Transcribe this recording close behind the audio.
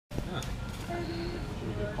Should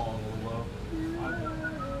we get Paul a little low?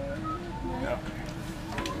 Yeah.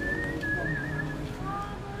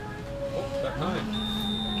 Oh, that time.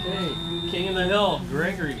 Okay, King of the Hill,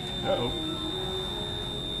 Gregory. Uh-oh.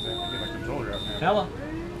 Get my controller out now. Hella.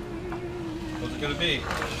 What's it gonna be?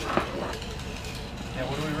 Yeah,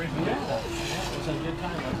 what are we racing? Yeah, that was a good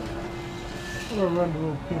time, wasn't it? We'll run a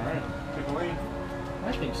little quick. Alright, pick a lane.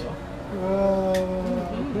 I think so.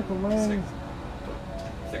 Pick a lane.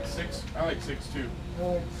 6. I like 6 too.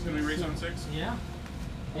 Can we race on 6? Yeah.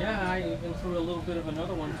 Yeah, I even threw a little bit of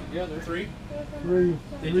another one together. 3? 3.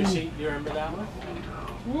 Did you see? You remember that one?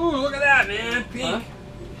 Ooh, look at that, man! Pink. Huh?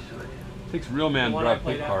 Takes real man The to one I drive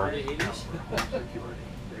played pink out car. in the 80s.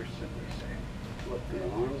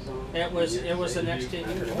 It was the next 10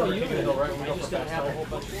 years. Oh, you can go right. I just didn't have a whole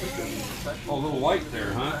bunch of pictures. Oh, a little white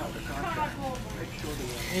there, huh?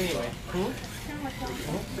 Anyway.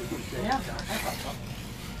 Yeah, I thought so.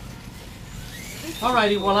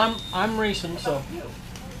 Alrighty, well I'm racing, so.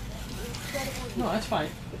 No, that's fine.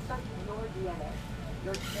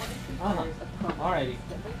 Alrighty.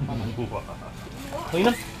 Clean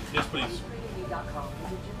them? Yes, please.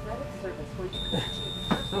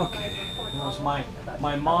 Okay. It was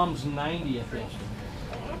my mom's 90th yesterday.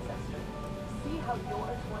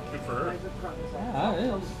 Good for her. Yeah, it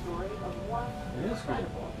is. It is good.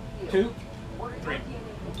 2? 3.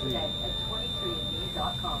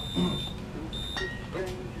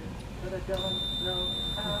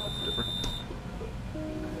 Different.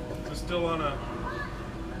 Is this still on a...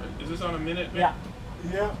 Is this on a minute? Yeah.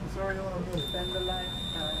 Yeah, it's already on a minute.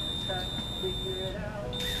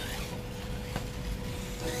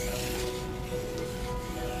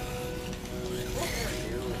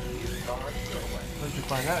 Where'd you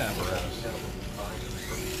find that apparatus?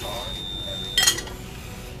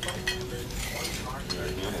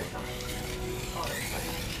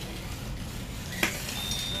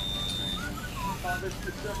 This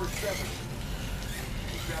December 7th,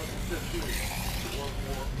 2015,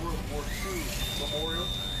 World War II Memorial.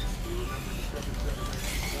 We remember December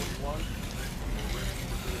 7th, 1941. We did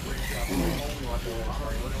a great job of only on the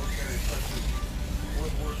military countries.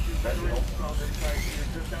 World War II veterans from the site here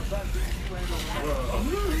just outside the land over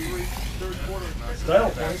third quarter.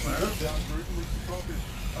 Style points.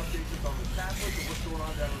 Updates on the tablets and what's going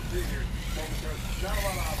on down the field here. Momentarily, not a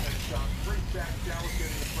lot of offense, John. 3 sacks, Dallas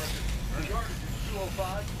getting the pressure. The yardage is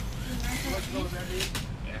 205. Let's know what that means.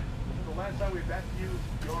 Yeah. The last time we backed you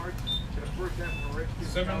yards in the first half of the Redskins.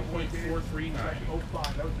 7.439.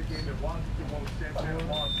 05. That was the game that Washington won with Sam Chan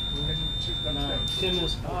lost. And 2 touchdowns. Tim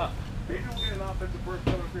is up. Maybe we'll get an offensive first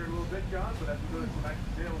down up here in a little bit, John, but that's really tonight's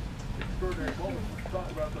Dale's extraordinary moments. We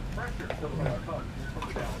talked about the pressure coming from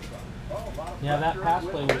the Dallas side. Yeah, that pass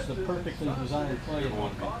play was the perfectly designed play. I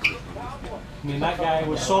mean, that guy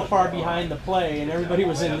was so far behind the play, and everybody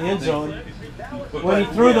was in the end zone. When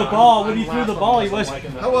he threw the ball, he was.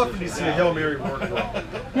 How often do you see a Hail Mary work?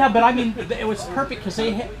 Yeah, but I mean, it was perfect because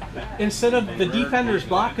they had, instead of the defenders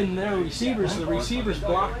blocking their receivers, the receivers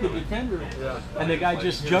blocked the defender, and the guy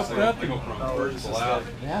just jumped up. And,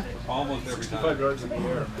 yeah, Almost every 5 time. yards in the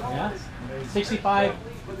air. yeah, 65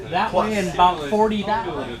 that way and about 40 that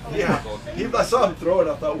way. Yeah. I saw him throw it.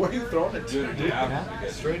 I thought, where are you throwing it to, dude? Yeah.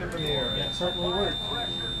 Straight up in the air. It certainly worked.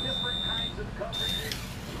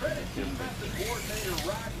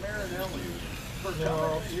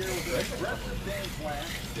 No. Here was an aggressive game plan.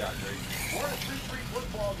 Yeah, great. We're in a 3-3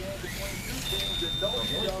 football game between two teams that know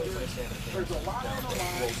each other. There's a lot on the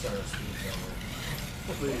line. It's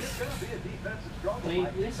going to be a defensive struggle.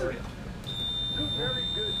 Two very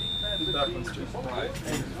good defensive teams.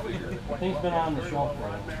 Things been on the shelf for a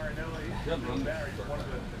while.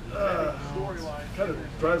 Kind of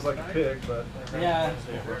drives like a pig, but... Yeah.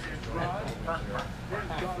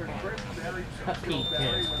 Pink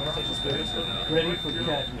kids. Ready for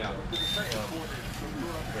cut. Yeah.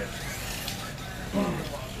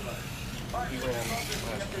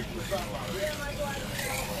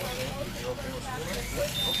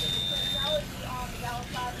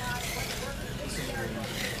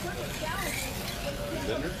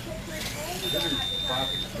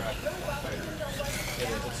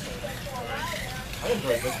 I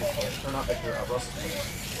enjoy Victor's play, or not Victor, Russell's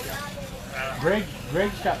play.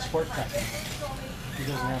 Greg's got sport tech. He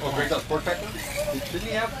doesn't have. Oh, Greg got sport tech now? Didn't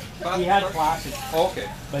he have classic? He had classic. Oh, okay.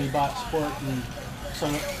 But he bought sport, and so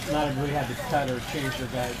not everybody had to cut or change their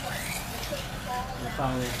guide. And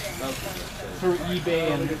finally, through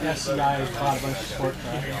eBay and SCI, bought a bunch of sport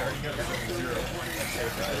tech. Yeah,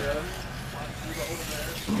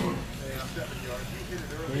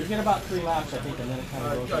 you get about 3 laps, I think, and then it kind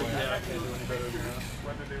of goes away.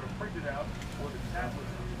 Whether they were printed out or the tablets,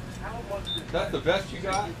 how much That's the best you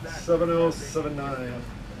got? 7079.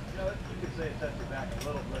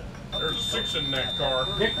 There's 6 in that car.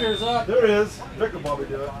 Victor's up. There it is. Vic will probably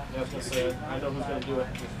do it. Yeah, I was gonna say, I know who's gonna do it.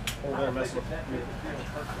 Just over there messing with me.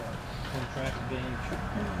 Contract advantage.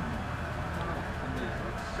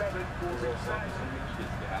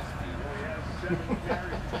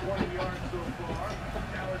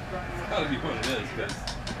 Gotta be what it is, because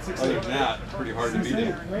other than that, it's pretty hard to beat him.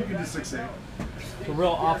 You can do 6'8". It's a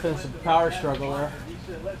real offensive power struggle there.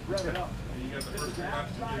 You got the first two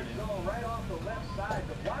laps to do.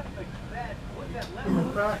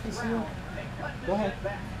 Practice here. Go ahead.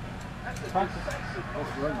 Practice.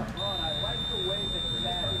 Let's run.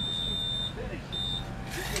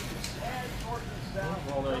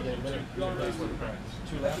 Well, there you go. Two laps.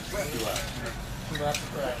 2 laps. 2 laps. 2 laps of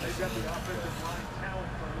practice.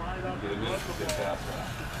 Get a minute to get past that.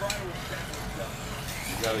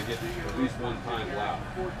 You gotta get at least one time lap.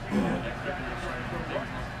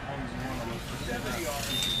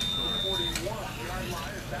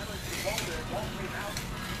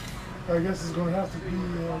 I guess it's going to have to be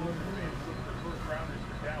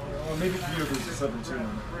Maybe for you there's a 7-2 on it.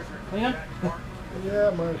 Liam? yeah,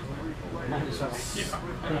 my Might as well.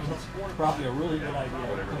 It's probably a really good idea.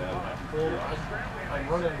 I'm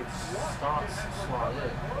running with Scott's slot in.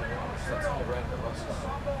 That's all right at Russell's.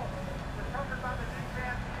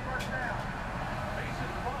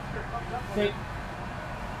 Okay.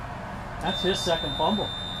 That's his second fumble.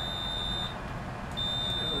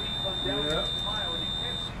 Yeah.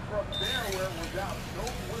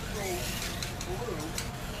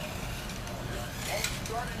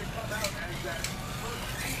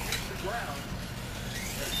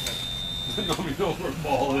 Nobody knows where the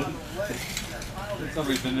ball is.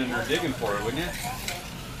 Somebody's been in there digging for it, wouldn't you?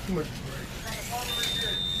 too much.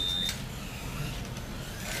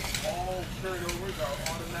 All turnovers are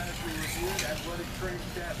automatically reviewed. Athletic training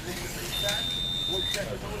staff looks at the stats. We'll check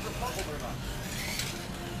if those are fumbled or not.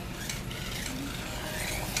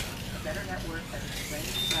 Better network has explained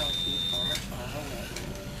reality far, far away.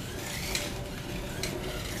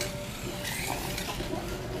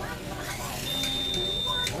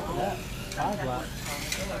 Look at that. 5 laps.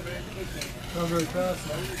 Not very fast.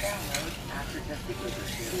 After just because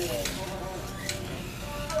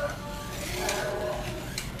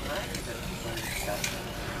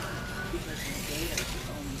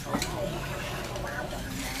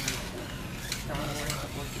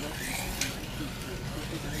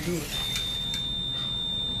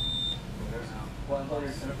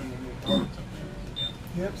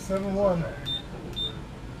Yep, 7-1. 7.15.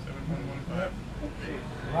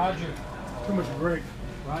 Roger. Too much break.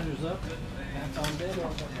 Roger's up. That's on bid.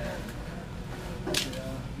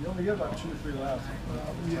 You only get about 2 or 3 laps.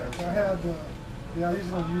 Yeah, I had, I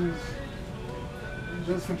usually use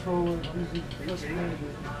this controller, usually this thing that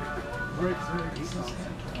breaks very consistent.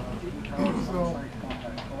 So,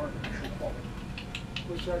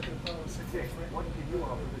 wish I could find a 6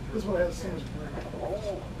 This one has so much break.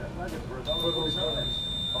 For those cars.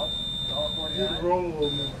 Did roll a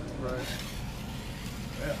little more. Right.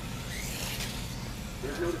 Yeah.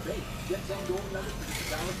 There's no debate. Get some gold nuggets for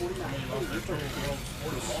just $1.49.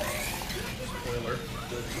 Spoiler.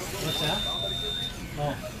 What's that?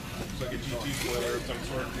 Oh. It's like a GT spoiler of some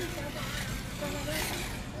sort. It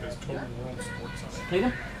says Total World Sports on it. Take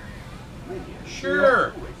him?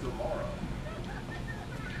 Sure.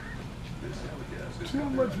 Too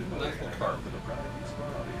much. Nice little car.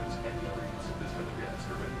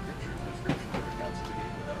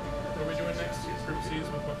 What are we doing next? Group C's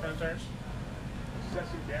with what kind of tires?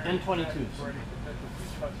 N22s.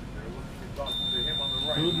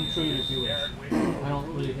 Food and treat if you wish. I don't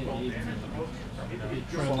really think you need them.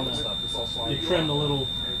 You trim the little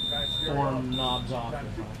form knobs off.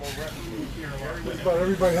 Just about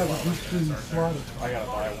everybody has a Group 3 slot. I gotta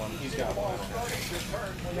buy one. He's got one.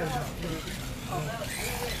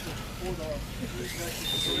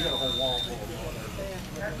 So you got a whole wall full of them.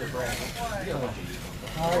 They're brand new. You got a bunch of used ones.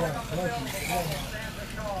 I like it.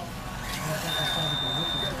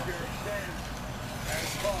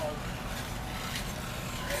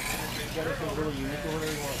 You got anything really unique over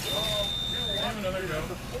there you want? Have another go.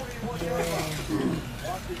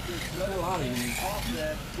 A lot of you.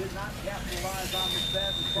 Did not capitalize on the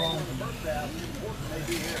stats as far as the first half. Important they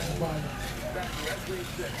do here. Back to that green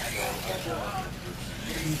stick.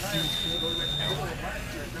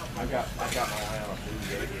 I got my eye on a blue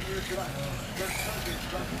gate.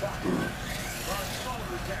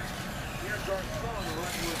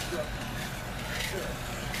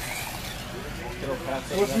 It'll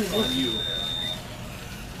pass it. That's on you.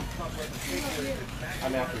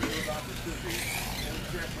 I'm after you.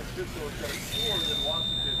 San Francisco has got a score than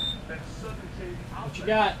Washington. That sudden change What you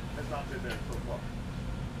got? has not been there so far.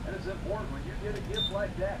 And it's important when you get a gift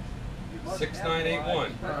like that.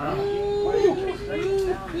 6981.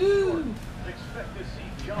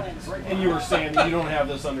 And you were saying that you don't have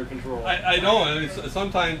this under control. I don't. I mean,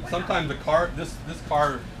 sometimes the car, this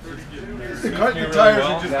car, The tires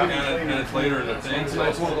are just and, getting and it's later in the thing.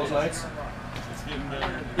 Tonight's one of those nights. It's getting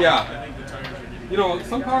better. Yeah. I think the tires are getting You know,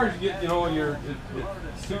 some cars you get, you know, it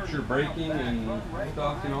suits your braking and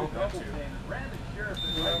stuff, you know.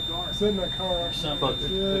 Sit in that car. But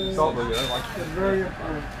it felt like it. I like It's very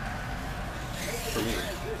important. for me.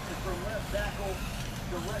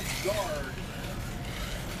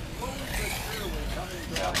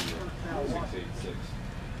 Yeah, 686.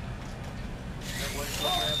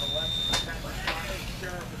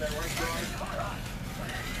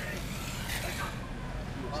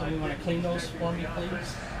 So you want to clean those for me,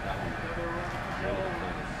 please?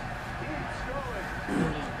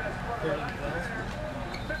 30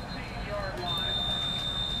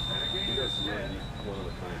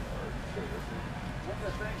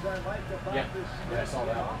 12. Yeah, I saw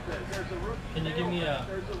that one. Can you give me a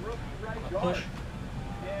push?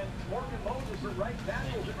 And Morgan Moses, the right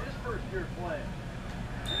tackle, in his first year playing.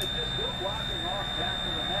 And it's just good blocking off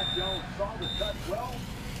tackle, and Matt Jones saw the touch well,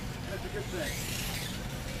 and it's a good thing.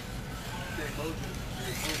 Dave Moses,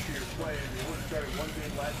 his first year playing, he only started one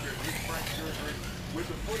game last year, his fracture surgery with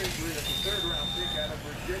a foot injury. That's a third-round pick out of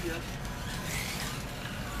Virginia.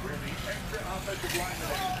 We're the extra offensive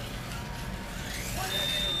lineman.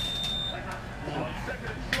 Second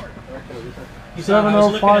and short. He's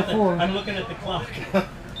 7054. I'm looking at the clock.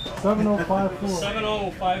 7054.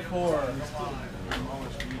 7054.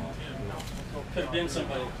 Could have been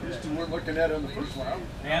somebody. Used to weren't looking at it in the first round.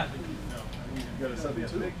 Yeah. You got a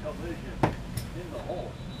 7-2. Big collision in the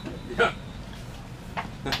hole. Yeah.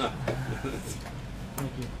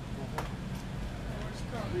 Thank you.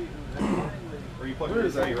 Were you plugging Where in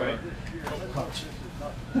is that, three, right? right?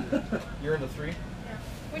 You're in the three?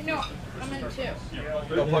 Wait, no, I'm in two.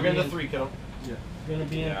 No, plug into three, kiddo. Gonna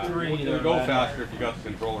be in Yeah, 3. it would go faster if you got the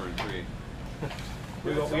controller in 3.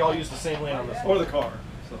 We all use the same lane on this Or one. the car.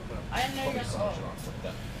 So, I didn't know you were.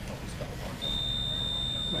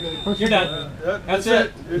 Okay, push You're it. done. That's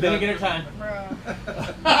it. You're Didn't done. get her time.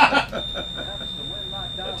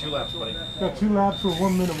 Yeah, 2 laps, buddy. Got 2 laps or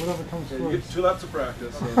 1 minute, whatever comes Yeah, you get first. 2 laps of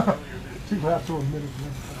practice. So. 2 laps or 1 minute.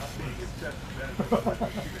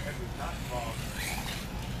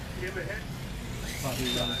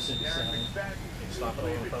 Probably around 6, 7. Stop it on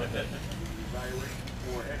the front of it. Evaluation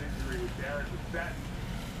for head injury with Darren McFadden.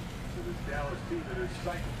 So this Dallas team that has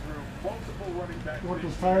cycled through multiple running backs. What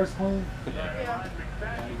those tires clean? Yeah.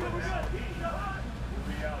 McFadden goes out. He will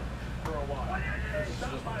be out for a while.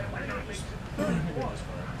 Stopped by Atlanta, makes it 31.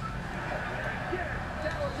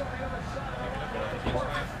 Dallas on the other side of the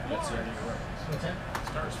line. That's the end of your run. What's that?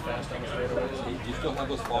 Starts fast on the straightaways. Do you still have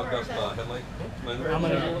those fogged up headlight? I'm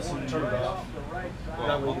gonna listen to it. Off the right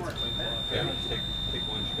side. Well, yeah, take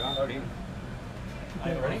ones you got. Okay. I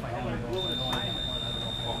ready? I don't know.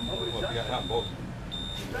 Well, if you have both.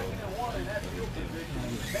 Second and 1 in that field position.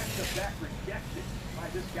 Back-to-back rejected by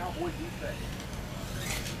this Cowboy defense.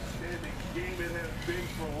 Standing game it has been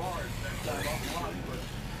for Lawrence. That time up front, but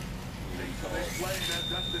they play that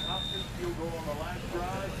Dustin Hopkins field goal on the last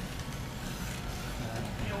drive.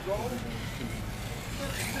 Field goal. 36.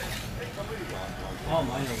 Take the lead. Oh,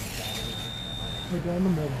 mine are down. Right down the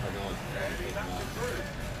middle. I know And he knocks it through.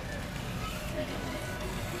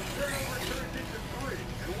 Turnover turns into 3.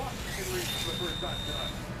 And Washington leads for the first time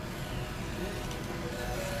tonight.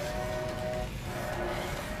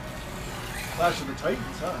 Clash of the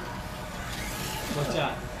Titans, huh? What's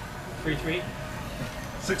that? 3-3?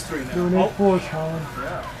 6-3 now. Doing 8 4s, Colin.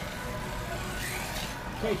 Yeah.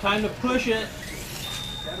 Okay, time to push it.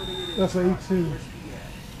 That's 8 2.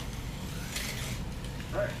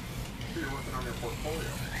 Right. So you're working on your portfolio.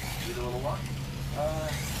 You doing a lot?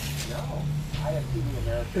 No. I have TV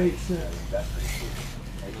America 8 6. investment team.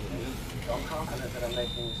 So I'm confident that I'm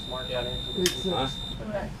making smart financial 8 decisions. 6.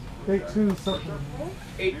 8 2 something.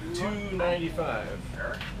 8295.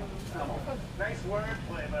 Nice word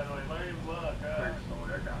play, by the way. Lame luck.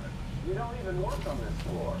 You don't even work on this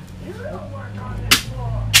floor. You don't work on this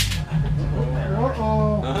floor.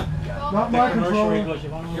 Uh-oh. Not my Commercial control. goes, you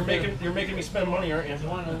want a little bit? You're making me spend money, aren't you? You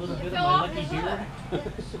want a little bit of my lucky beard?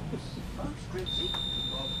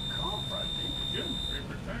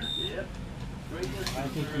 Yep. I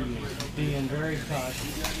think he's being very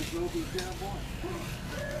cautious.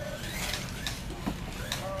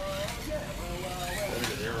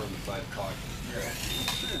 There's an arrow on the side pocket.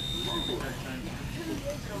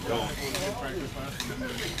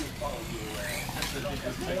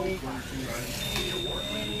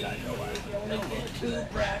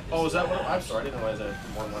 Oh, is that what? I'm sorry, I didn't realize that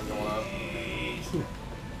more than one going on.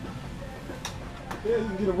 Yeah, you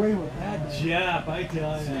can get away with that. That Jeff, I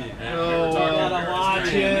tell you. Oh, Gotta watch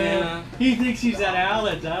him. Yeah. He thinks he's at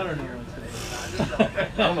Alex. I don't know what's going on. I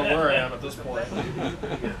don't know where I am at this point.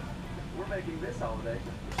 We're making this holiday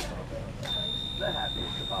the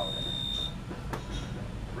happiest of holidays.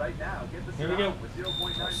 Right now, get the Here we go. with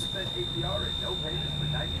 0.9% APR and no payments for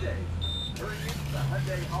 90 days. Hurry into the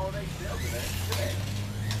Hyundai Holiday Sales Event today.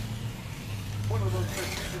 One of the most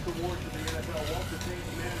prestigious awards in the NFL, Walter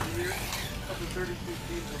Payton Man of the Year. Of the 32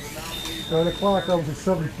 teams of the nominees. 9 o'clock, I was at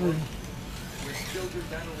 73. With children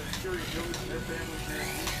battling serious illness in their families here in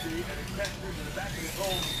D.C. and a texter to the back of his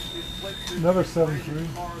home is split. Another 73.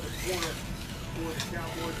 Car the corner for the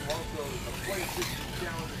Cowboys, and also a play assistance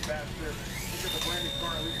challenge ambassador. Pick up a brand new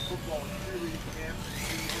car, at least football and cheerleading camp.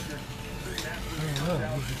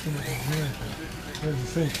 At the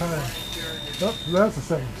same time. Oh, that's a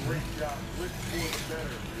 73.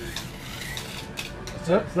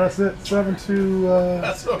 Yep, so that's it. 7 to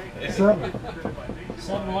That's okay. 7.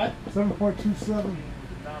 7 what? 7.27. 7.37.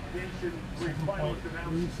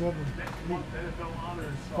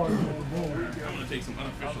 I'm gonna take some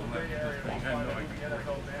unofficial left at this point. I had no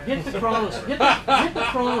idea. Hit the Chronos. Hit the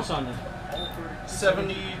Chronos on them.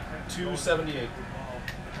 72, 78.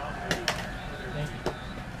 Thank you.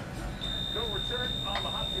 No return on the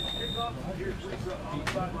Hopkins kickoff. Here's Lisa on the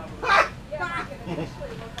sideline.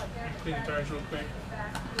 Clean the tires real quick.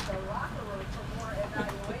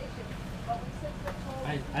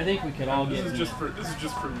 I think we could all get. This is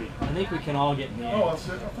just for me. I think we can all get me. Oh, I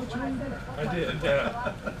thought you were there. I did.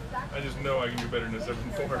 Yeah. I just know I can do better than a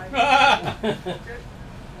 7-4. Robert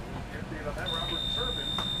Turbin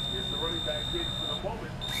is the running back kid for the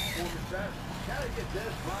moment. Former Travis. Gotta get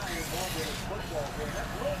Des Bryant involved in his football game.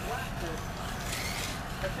 That's Will Blackford.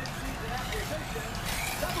 A mid-season acquisition.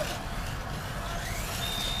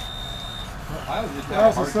 I was just That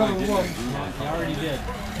having a was a hard time 7-1. getting a groove on I already did.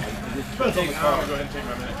 Depends on the I'm car. gonna go ahead and take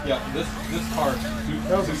my minute. Yeah, this car suits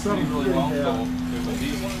That was a me really 7-3, well, yeah. so it was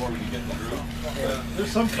easy for me to get the groove.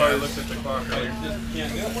 There's some I cars. looked at the clock I earlier. just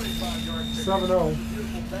can't do it. 7-0.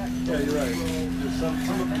 Yeah, you're right. There's some of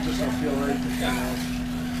them just don't feel right.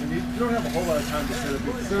 And you don't have a whole lot of time to set up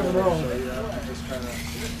your 7-0. controller, so you have to just kind of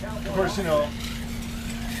course, you know,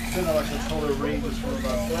 setting up a controller ranges from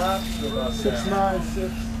about flat to about 6-9,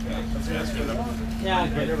 6. Yeah, I I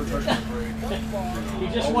get never it. touched the brake. He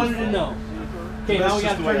just wanted to know. Okay, now we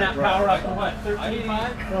got to turn that power up to what?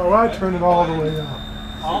 13.5? Oh, I turned it all the way up.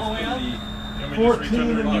 All the way up? You want me to just reach 14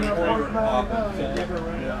 under and and you get have it? 49 now.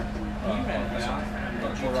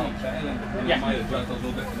 Yeah. Might adjust a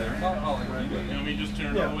little bit from there. You want me to just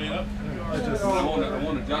turn it all the way up? I just, I won't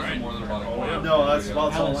adjust it more than about a quarter. no, that's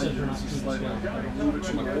all Alan I said do. you're It's not just too like, slow. I can move it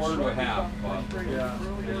From a quarter to a half. Yeah.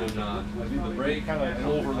 And then I do the brake. Kind of like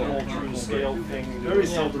over the whole true scale thing. Very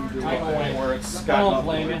seldom do I it. don't blame Where it's I gotten don't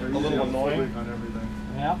blame you. a little annoying. On everything.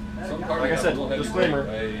 Yeah. Some cars Like I have said, a little heavy disclaimer,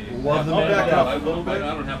 brake. love the I'll back man. up I a little bit.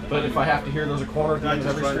 don't have to. But if I have to hear those corner I things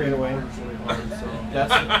just every try to do straightaway, corners really hard, so.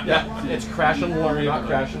 that's it's crash and learn, not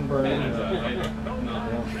crash and burn.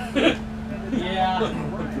 Yeah.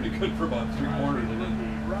 I'm pretty good for about 3 corners, and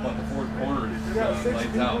then about the 4th corner You it's got 6 lights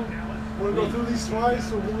people. out. Want to go through these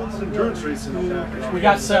twice? Or who wants to Endurance go? racing back. We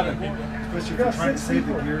got 7. Especially if You you're got trying to 6 save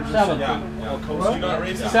the people. gears. or 7. something. Yeah. Coast, you not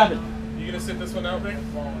racing? 7. You gonna sit this one out, Vic?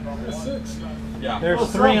 That's 6. Yeah.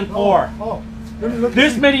 There's 3 and 4. Oh, let me look.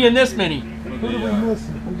 This many and this many. Who did we miss?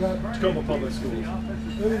 We got. Tacoma Public Schools.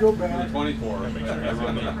 Let me go For the back. 24, I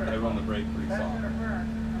run the brake pretty soft.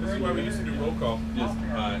 This is why we used to do roll call. Just,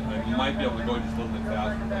 I might be able to go just a little bit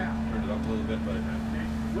faster if I turn it up a little bit, but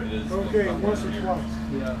it is. Okay, once or twice.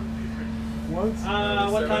 Yeah. Once.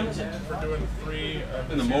 What time is it? We're doing 3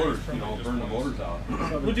 And the motors, burn the motors out.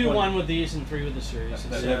 We'll do 1 with these and 3 with the series.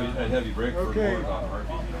 That heavy brake burn the Okay. motors out in a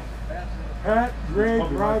heartbeat. Pat, Greg,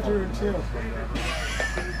 Roger, and Tim.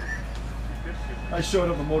 I showed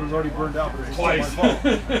up, the motor's already burned out, but it was still my Twice. fault.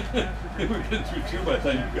 We've been through 2 by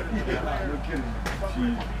the time you got here. Yeah, no kidding.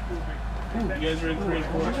 You guys are in 3 and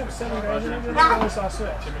 4. Roger in 3. I only saw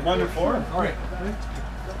 6. 1 and 4? All right.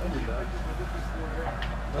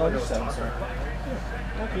 Oh, you're 7, sorry.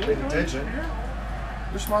 Pay attention.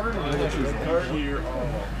 You're smarter than me. Here,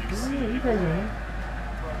 you see. You guys are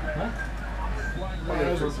here.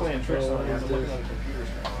 We're playing tricks on these looking on the computer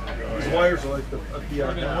screen. These wires are like the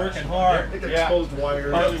We've been working hard. Like Yeah. exposed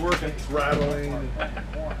wires. Hardly working. It's rattling.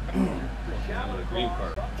 The green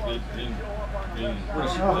car. Green.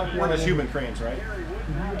 One of those human cranes, right?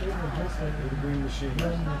 The green machine.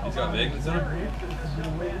 He's got magnets in him.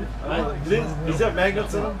 Does he have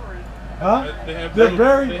magnets in them? Huh? They're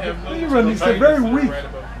very. They're very weak.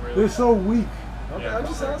 They're so weak. Okay, I'm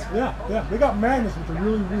just asking. Yeah. They got magnets, but they're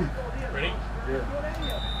really weak. Ready? Yeah.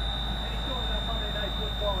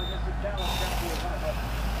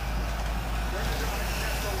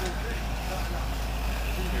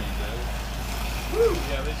 Woo!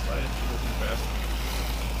 Yeah, they slide too fast.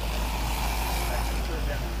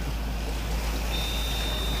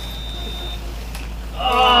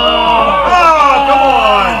 Oh, come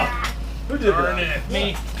on! Who did Darn that? it.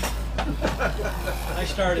 Me. I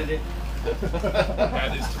started it.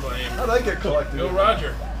 That is to blame. How'd I get collected? Go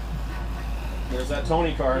Roger. There's that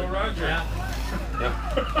Tony card. Go Roger. Yeah.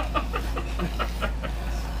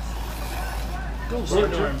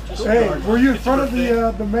 Hey, were you in front of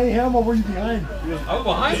the mayhem or were you behind? I was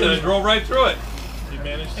behind him and drove right through it. You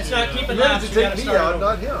managed It's to, not keeping You laps. managed You to gotta take me start out, over.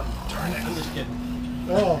 not him. I'm just kidding.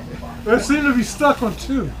 Oh, they seem to be stuck on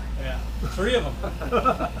 2. Yeah. 3 of them.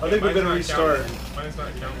 I think we better Mine's not restart. counting. Mine's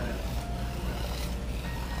not counting.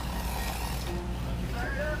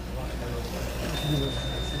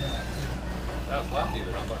 That was left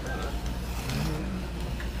either. How about that?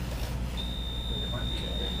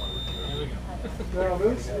 Now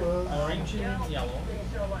this was. Orange and yellow.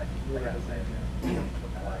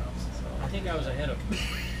 I think I was ahead of him.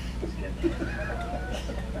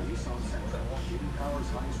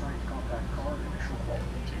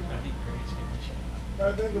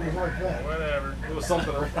 I think it was like that. Whatever. It was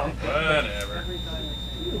something around. Whatever.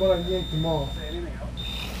 But I yanked them off.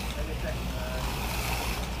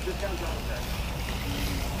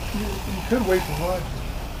 You could wait for Roger.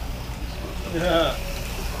 Yeah.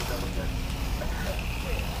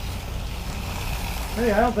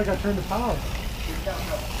 Hey, I don't think I turned the power.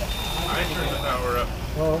 I turned the power up.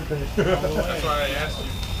 Oh, okay. That's why I asked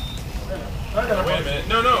you. Wait a minute.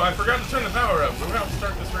 No, I forgot to turn the power up. We're going to have to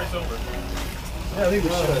start this race over. Yeah, I think we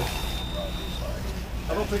should.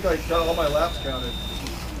 I don't think I got all my laps counted.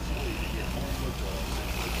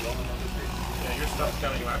 Yeah, your stuff's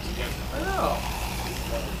counting laps again. I know.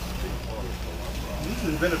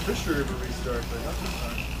 Usually the beneficiary of a restart, but not this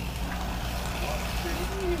time.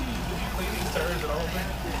 Clean these tires at all, man?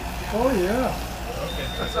 Oh, yeah. Okay,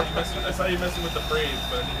 I saw you messing with the brakes,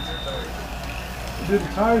 but I needed your tires. I did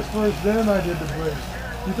the tires first, then I did the brakes.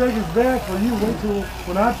 You think it's bad for you? Wait till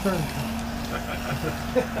when I turn.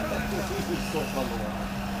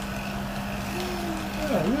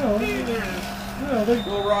 Yeah, you know. Hey, there it is. Yeah, they,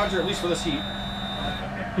 Go Roger, at least for this heat.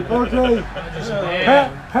 okay.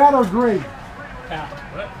 Pat or Greg? What? Yeah,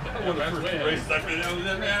 that's way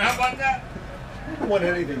How about that? You haven't won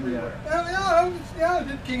anything yet. Yeah, I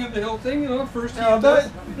did King of the Hill thing, you know, first Yeah, heat.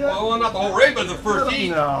 that- Well, not the whole race, but the first heat.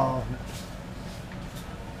 No.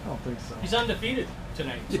 I don't think so. He's undefeated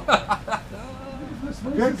tonight. So.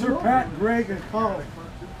 Victor, Pat, Greg, and Colin.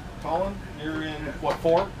 Colin, you're in, what,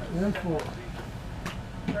 4? And 4.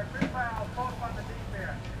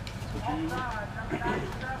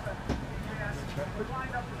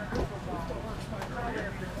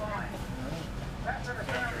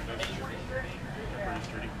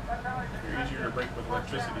 They're easier to break with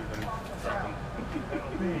electricity than dropping.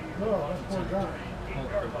 Oh, that's poor guy.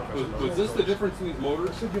 Was this the difference in these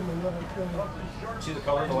motors? Should give him another thing. See the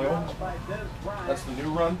color of the oil? That's the new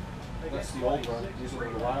run. That's the old run. These are the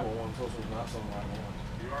reliable ones. Those are not so reliable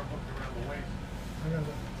ones.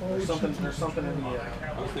 There's something in the.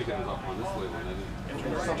 I was thinking it was up on this label, and I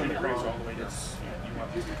didn't. There's something The that brakes goes all the way down. You want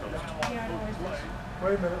these to coast.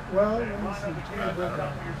 Wait a minute. Well, let me see. Let me break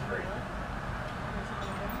down.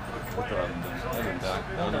 I've been back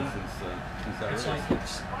down since that It's race. like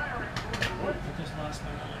it's. I just lost my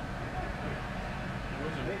mind.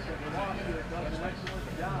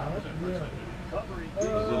 I was a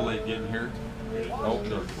little late getting here.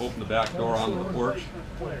 Open the back door onto the porch,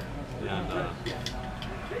 and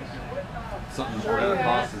something ran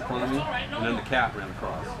across in front of me, and then the cat ran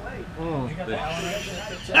across.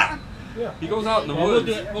 He goes out in the Well, woods,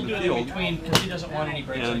 we'll in do the it in field, between because he doesn't want any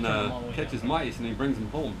breaks. and like him all the way catches down. mice, and he brings them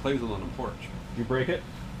home, plays them on the porch. You break it?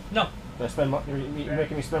 No. Did I spend money? You're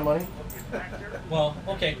making me spend money? Well,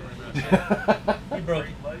 okay. You broke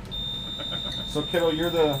it. So kiddo, you're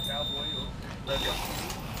the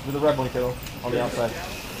red one, kiddo, on the outside. Be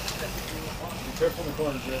careful in the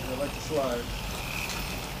corners, Red. I like to slide.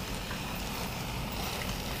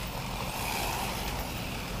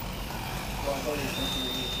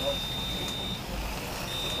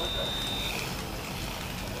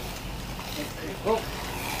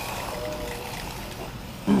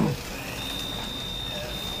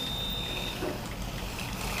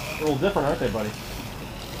 a little different, aren't they, buddy?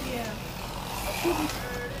 Yeah.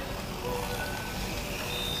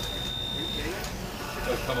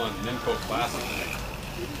 Just come on, Nimco Classic.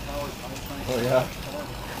 Oh, yeah.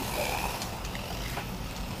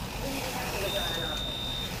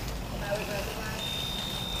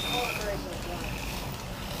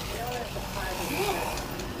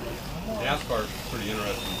 NASCAR's pretty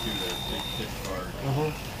interesting too. There, big cars.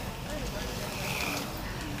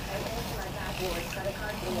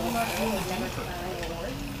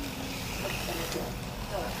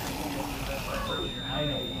 I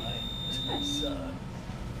know why.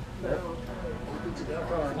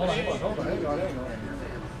 Hold on, hang on.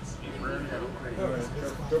 Alright,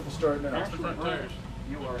 careful start now. That's the front tires.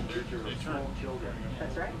 You are in charge of small children.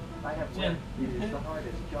 That's right. I have Jim. It is the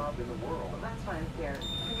hardest job in the world. Well, that's fine, Gary.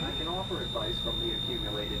 I can offer advice from the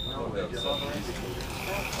accumulated knowledge of other educators.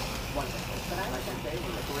 That's wonderful. But I like to say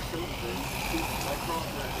when the curriculum brings students like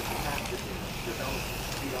cross-reference and practicing, develop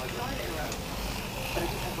the argument. But I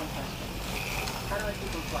just have one question. How do I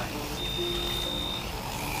keep them flying?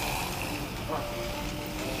 Well,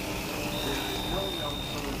 there is no known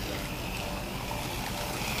solution.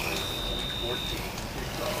 14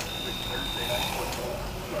 kicks off with Thursday night football.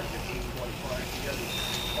 Start 15:25 together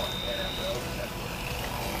on NFL Network.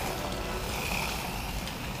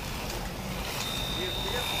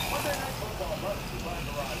 ESPN Monday Night Football must be by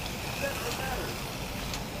Verizon. Never matters.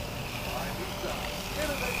 I'm Emsa.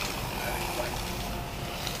 Innovation and excitement.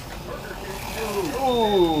 Burger King.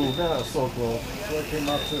 Oh, that was so close. So that came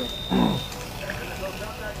out too.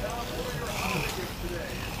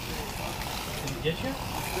 Did he get you?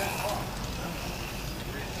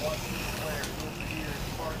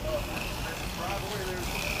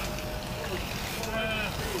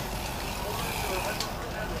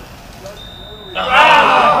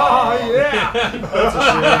 Oh, yeah! That's a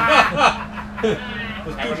shame. It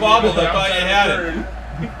was too bobbled, I thought you had it.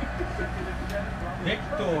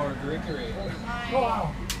 Victor Gregory.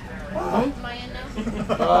 Wow. Am I in now?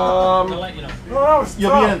 I'll let you know. Oh, that was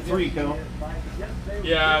You'll be tough. in 3, Cal.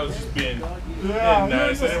 Yeah, I was just being Yeah,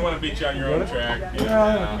 nice. I didn't want to beat you on your own track. You know,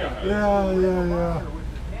 Yeah.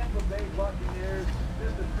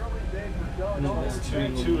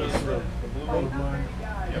 Two of the Oh, mine.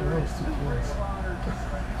 That was too close.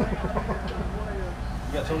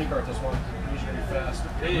 You got Tony Kart this one. He's gonna be fast.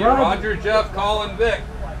 Hey, Roger. Roger, Jeff, Colin, Vic.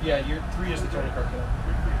 Yeah, your 3 is the Tony Kart kill.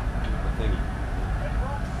 Thingy.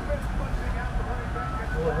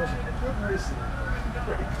 Good racing.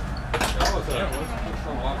 That was so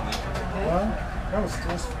lovely. Well, that was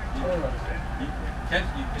close. You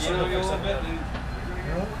know you a little bit, and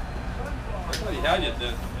Yeah. I thought he had you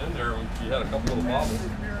in there when you had a couple little bobbles.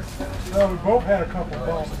 No, we both had a couple of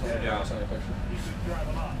balls. Yeah.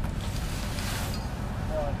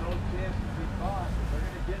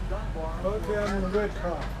 Okay, I'm in the red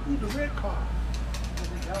car. Ooh, the red car.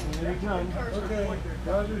 Okay,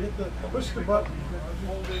 Roger, hit the, push the button.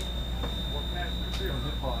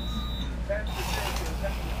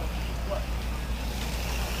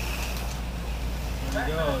 There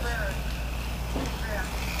he goes.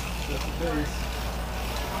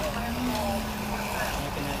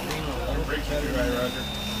 Making that green a little bit brakes are better. too high, Roger.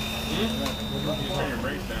 You turn your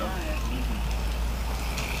brakes down.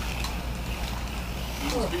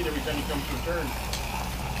 Losing speed every time you come to a turn.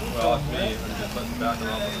 Well, it's me. I'm just letting back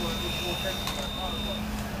off.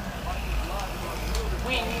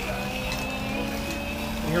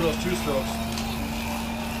 You hear those 2 strokes?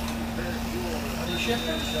 Are you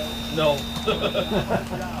shifting? No.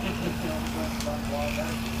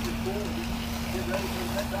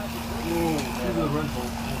 Ooh, these are the Red Bull.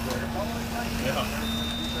 Yeah.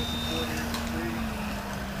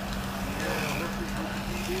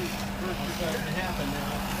 What's starting to happen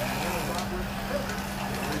now?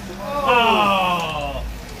 Oh!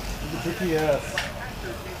 Tricky ass.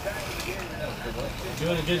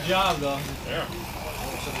 Doing a good job, though. Yeah.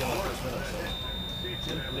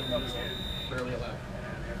 Barely allowed.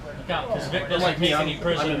 Look out, because Vic doesn't take any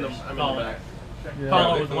prisoners. Colin. Yeah.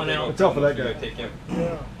 Colin with 1 out. It's out for that guy. Take him.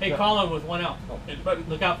 Yeah. Hey, Colin with 1 out. Hey, but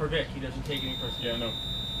Look out for Vic. He doesn't take any prisoners. yeah, no,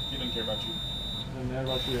 he didn't care about you. And that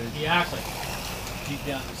about your age. He acts like deep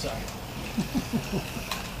down inside.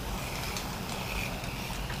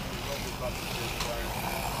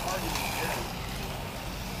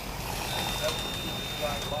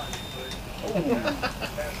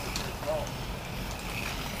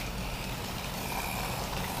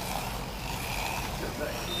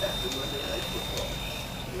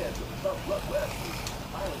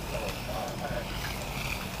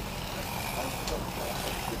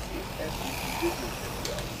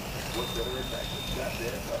 What's better in that? Got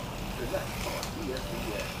there, tonight on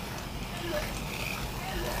ESPN.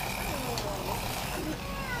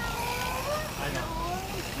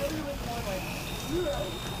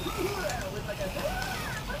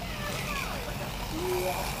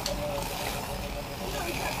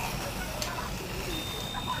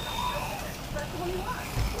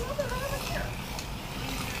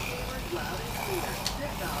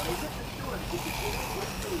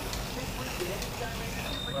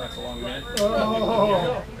 That's a long minute.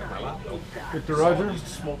 Oh. Victor Roger.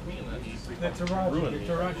 Smoke me in that heat. That's a Roger. Ruined me.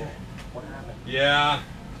 Victor Roger. Yeah.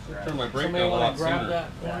 Turn my brake down a lot grab sooner. that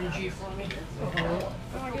orangey for me?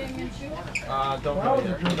 Want to get him in too? Don't go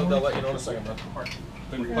either. They'll let you know in a second, bro.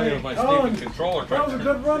 Been playing with my Colin, sneaking controller. That was a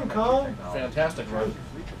good run, Colin. Fantastic run.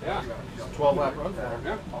 Yeah. 12 lap run for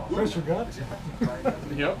him. Chris forgot.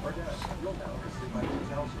 Yep.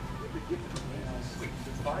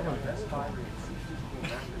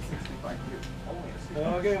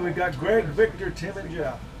 Okay, we got Greg, Victor, Tim, and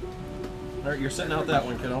Jeff. All right, you're sitting out that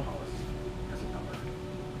one, kiddo.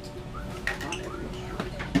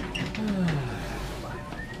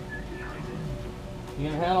 You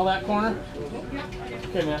gonna handle that corner?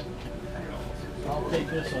 Okay, man. I'll take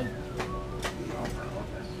this one.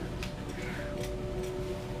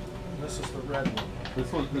 This is the red one.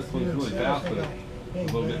 This one's really fast, but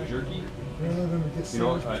it's a little bit jerky. Rather than get You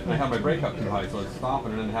know, I had my brake up too high, so I was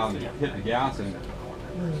stopping and then having to hit the gas. And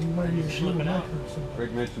you might be slipping out.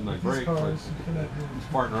 Greg mentioned my brake, so I was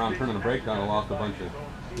farting around turning the brake down. I lost a bunch of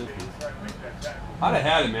distance. I'd have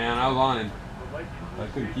had it, man. I was on him. I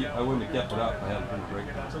couldn't keep. I wouldn't have kept it up. I had to turn the brake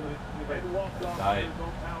down. Died.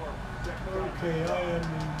 Okay, I am.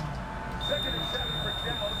 Second and 7 for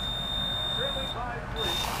Dallas. Trailing by 3.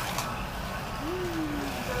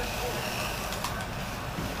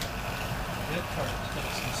 That car's got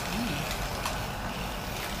some speed.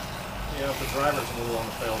 Yeah, the driver's a little on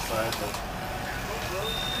the fail side, but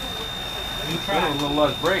You tried a little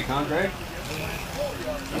less brake, huh, Greg?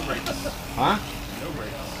 No brakes. Huh? No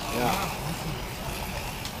brakes. Yeah.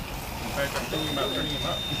 In fact, I'm thinking about turning him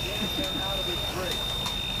up.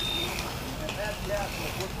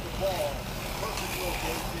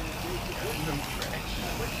 No traction.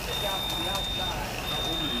 How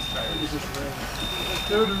old are these tires?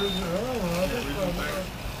 Third original. Oh, Original tires.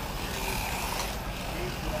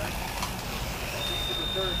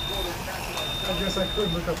 I guess I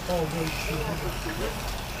could look up Paul Blake.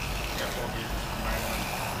 Got 12 gauges for my one.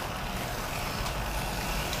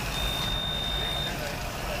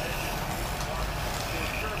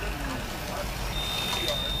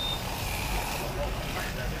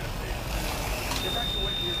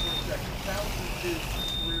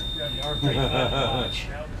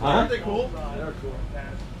 Huh? they cool? They're cool.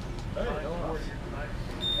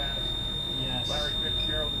 Yes. Larry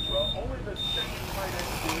Fitzgerald as well. Only the second tight end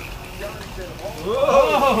did. Johnny said,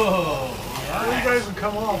 Oh! Well, you guys can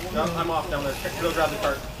come off. No, I'm off down there. Go grab the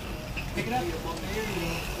cart. Pick it up.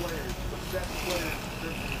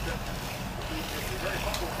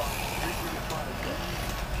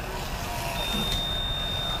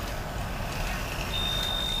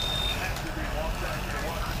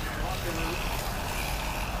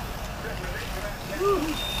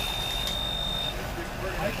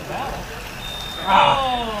 Like the battle.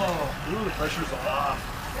 Oh! Ooh, the pressure's off.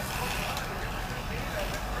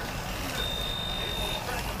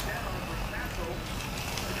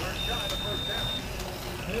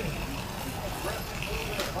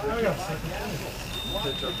 I got second.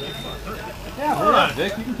 Pitch up there. Yeah, come on,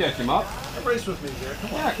 Vic. You can catch him up. Race with me, Vic.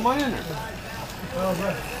 Come on. Yeah, come on in there. Oh,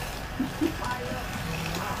 right.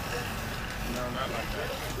 No, not like that.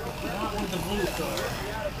 Not with the blue car.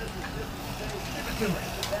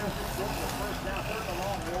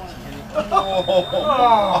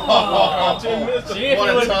 Oh, Tim missed See it. if, What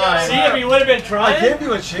he a would, time. see if he would have been I trying. gave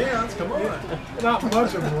you a chance. Come on. Not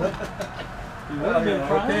much of one. You would have been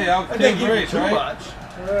okay. Out I 10 didn't give you race, too right? much.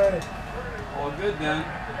 Right. All good then.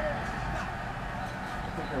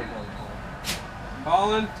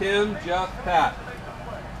 Colin, Tim, Jeff, Pat.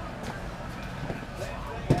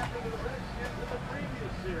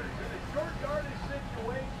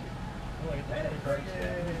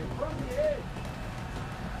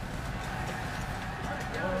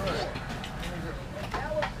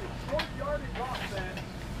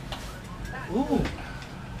 Ooh.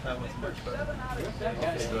 That was much better.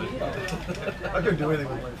 I couldn't do anything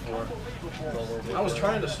with my four. I was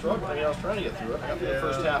trying to struggle. I mean, I was trying to get through it. I got through the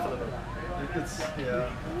first half of it. It's, yeah.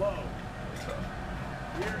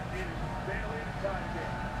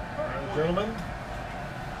 Gentlemen,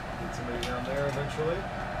 get somebody down there eventually.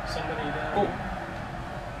 Somebody down. Oh.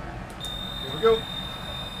 Here we go.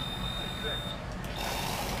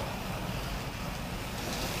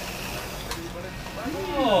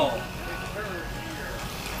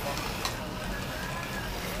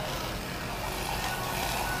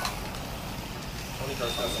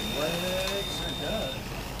 car's got some legs. It does.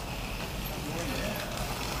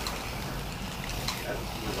 That's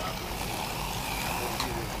a cool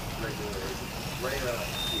regular Rhea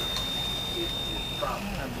is probably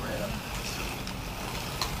Rhea.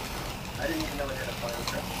 I didn't even know it had a fine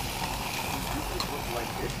trim. You could look like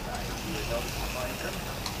this guy if you would notice the fine trim.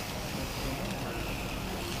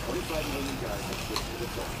 25 million guys have switched to the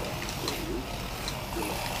football. So you, good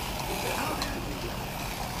luck.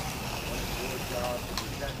 When it's your job to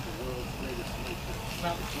protect the world's greatest nation, it's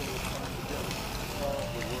your responsibility to solve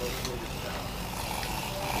the world's greatest challenge.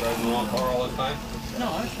 Driving the wrong car all the time? No,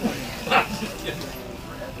 I'm just kidding.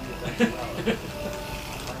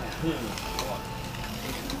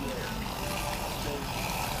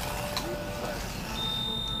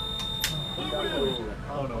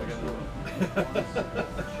 Oh no, we got another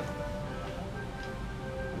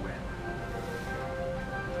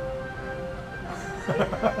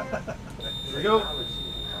Here we go.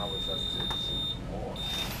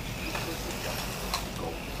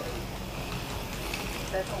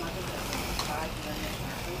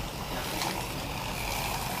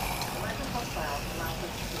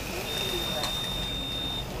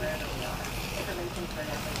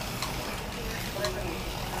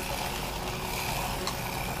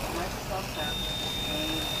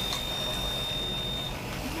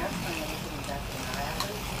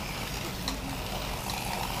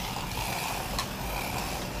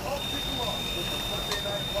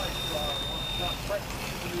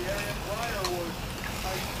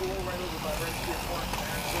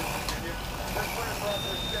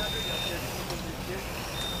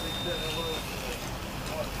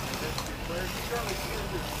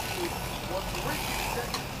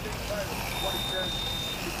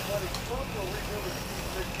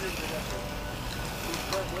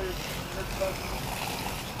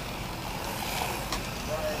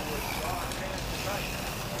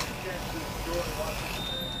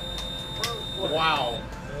 Wow.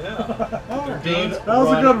 Yeah. That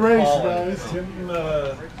was a good race, guys.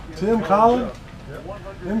 Tim Collins.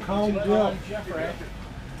 Tim Collins, Jeff, right?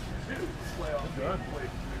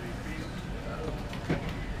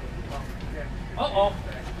 Uh-oh.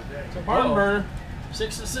 It's a barn burner.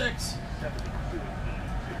 6-6.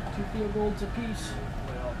 2 field goals apiece.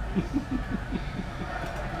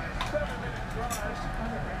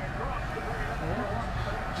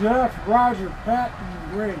 Jeff, Roger, Pat,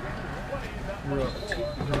 and Greg. Where I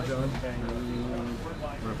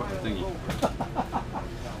put my thingy?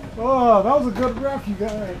 Oh, that was a good ref you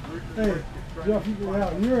got. Hey, Jeff,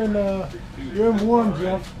 you're in one,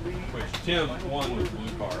 Jeff. Which Tim won the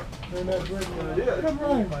blue car. And that great good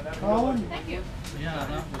run, Colin. Thank you. Yeah,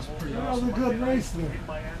 that was pretty That was awesome. a good race there.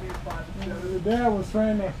 Your dad was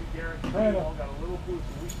trying to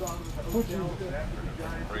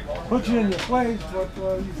put you in your place, but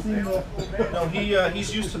you seem to. No,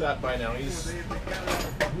 he's used to that by now. He's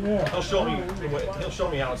Yeah. he'll show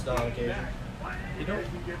me how it's done on occasion.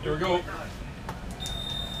 Here we go.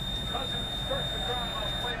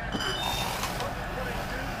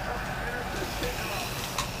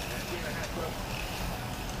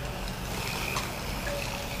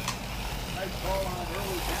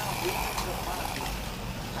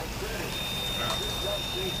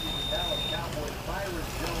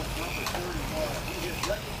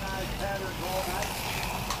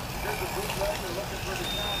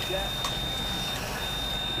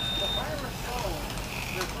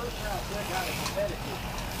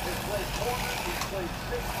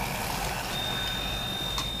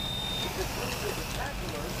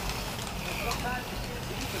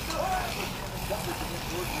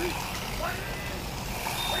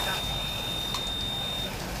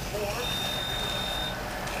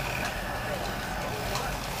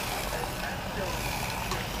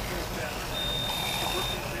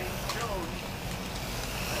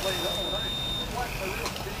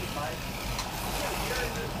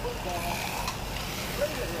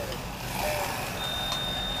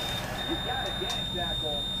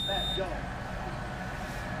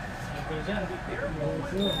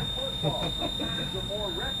 The more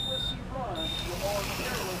reckless he runs, the more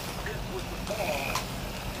careless he is with the ball.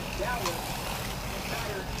 Dallas,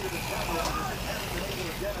 entire year to cover, hasn't been able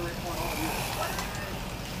to generate one all year.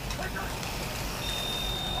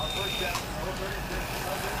 On first down, number 36,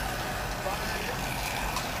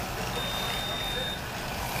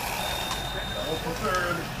 Double for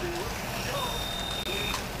third.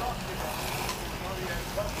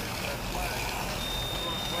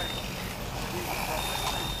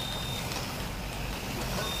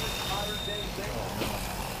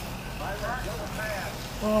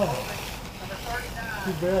 Oh,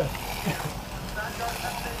 too bad.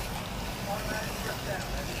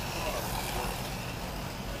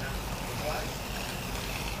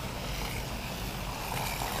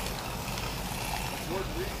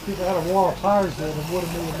 If I had a wall of tires there, it would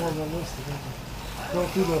have made it more realistic. Go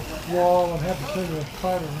through the wall and have to turn the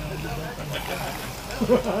tire around and get back on the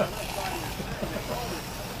track.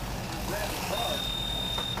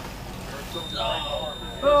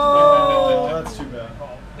 Oh, that's too bad.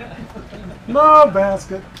 No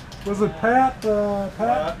basket. Was it Pat?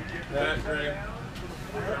 Pat? That, Greg.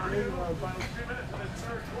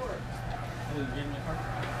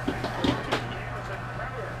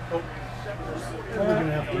 We're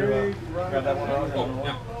gonna have to grab that one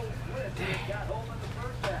out.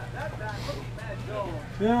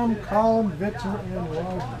 Tim, Colin, Victor, and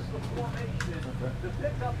Roger.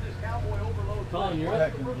 Colin, you're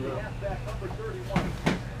up.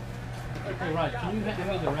 Hey, Rod, can you hand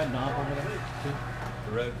me the red knob over there? Too?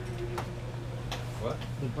 The red. What?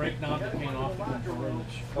 The brake knob that came off the controller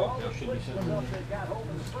that should be sitting in there.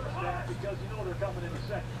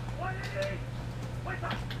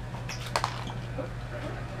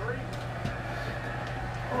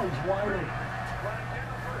 Oh, he's wide open.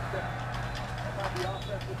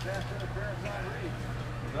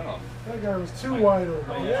 No. That guy was too wide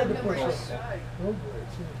open. He had to push up. No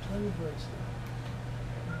brakes. Turn your brakes down.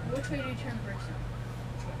 Which way do you turn brakes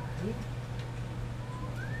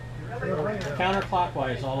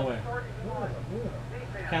Counterclockwise all the way.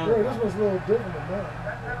 Yeah, this was a little different than that.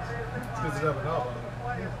 Because it doesn't know.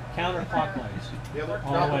 Counterclockwise. Yeah,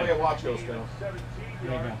 All not the the way. way a watch goes, Phil. There you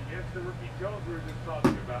go.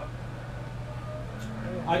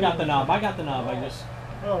 I got the knob. I got the knob. I just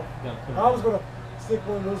Oh, got to put I was going to stick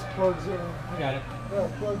one of those plugs in. I got it.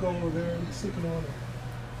 Plug over there and stick it on it.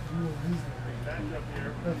 I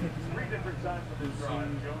think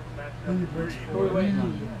then you brakes Who are we waiting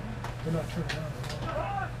on? they're not turned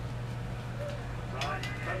on.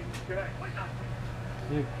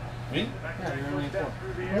 You. Me? Yeah, you're in lane 4.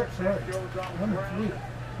 Oh, sorry. I'm a three.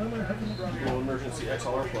 How am I having Little emergency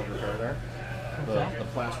XLR plug repair there. The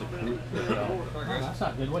plastic boot. Oh, that's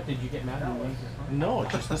not good. What, did you get mad at me? No,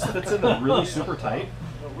 it's just this fits in really super tight.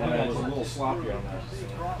 And I was a little sloppy on that.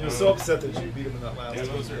 He was so upset that you beat him in that last Yeah,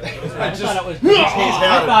 one. those are. I thought it was because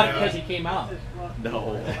I thought it because he came out.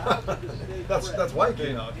 No. That's why he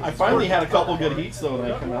came out. I finally had a couple good heats though,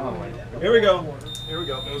 and I come out. I'm like, Here we go. Here we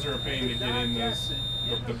go. Those are a pain to get in those,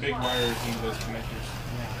 the big wires into those connectors.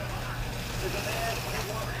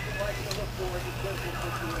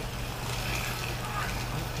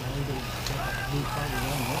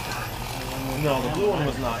 no, the blue one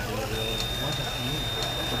was not good, really.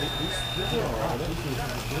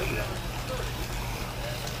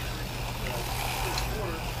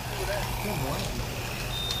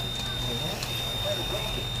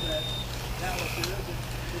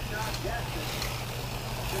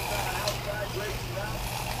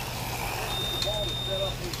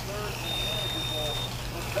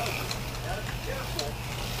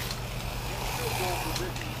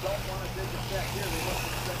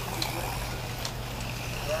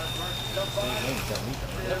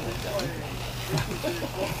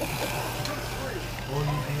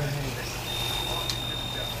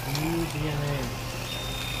 New DNA.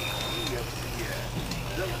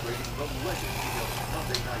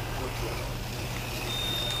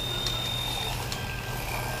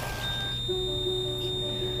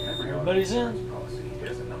 Everybody's in.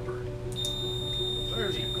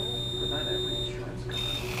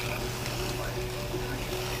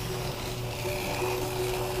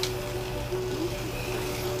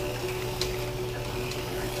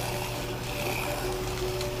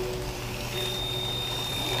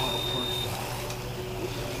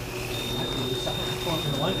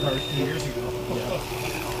 One car 2 years ago.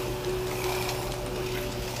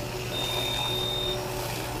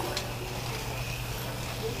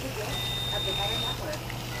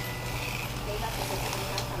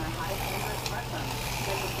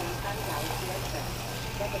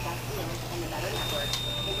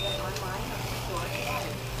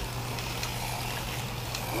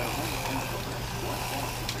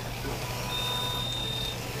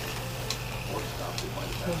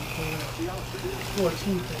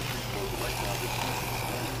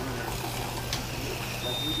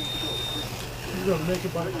 You're going to make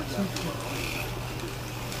it by 2 feet.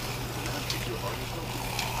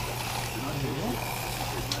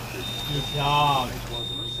 Good job.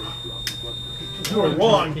 You were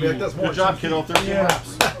wrong, Vic. That's more Good job, kiddo. 13 Yeah.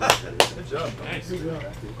 laps. Good job. Nice.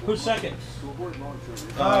 Who's second?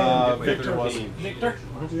 Victor was. Victor?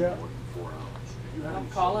 Yeah. Well,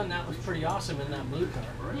 Colin, that was pretty awesome in that blue car.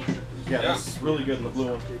 Yeah, that's really good in the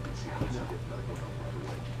blue one.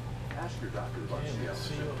 Ask your doctor about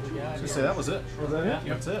CL. Just say that was it. Was that it?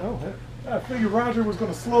 That's it. Oh, heck. I figured Roger was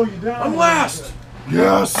going to slow you down. I'm last.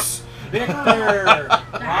 Yes. Victor,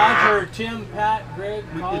 Roger, Tim, Pat, Greg,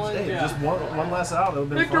 Colin, Hey, Jeff. just one last out. It'll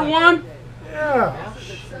be Victor fine. won. Yeah.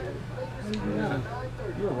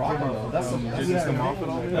 You were rocking though. That's some. Did Yeah. this come off at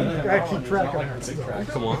all? I keep track of it.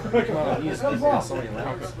 Come on. He's got so many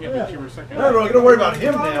rounds. Yeah, but you were second. I don't got to worry about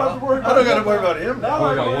him I don't now. have to worry I about don't got to him. worry about him now.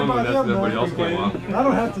 I got worry one about win. That's him, everybody though. else came off. I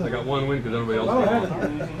don't have to. I got one win because everybody I else don't came have off.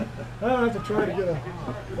 to. I don't have to try to get a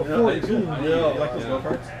 14. Yeah, like those Yeah.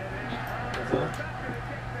 go-karts.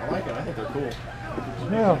 I like it. I think they're cool.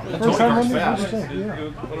 Yeah. First time on the fast. first thing. Yeah.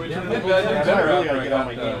 What are we Yeah, turning maybe the I votes did down better to? after I got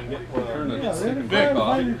turn the Yeah, second they're back off.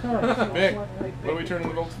 find your car. Vic, what are we turning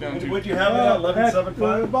the votes down to? What'd you have it at?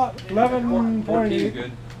 11.75? About 14 11.8.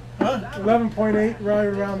 good. 11.8, right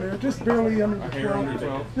around there. Just barely under A the hair 12. under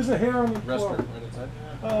 12. Just a hair under the Restaurant 12. right inside.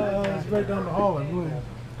 It's right down the hall, I believe.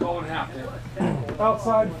 Call in half.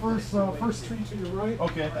 Outside first tree to your right.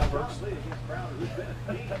 Okay, that works.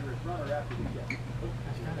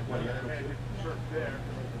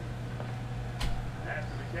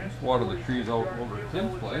 Water the trees out over at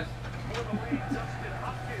Tim's place.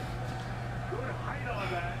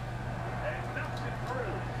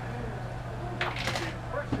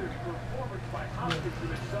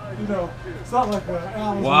 You know, it's not like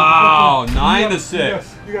Allen's. Wow, You 9 got- to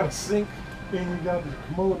 6. You got a sink and you got the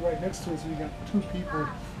commode right next to it, so you got two people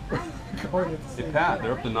going at the Hey same Pat, time.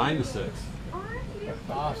 they're up to 9 to 6. That's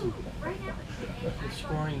awesome. The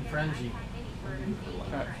scoring frenzy.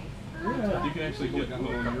 Yeah. You can actually get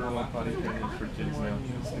little neural potty trainers for kids now.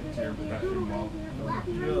 You can stick to your bathroom wall. And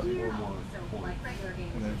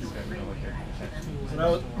then just have, you know, like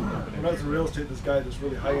When I was in real estate, this guy, this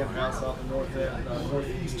really high-end house out in the north end,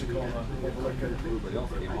 northeast Tacoma, overlooking, Everybody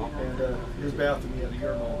else came off. and his bathroom, he had a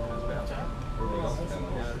urinal in his bathroom.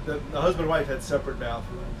 Yeah, the husband and wife had separate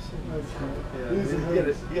bathrooms. Yeah,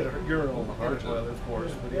 he had a urinal and a toilet, of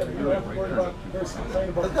course, but he had a You don't have to worry urinal. about there's complaining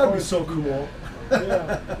about That'd be the so toilet seat. cool.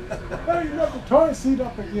 Yeah. Hey, you got the toilet seat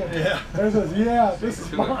up again. Yeah. There's this, yeah, this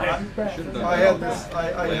is mine. I had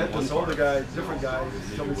this older guy, different guy,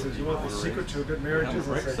 he told me, he says, you want the secret to a good marriage is?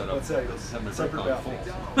 I said, what's that? He goes, separate bathrooms.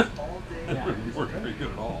 It worked pretty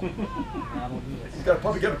good at all. He's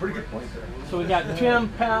probably got a pretty good point there. So we got Tim,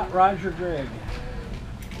 Pat, Roger, Greg.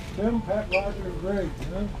 Tim, Pat, Roger, and Greg.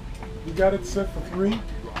 Huh? You got it set for 3.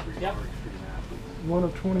 Yep. 1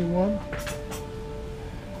 of 21.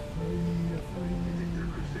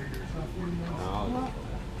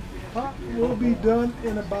 We'll be done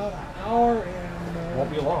in about an hour and Won't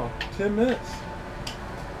be long. 10 minutes.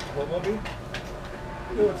 What will be?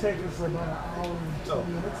 It'll take us about an hour and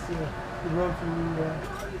 10 minutes to run through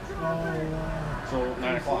all. So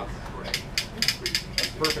 9 o'clock. That's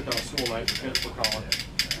perfect on a school night for kids for Colin.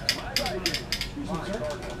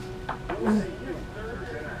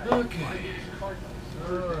 Okay.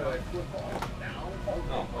 Alright.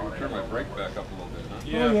 Oh, I can turn my brake back up a little bit, huh?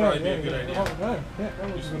 Yeah, probably be a good idea. Oh, right. Yeah,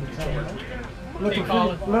 that was Just a looking good forward time. to it. Let Hey, them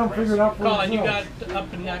Colin. figure, let them figure it out for Colin, you got themselves.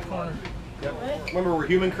 up in that corner. Remember, we're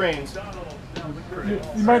human cranes.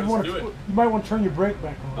 You might want do to. it. You might want to turn your brake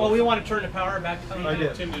back on. Oh, we want to turn the power back on? I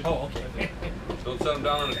did. Tim did. Oh, okay. Don't set them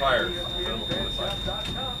down on the tires. Set them up on the side.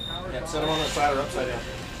 Yeah, set them on the side or upside down.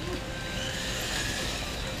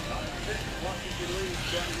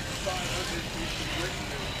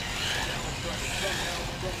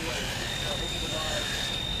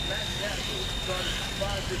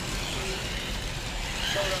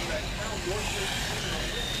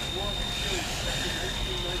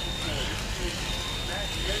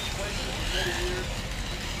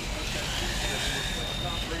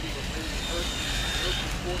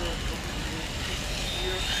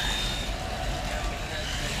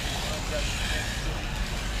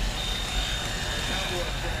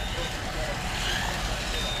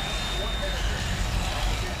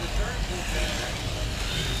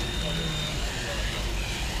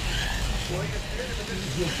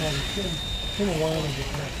 Tim a while and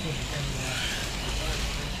get back to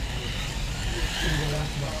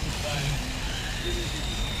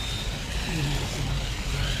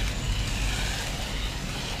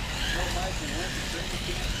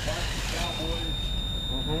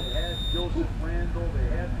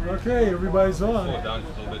Okay, everybody's Slow it on. down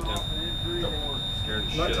just a little bit, Tim. Scared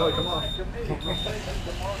the Not shit until I out come of off.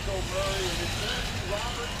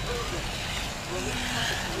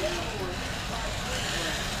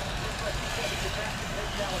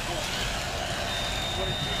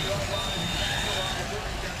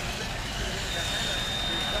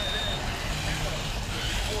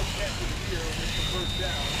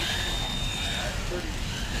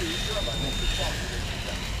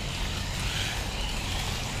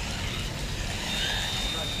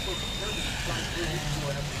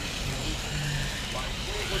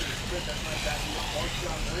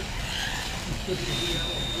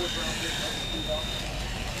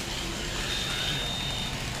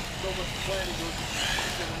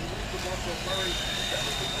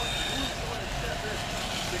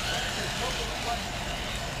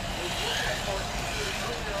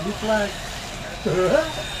 Be flag.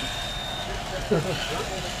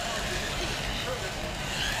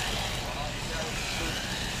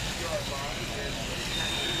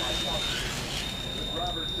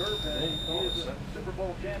 Robert Durbin is a Super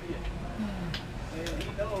Bowl champion. And he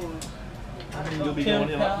knows You'll be going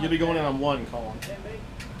in. You'll be going in on one, Colin.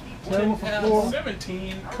 10 for 4.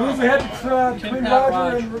 17. Who's the head between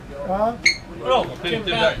Roger and No, Did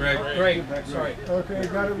that, Greg. Greg. Sorry. Okay,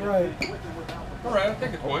 got it right. All right, I'll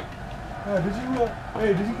take a point. Did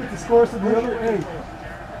you get the scores from the other?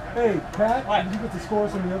 Hey, Pat. What? Did you get the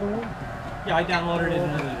scores from the other one? Yeah, I downloaded it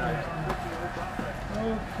in the drive.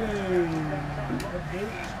 Okay.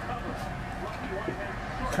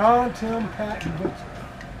 Colin, Tim, Pat, and Victor.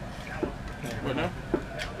 What now?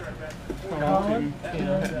 Colin, Tim,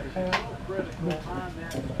 Pat, Victor.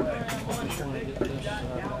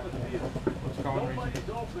 What's Colin rating?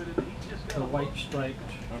 The white striped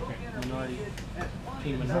Okay. minority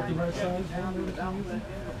team Is that the minority. right size?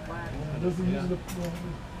 Doesn't use the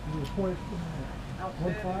point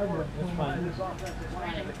 1.5 or That's fine.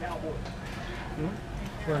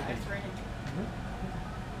 Working.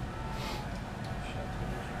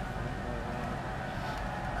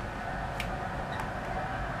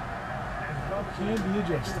 Can be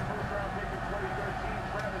adjusted.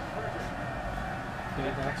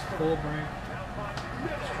 Okay, that's full break.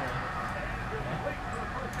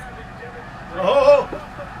 Oh!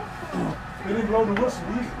 They didn't blow the whistle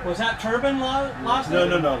either. Was that Turbin lost No, it?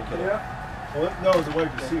 no, no, I'm kidding. Yeah. Well, no, it was a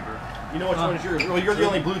wide receiver. You know which one is yours? Well, you're the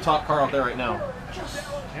only blue top car out there right now.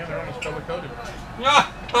 Yeah, they're almost color coded.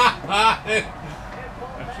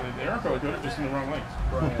 Actually, they are color coded, just in the wrong lanes.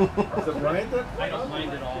 Brian. Is it Brian then? I don't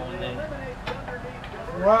mind it all, and then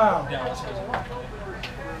Wow. Dallas has it.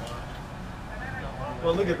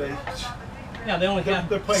 Well, look at that. Yeah, they only have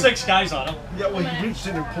They're playing- 6 guys on them. Yeah, well, he reached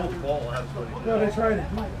in and pulled the ball out. No, they tried it.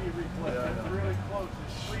 Yeah, I know.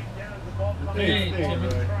 Hey, It ain't Timmy.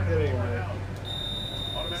 right. It ain't right.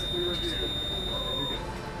 Automatically reviewed.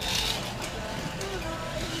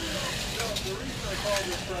 The reason I called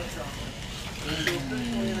this press conference is to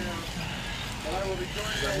officially announce that I will be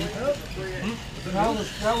joined by the free agent.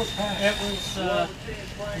 That was Pat. It was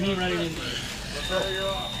me running into you. Prepare your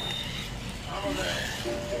office. I'm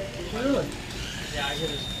available. Really? Yeah, I hit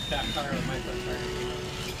his back tire with my front tire.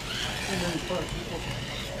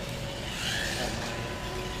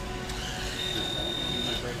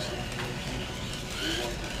 My brakes.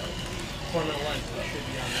 Formula 1 should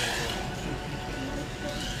be on there.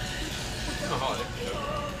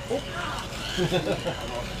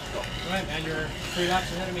 All right, man, you're 3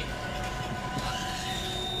 laps ahead of me.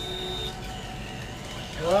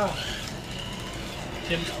 Wow.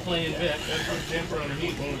 Tim's playing Vic. That's what damper on the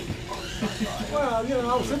heat. Well, I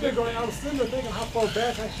was sitting there thinking how far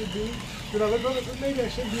back I should be. Maybe I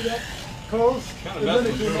shouldn't be that close. Kind And of then messing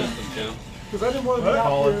it with came the out. system, Tim. Because I didn't want to be out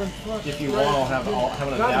Colin, there in front. if you want, I'll have an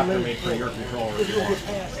adapter made for your controller. If you don't get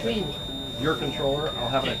past me. Your controller, I'll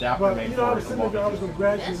have an adapter But, made I for was it. sitting there, I was going to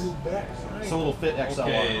gradually move back. It's a little fit XLR.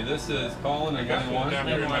 Okay, this is Colin I and got then the one.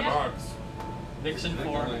 adapter in my box. Vixen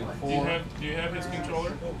 4. Do you have his controller?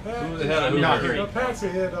 Who the head of who? Not here? here. Pat's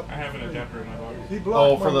head up. I have an adapter in my box. He Oh,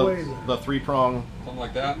 blocked for my way. the 3-prong. Something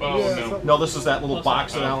like that? Oh, Yeah, no. something- No, this is that little Looks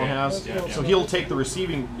box that like- Alan okay. has. Yeah, yeah. So he'll take the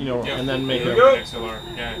receiving, Yeah. and then make Yeah, it. XLR.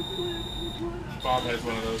 Yeah. Bob has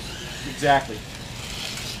one of those. Exactly.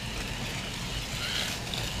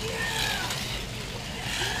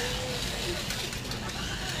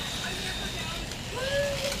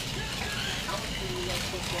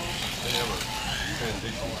 They have a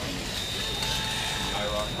transition from the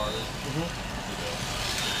IROC car to the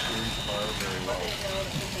series car very well.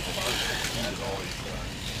 The first speed is always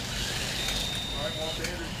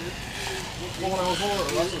Well, when I was over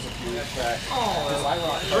at Russell's a few years back, this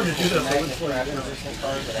IROC Hard to do this, so it's like- transition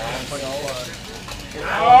cars that I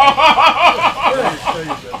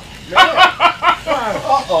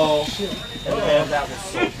Uh-oh. Man, that was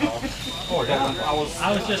so tough. Oh, yeah. I was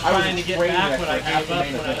just trying to get afraid back that when I for half gave the up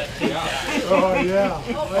main when I event. let Tim down. Oh, yeah.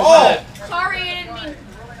 Oh! Sorry, I didn't mean.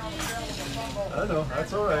 I know,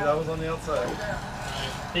 that's all right. I was on the outside. I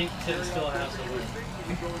think Tim still has the win.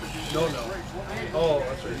 No. Oh,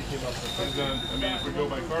 that's right. He came up with It's, I mean, if we go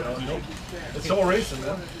by car position. It's all racing,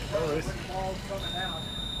 man. It's all racing.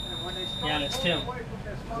 Yeah, and it's Tim.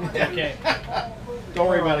 Okay. Don't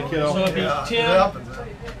worry about it, kiddo. So it'd be Yeah, it Tim, happens, man.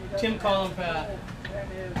 Tim, Colin, Pat.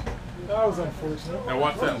 That was unfortunate. Now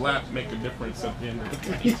watch that lap make a difference at the end of the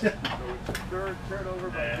race. Third turnover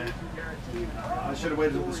by Jason Garrett. I should have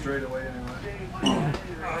waited till the straightaway anyway.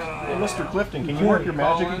 Hey, Mr. Clifton, can you work your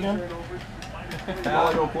magic again?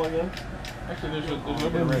 I'll go plug in. Actually, there's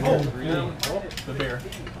nobody right here. The bear.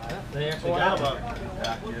 They actually got it.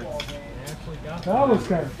 That was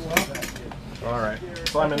kind of tough. All right.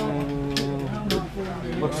 Simon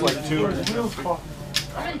looks like 2.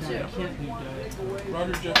 I'm in 2.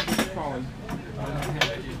 Roger, Jeff, Colin.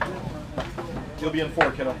 You'll be in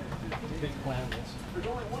 4, kiddo. Big plan.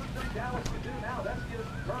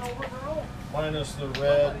 Minus the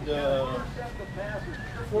red.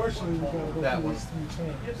 Fortunately, we got to go That through one. these 3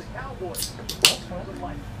 turns.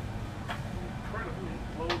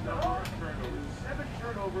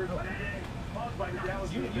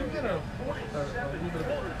 You had a little bit of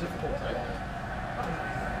a difficult time.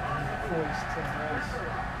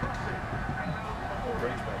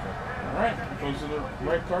 All right, goes to the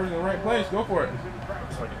right card in the right place. Go for it.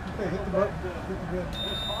 Okay, hit the button. Hit the button.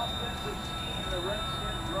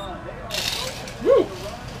 Woo!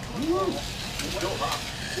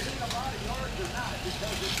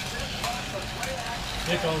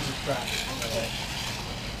 Dick owns the track.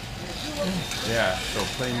 Yeah, so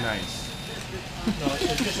play nice. No,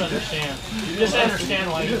 just understand. Just understand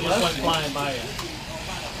why he just went flying by you.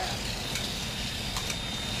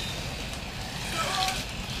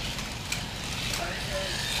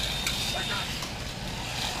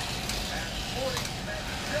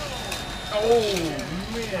 Oh,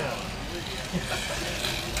 man.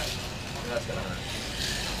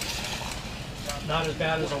 Not as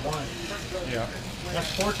bad as a 1. Yeah.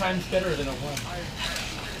 That's 4 times better than a 1.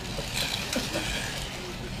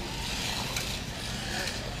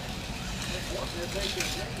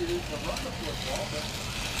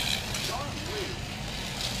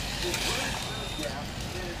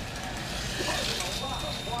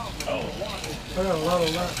 I got a lot of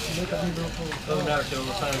laps to make up even for Doesn't matter, kiddo.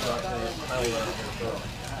 The time's off. I will let it go.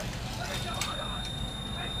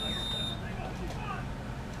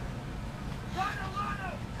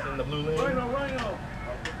 In the blue lane. Rhino.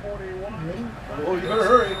 Up to 41. Oh, you better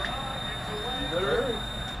hurry. You better hurry.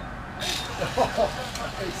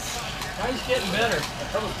 Guy's getting better.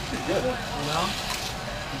 That was pretty good. You know?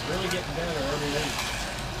 He's really getting better every week.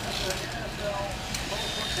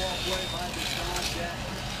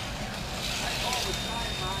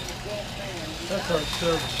 that's our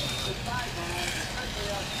service.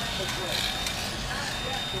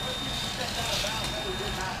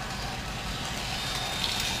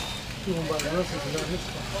 Doing by the wrestlers without his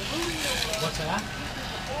stuff. What's that?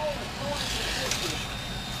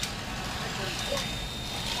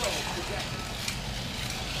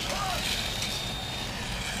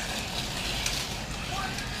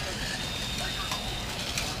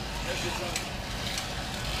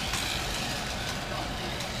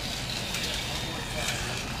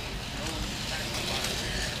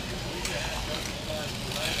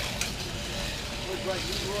 Looks like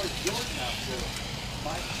Leroy Jordan out there,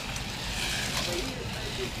 Mike. So he has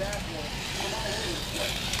made this tackle from all over the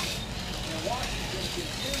place. And Washington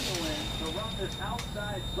continuing to run this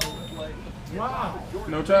outside zone play. Wow.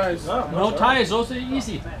 No ties. No ties. Those are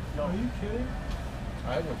easy. Are you kidding?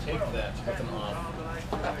 I will take that with an off.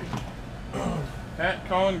 Pat,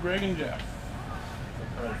 Colin, Greg, and Jeff.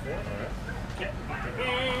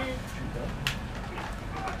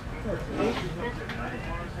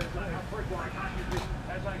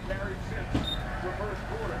 As I carried since the first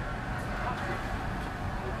quarter.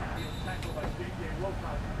 Tackled by J.J.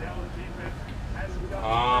 Wilcox. Dallas defense has got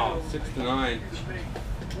Wow, 6-9.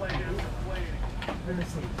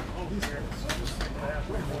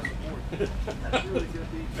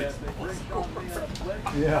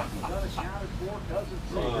 Yeah.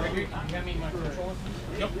 You got me my controller?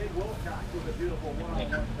 Yep.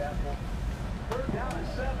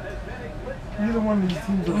 Neither one of these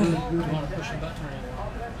teams are really You good. want to push the button or anything?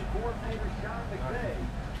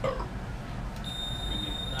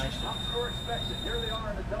 Nice. Score expected. Here they are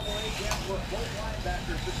in the double A gap with both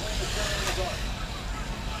linebackers between the center and the guard.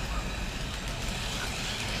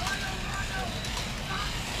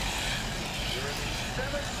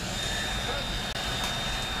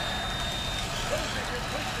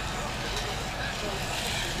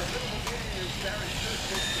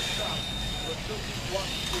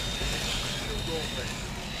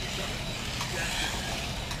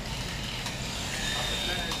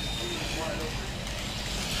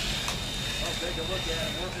 Take a look at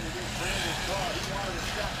him working against Brandon's car. He wanted a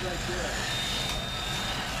shot right there.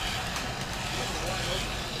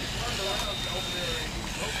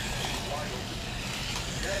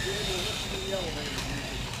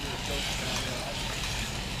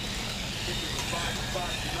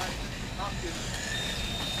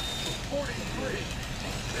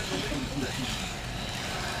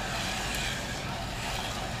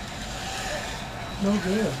 No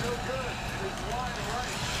good.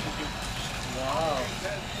 Wow.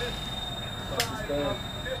 That's bad.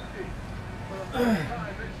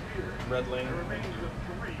 Red lane.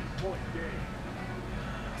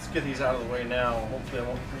 Let's get these out of the way now. Hopefully I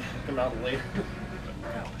won't come out later.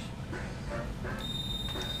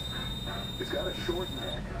 It's got a short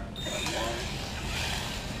neck.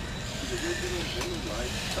 The original Miller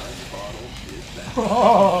Lite signed bottle is that.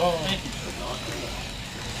 Oh.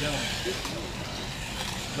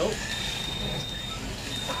 Nope.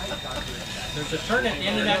 There's a turn at the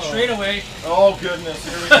end of that straightaway. Oh goodness,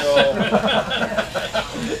 here we go.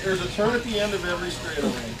 There's a turn at the end of every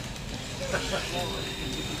straightaway.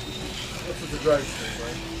 This is the drag straight,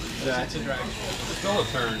 right? Yeah, it's a drag. It's still a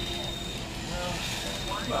turn.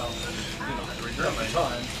 Well, you know, during the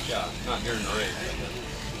time. Yeah, not during the race.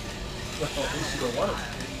 Well, at least you don't want it.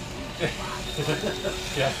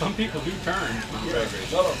 Yeah, some people do turn on drag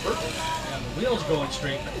race. Not on purpose. Yeah, the wheel's going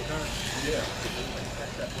straight in the car. Yeah.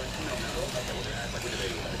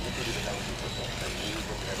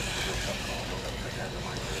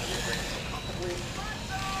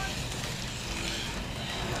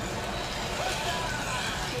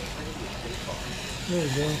 There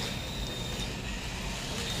you go.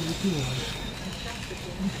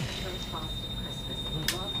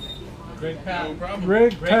 Greg Pat. No problem.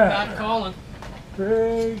 Greg Greg Pat. Pat calling.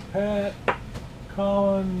 Greg Pat.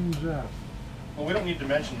 Colin Jeff. Well, we don't need to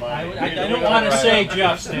mention mine. I don't want to say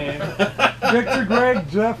Jeff's name, Victor, Greg,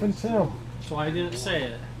 Jeff, and Tim. so I didn't say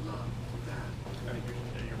it. I think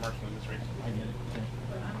you're marshalling this race. I get it.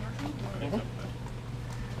 I think so.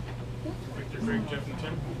 Victor, Greg, Jeff, and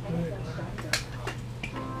Tim.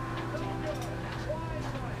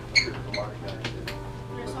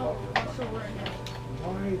 There's all also we're in there.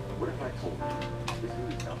 Why? What if I told you this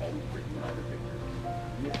is not always written by the victor?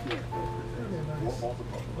 Yes, yes, or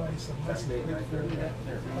multiple. That's Saturday night,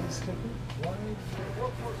 Why?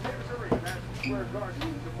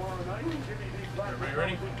 Everybody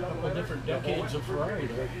ready? A couple different decades of Ferrari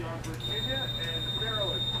there. Virginia and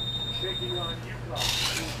Maryland taking on Utah.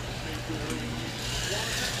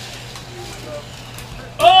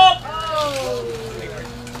 Oh!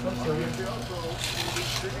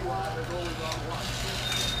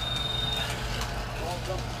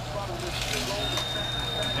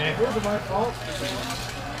 Was it my fault?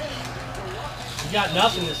 You got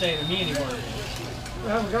nothing to say to me anymore. I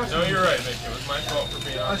haven't got No, you're right, Mick. It was my fault for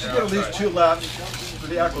being on I should get at least 2 laps for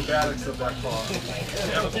the acrobatics of that car.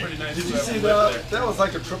 That was pretty nice. Did you to see have that? there. That was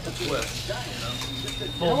like a triple twist.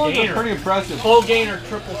 Full That was gainer. pretty impressive. Full gainer,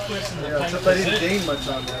 triple twist in the Yeah, tight except I didn't position. gain much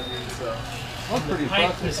on that, so. That was pretty Tight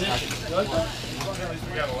impressive. position. At least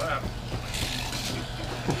we got a lap.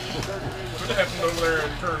 Could have happened over there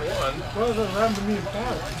in turn 1. Well, that happened to me in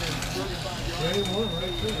Pat. Way more,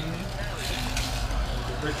 right there.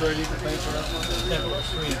 Rick, do I need to thank for that one? That was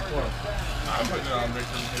 3 and 4. I'm putting it on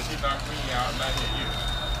Victor because he knocked me out and I hit you.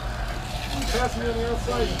 You passed me on the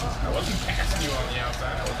outside. I wasn't passing you on the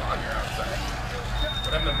outside. I was on your outside.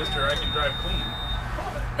 But I'm the Mr. I can drive clean.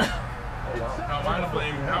 How am I to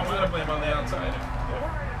blame? How am I to blame on the outside?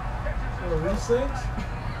 What are these things?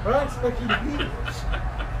 Well, I expect you to beat it.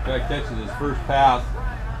 Guy catches his first pass.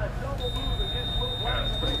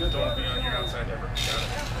 Don't be on your outside ever. Got it.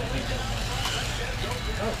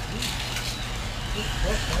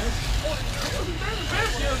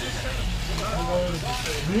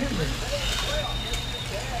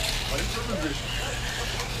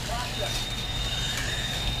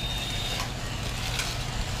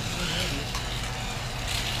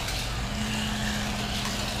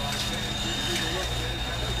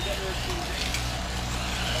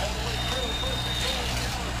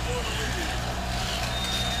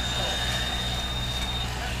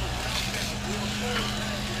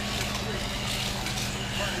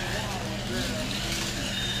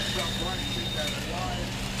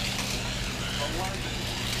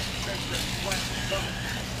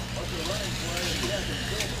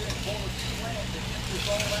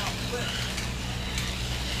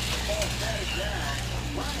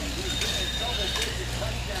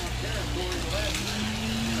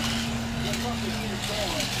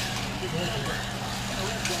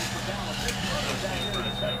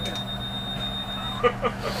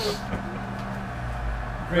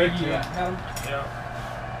 Greg, you got him? Yeah.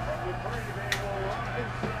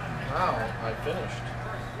 Wow, I finished.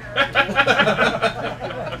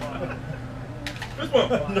 This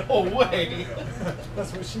one. No way.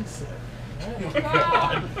 That's what she said.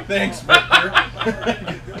 God. Thanks, Victor.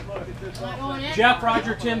 Not going in. Jeff,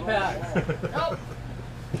 Roger, Tim, Pat. Nope.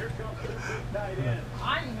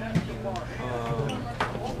 I'm going to do more.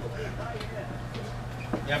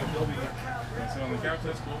 Yeah, but he'll be. Sit on the couch.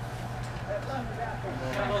 That's cool.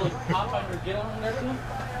 Got a little pop under get on and everything.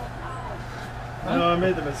 No, I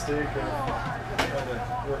made the mistake of trying to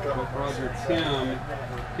work out with Roger, Tim.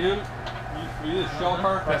 Tim, you use a shell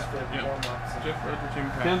car? Best fit Yeah. warm-ups. Jeff, Roger, Tim,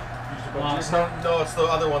 Pat. Tim? No, it's the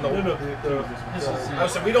other one. No, no, I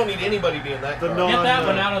said we don't need anybody being that The car. non- Get that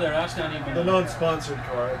one out of there. That's not even. the non-sponsored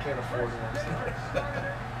car. I can't afford one. So.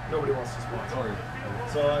 Nobody wants to sponsor. Sorry.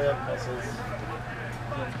 So I have muscles.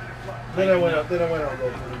 Then I went out. Then I went out and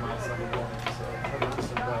rode 30 miles Sunday morning. So I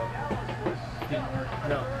just about. Didn't work.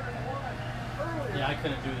 No. Yeah, I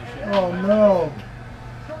couldn't do this shit. Oh no.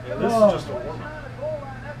 Yeah, this Oh. is just a warm-up.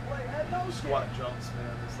 Squat jumps,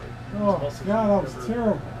 man. It's like Oh muscles God, that was never-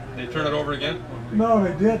 terrible. They turn it over again? No,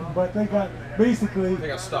 they didn't, but they got basically They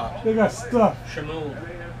got stopped. they got stuck. Shamool.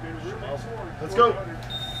 Let's go.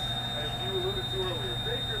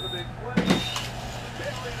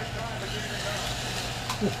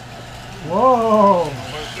 Whoa.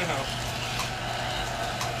 What's the house?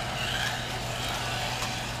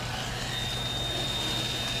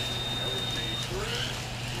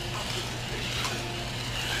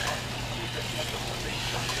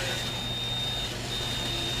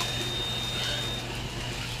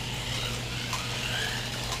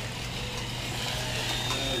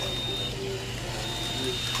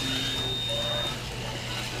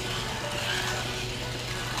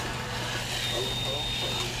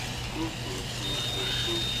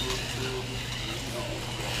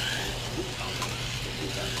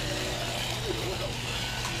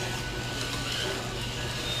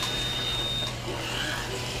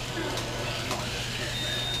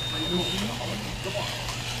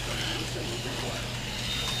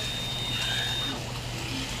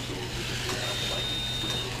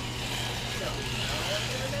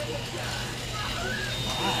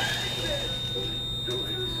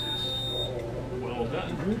 Well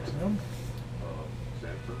done. Good, Tim.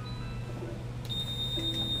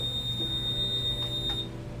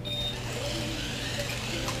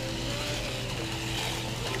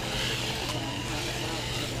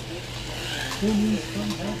 Please come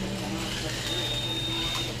back.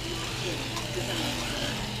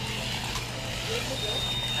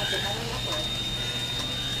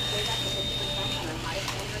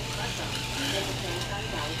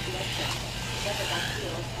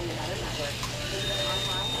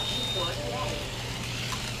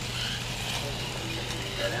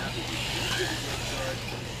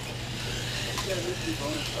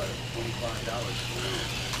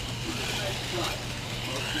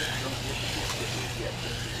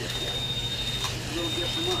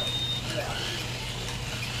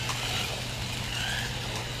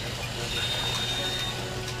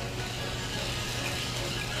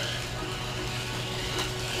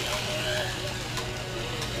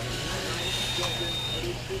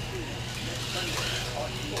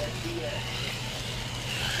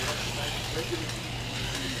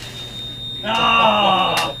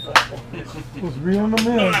 Ah! Was reeling them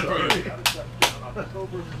in.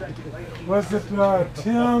 Was it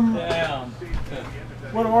Tim? Damn.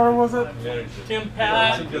 What order was it? Tim,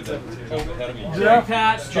 Pat. Jeff?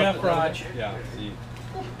 Pat, Jeff, Raj. Yeah, see.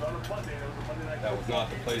 That was not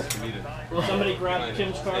the place for me to Somebody grab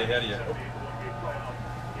Tim's car. stay ahead of you.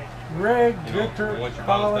 Greg, You know, Victor, once you're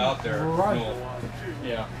Colin, bounced out there, Roger. no.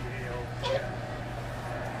 Yeah.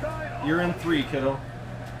 You're in 3, kiddo.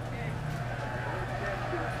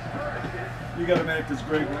 You got to make this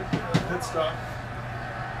great pit stop.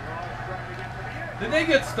 Did they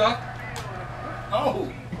get stuck?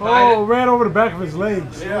 Oh! Oh, ran over the back of his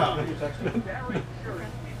legs. Yeah.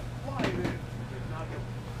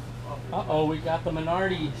 Uh-oh, we got the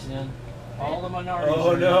minorities in. All the minorities. Oh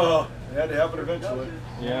are in. no. It had to happen eventually.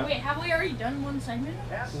 Yeah. Wait, have we already done one segment?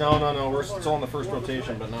 No. We're still on the first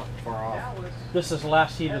rotation, but not far off. This is the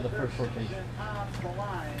last heat of the first rotation.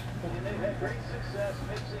 And they've had great success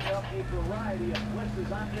mixing up a variety of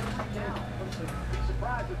blitzes on every down. Be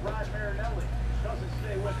surprised if Rod Marinelli doesn't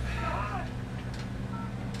stay with it.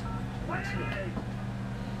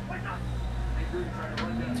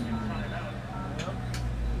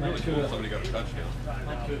 Went to a, Somebody got a touchdown.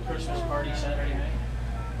 went to a Christmas party Saturday night.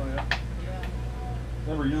 Oh yeah.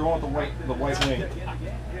 Remember, you're the one with the white wing.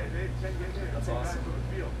 That's awesome.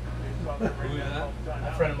 Who is that?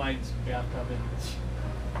 A friend of mine's bathtub.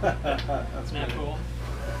 That's Isn't that great. cool?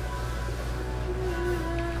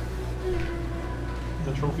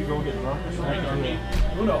 The trophy go get drunk or something?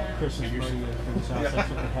 Who knows? Christmas party at his house. That's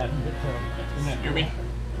what they had. Isn't that Hear me?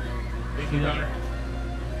 Baking powder.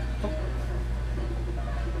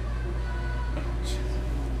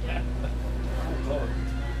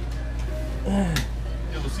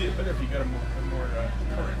 You'll see it better if you got a more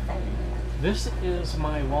current phone. This is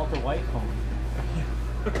my Walter White phone.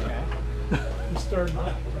 Okay. You started off,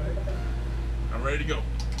 right? I'm ready to go.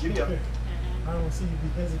 Giddy up. I don't see you be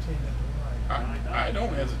hesitating at the line. I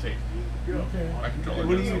don't hesitate. Okay. My controller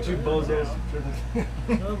What do does. you two bozos?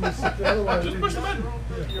 Otherwise, Just push the button.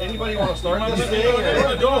 Anybody want to start Come on, this let me thing? go.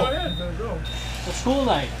 or- Go you ahead. better go. It's school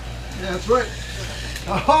night. Yeah, that's right.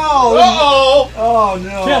 Oh! Oh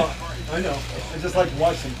no! Tim. I know. I just like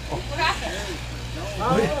watching. What happened?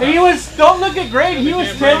 He was, don't look at Greg, he was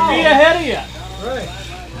 10 feet ahead of you. Right.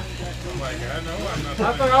 I'm like, I know, I'm not.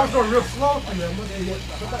 I thought I was going real slow for you.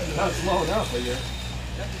 Not slow enough, but you're.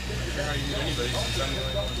 How you use anybody? Since I'm the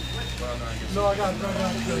only one. Well, no, I guess. No, I got the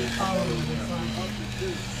power.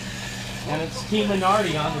 And it's Team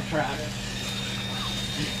Minardi on the track.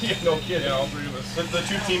 Yeah, no kidding. Yeah, all three of us. The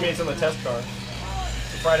two teammates in the test car.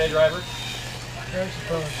 The Friday driver.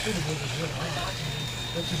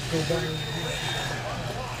 Let's just go down and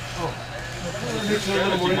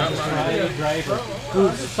Friday driver who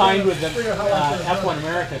signed with the F1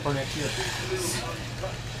 America for next year.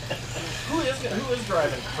 Who is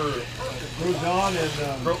driving for? Grosjean and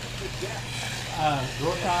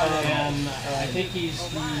Grosjean, and I think he's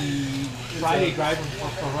the Friday driver for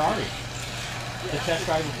Ferrari. The test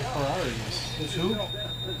driver for Ferrari is who?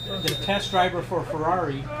 The test driver for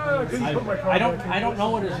Ferrari. I don't know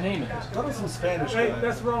what his name is. that was some Spanish Hey, guy.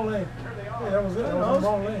 that's the wrong lane. Hey, that was it. That was the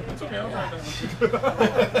wrong lane. It's okay, I'll write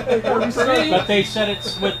that. But they said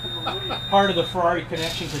it's with part of the Ferrari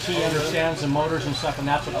connection because he understands the motors and stuff, and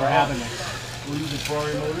that's what we're having next. We're using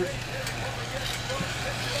Ferrari motors.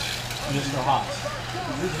 Mr. Haas.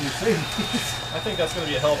 I think that's going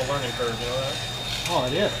to be a hell of a learning curve. You know that? Oh,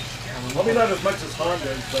 it is. Well, maybe not as much as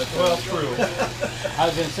Honda's, but Well, true. I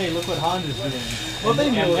was going to say, look what Honda's doing. Well, they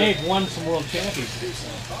and know they've won some world championships.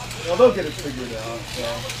 well, they'll get it figured out. So.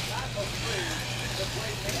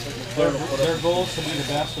 Their goal is to be the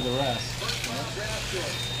best of the rest.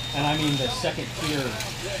 And I mean the second tier. I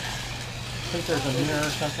think there's a mirror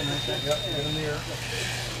or something right there. Yep, in the mirror.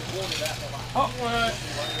 Oh, what?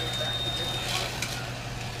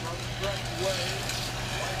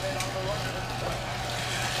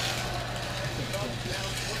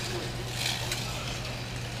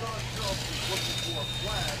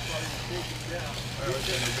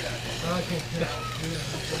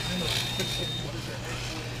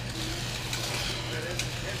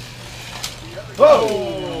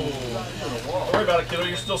 Whoa! Don't worry about it, kiddo.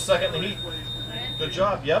 You're still second in the heat. Good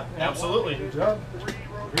job. Yep, absolutely. Good job.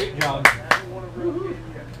 Great job.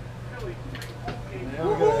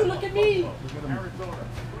 Woohoo, look at me!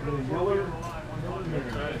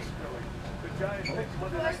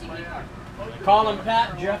 Call them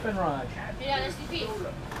Pat, Jeff, and Raj. Yeah, STP.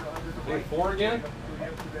 Wait, 4 again?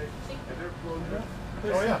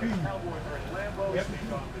 Oh yeah.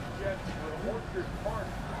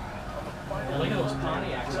 Look at those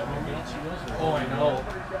Pontiacs up there. Can't see those. Oh, I know.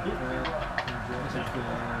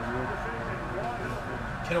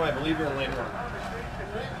 Kiddo, I believe you're in lane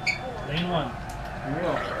 1. Lane 1.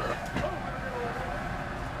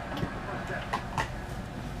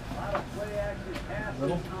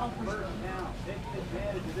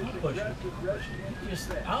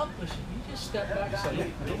 I'll push it. You just step back. So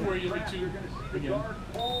Don't worry, you'll be too. Again.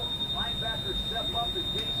 Linebacker step up as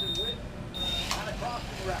Jason Witt on a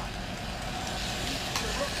crossing route. The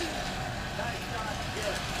rookie. Nice shot,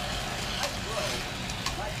 good. Nice throw.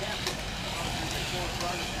 My captain. Obviously, they scored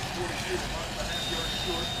right at 42, marked by half-yard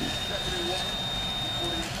short. Second and 1.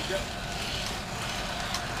 48 to go.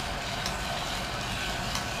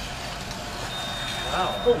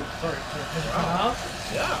 Wow. Oh, sorry. Wow.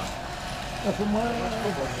 Yeah. That's what mine was.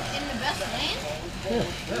 In the best lane?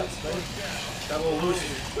 Got a little loose.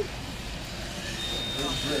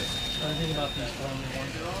 I think about these Formula 1.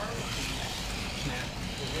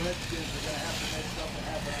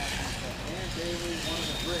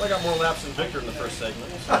 I got more laps than Victor in the first segment.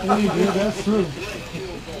 Yeah, that's true.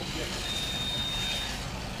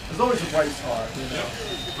 There's always a bright spot.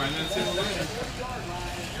 Find that simulation.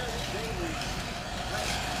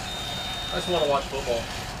 I just want to watch football.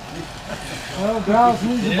 Well, Dallas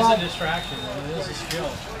needs It is a about distraction. It is a skill.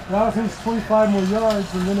 Dallas needs 25 more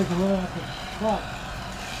yards, and then they can run out the clock.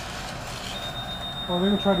 Oh, they're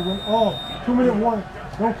gonna try to win. Oh, 2-minute warning.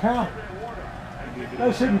 Don't count.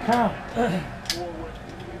 That shouldn't count.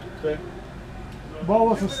 Okay. Ball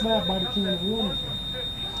wasn't snapped by the king of the warning.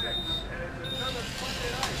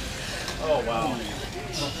 Oh, wow.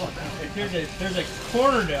 There's a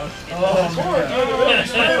corner down. Oh,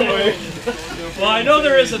 Well, I know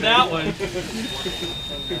there isn't that one.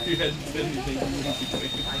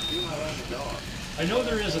 I know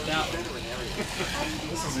there isn't that one.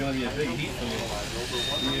 This is going to be a big heat for me.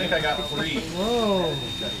 I think I got 3. Whoa.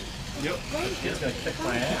 Yep. This kid's going to kick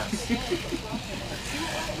my ass.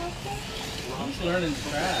 He's learning to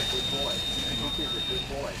track.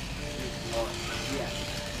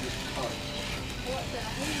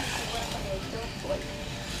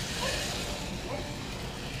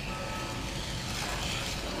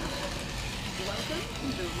 Welcome to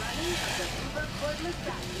the running of the Uber cordless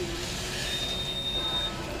vacuum.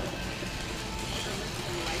 The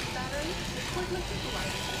lithium light battery, the cordless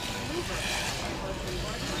light, Uber,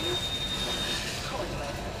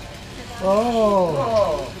 cordless.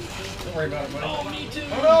 Oh. Don't worry about it, buddy. Oh, me too.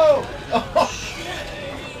 Oh, no! Oh,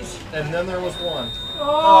 and then there was 1. Yeah,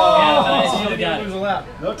 but I still got it. Lose a lap.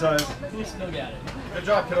 No time. You still got it. Good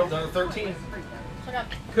job, kiddo. Done at 13.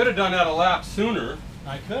 Could have done that a lap sooner.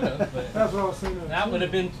 I could have, but That's what I was thinking. that would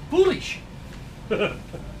have been foolish. All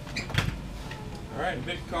right,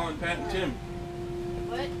 Vic, Colin, Pat, and Tim.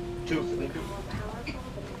 What? 2.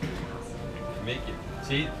 Make it.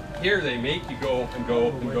 See, here they make you go and go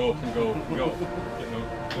and go and go and go.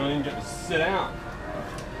 You don't even get to sit down.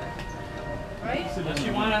 Right? Unless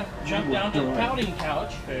you want to jump down to the pouting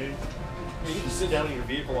couch. You need to sit down in your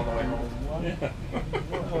vehicle on the way home.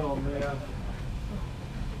 Oh, man.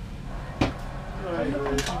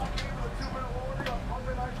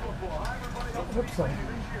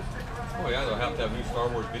 Oh yeah, they'll have to have new Star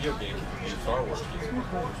Wars video games. New Star Wars games.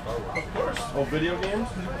 Star Wars. Of course. Oh, video games?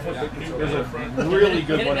 Yeah. There's a really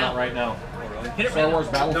good Hit it one now. out right now. Oh, really? Hit it Star right Wars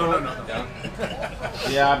now. Battlefront? No. Yeah.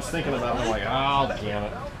 Yeah, I was thinking about it. I'm like, oh, damn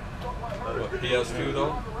it. What, PS2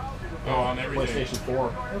 though? Oh, on everything. PlayStation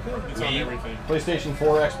 4. It's on everything. PlayStation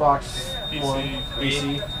 4, Xbox One,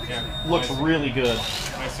 PC. Yeah. Looks really good.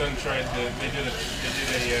 My son tried to. They did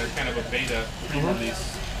a kind of a beta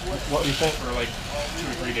pre-release What do you think? for like 2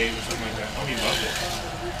 or 3 days or something like that. Oh, he loved it.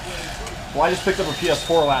 Well, I just picked up a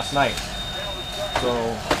PS4 last night. So,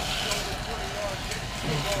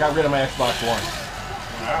 got rid of my Xbox One.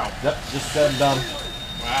 Wow. Yep, just said done.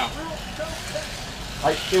 Wow.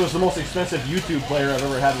 It was the most expensive YouTube player I've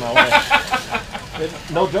ever had in my life.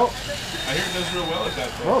 No joke. I hear it does real well at that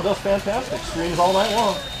though. No, it does fantastic. Streams all night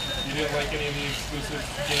long. You didn't like any of the exclusive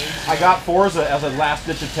games? I got Forza as a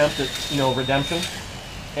last-ditch attempt at, redemption.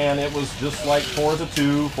 And it was just like Forza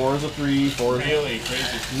 2, Forza 3, Forza... Really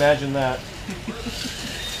crazy. Imagine that.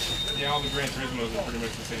 Yeah, all the Gran Turismos are pretty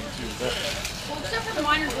much the same too. Well, except for the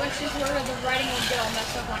minor glitches where the writing would get all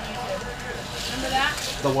messed up on YouTube. Remember that?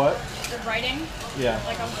 The what? The writing? Yeah.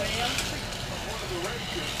 Like on video?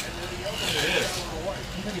 It is.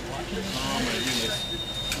 Oh my goodness.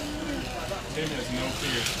 Tim has no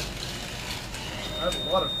fear. I have a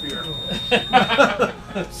lot of fear.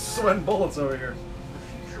 Sweating bullets over here.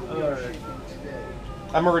 Alright.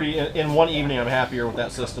 I'm already, in one evening, I'm happier with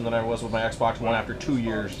that system than I was with my Xbox One after 2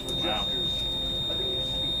 years. Wow.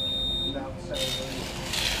 So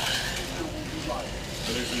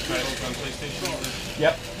there's some titles on PlayStation?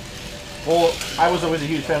 Yep. Well, I was always a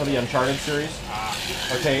huge fan of the Uncharted series.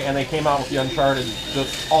 Okay, and they came out with the Uncharted,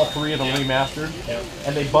 all 3 of them remastered,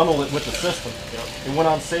 and they bundled it with the system. It went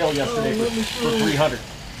on sale yesterday for $300.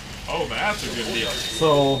 Oh, that's a good deal.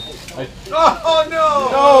 So, Oh no!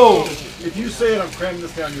 No! If you say it, I'm cramming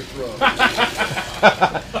this down your throat.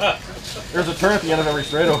 there's a turn at the end of every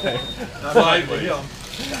straightaway. Sideways.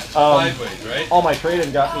 Sideways, right? All my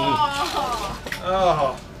trade-in got me.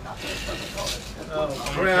 Oh. Oh,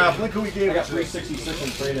 crap. Look who we gave I got it to. $366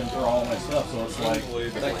 in trade-in for all my stuff, so it's like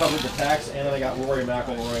that covered the tax, and then I got Rory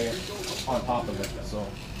McIlroy on top of it. So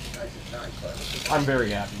I'm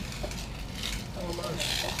very happy.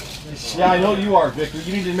 Yeah, I know you are, Victor.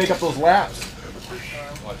 You need to make up those laps.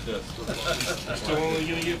 Watch this. Still only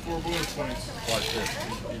gonna get 4 bonus points. Watch this.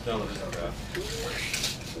 You tell me this crap.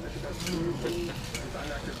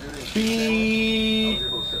 Beep.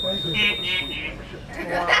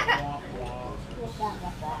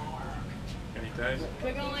 Any ties?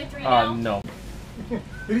 We're going lane 3 now? No.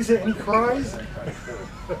 Did he say any cries? Are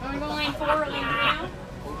we going lane 4 or lane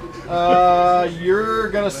 3 now? You're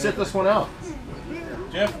gonna sit this one out.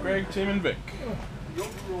 Jeff, Greg, Tim, and Vic.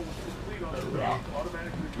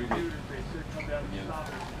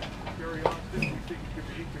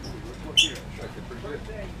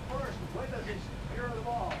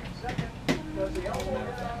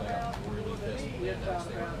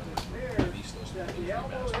 Oh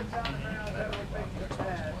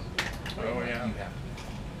yeah.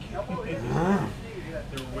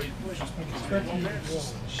 They were waiting.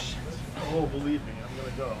 Oh, believe me, I'm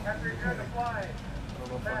gonna go. I don't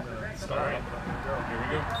know if I'm gonna start. All right. Here we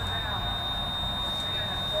go.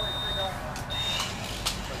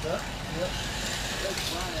 Like that? Yep.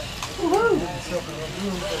 Woohoo!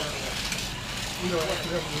 You know, after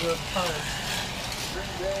that, we have time.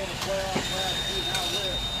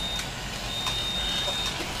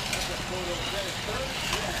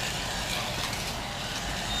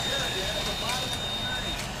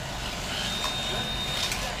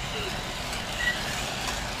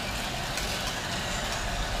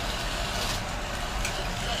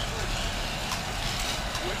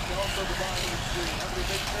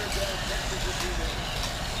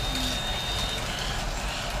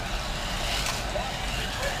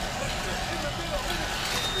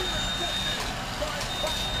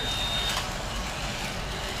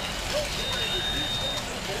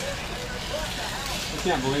 I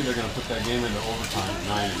can't believe they're going to put that game into overtime,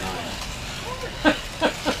 9-9.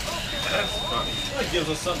 That's funny. That gives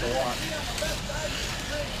us something to watch.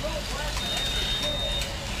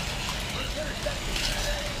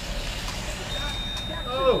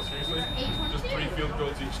 Oh, Seriously? Just 3 field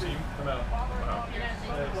goals each team? I'm out. Wow.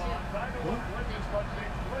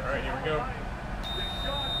 All right, here we go.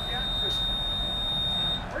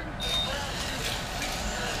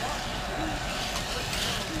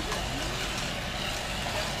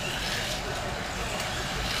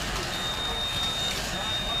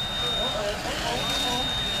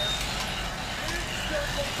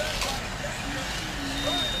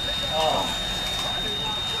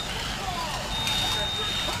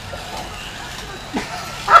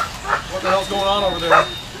 What the hell's going on over there?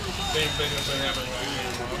 Same thing that's been happening all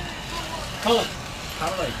year. Colin, How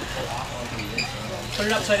did I pull off on the inside? put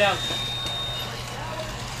it upside down.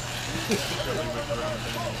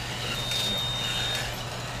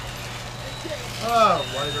 Ah,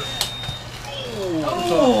 lighter.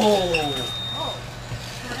 Oh!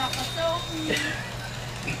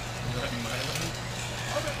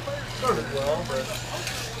 Started well, but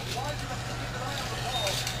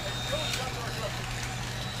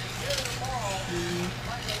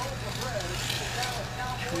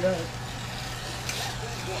Yeah.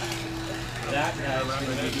 That guy's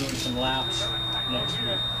going to be doing some laps next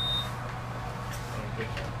week.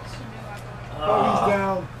 Oh, he's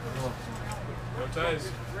down. No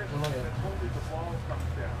ties.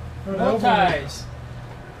 No ties.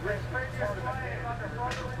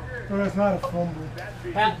 No, that's not a fumble.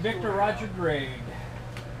 Pat Victor Roger Greg.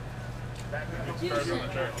 Good start on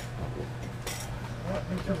the track.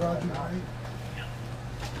 Victor Roger, right?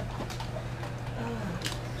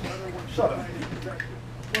 shut up.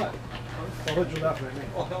 What? I thought you were laughing at me.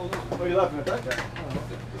 Oh, hell no. Oh, you're laughing at that guy.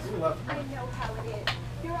 Oh, you're laughing I know how it is.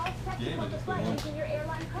 You're all set to Game book is a just flight one using your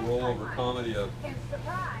airline credit rollover card. comedy of And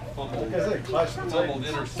surprise, fumbled, Like I said, Clash of the fumbled, Titans.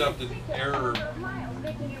 intercepted, error, miles,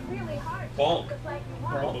 making it really hard to bonk. book the flight you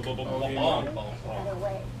Bum, want. bum, bum, bum, Either bum.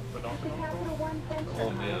 way, with the Capital One Venture Oh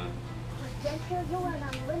man. Venture, you'll earn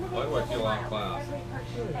unlimited Why do I feel out of miles class? every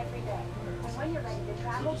purchase every day. And when you're ready to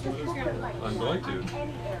travel, just book the flight you I'm want going to. on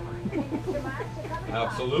any airline. And your miles to cover the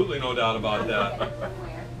cost. Absolutely, no doubt about that.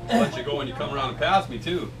 Somewhere. I'll let you go when you come around and pass me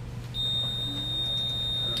too.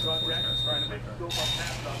 John Jackson's trying to make a go-up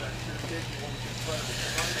happen on that communication when he's in front of it.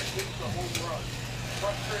 Trying to hit the home run.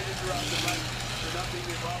 Frustrated throughout the night for not being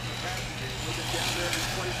involved in the passing game. Looking down there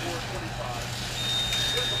at 24-25.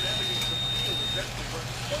 Still from navigating the field eventually, but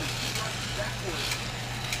 22 runs backwards.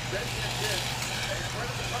 Then gets in, and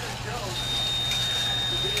credit to Hunter Jones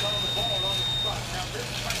for being on the ball and on the spot. Now this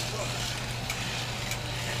tight look.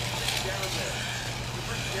 And down there. The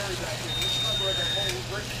first carry back in. This is where the whole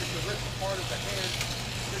wrist is the wrist part of the hand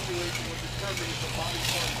situation will determine if the body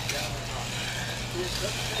part is down or not. The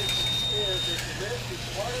interpretation is that the wrist is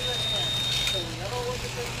part of the hand. So whenever we look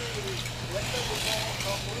at the knee, let the ball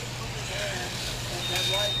come loose from his hand and that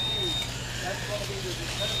right knee. That's going to be the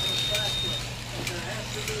determining factor. And there has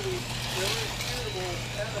to be irrefutable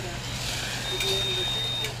evidence to be able to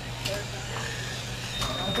teach it as the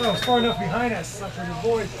I thought I was far enough behind us so I could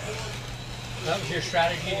avoid that. That was your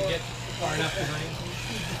strategy to get far enough behind?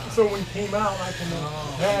 So when he came out, I can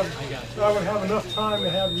I would have enough time to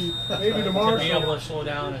have the maybe the To marshal. be able to slow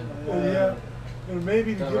down and... Yeah, and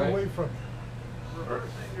maybe to get right? away from. reversing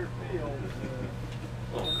your field.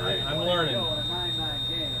 Oh, great. I'm learning. In a 9-9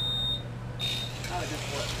 game. Not a good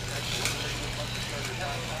play.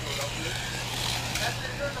 That's the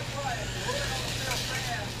turn to play. We're going to still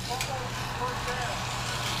fan. Almost first down.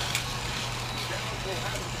 Dallas will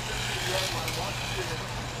have a 50-yard line. Washington is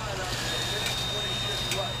flat out in the minute.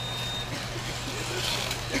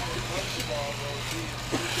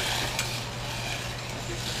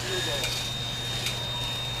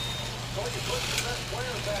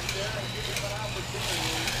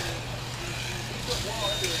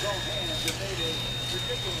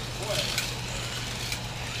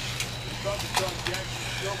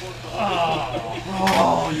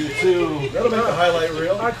 Oh, you too. That'll make the highlight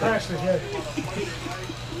reel. I crashed the head.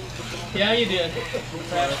 Yeah, you did.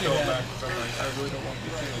 Let's go back. I really don't want to be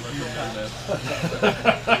seen unless you're doing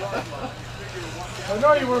that. I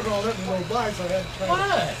know you weren't going to let me go by, so I had to try. What?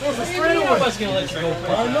 It was a What do you straightaway. mean I wasn't going to let you go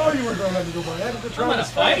by? I know you weren't going to let me go by. I had to try I'm going to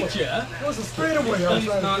to fight straightaway. you. It was a straightaway. I was Please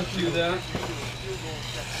trying not to do that.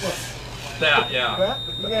 What? That, yeah. That?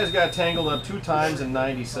 You guys got tangled up 2 times in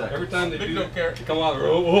 90 seconds. Every time they Big do don't care. come out,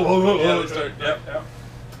 yeah, they start. Yep.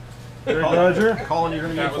 Roger, Colin, you're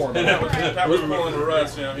going to That get was, 4. that was pulling the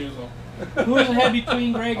rust, yeah, he was all. Who was ahead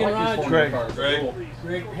between Greg and Roger? Greg.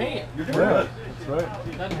 Greg, hey, You're doing good. That's right.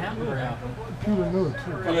 it doesn't happen very often. Computer knew it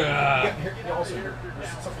too. Yeah. Here, also, here's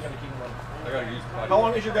something you got to keep in mind. I gotta use How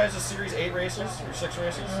long is your guys' series? 8 races or 6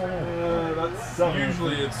 races? That's 7.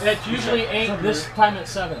 Usually it's. It's usually 8, this time at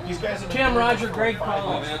 7. These guys have been Tim, doing it Roger, for Greg, 5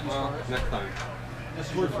 Colin. years. Well, next time. This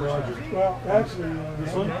is your first Roger. Well, actually,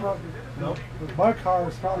 This one? no. My car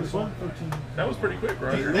is probably 13. That was pretty quick,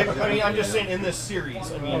 right? I mean, I'm just saying in this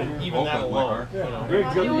series. I mean, even that Both my alone. car. You know. Greg,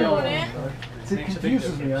 I'm the only one in. It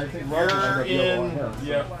confuses me. I think You're in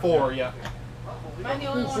Yeah. 4, yeah. Am I the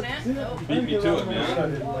only one in? No. Beat me to it, man.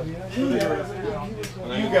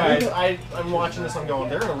 You guys, I'm watching this. I'm going,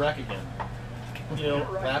 they're gonna wreck again. You know,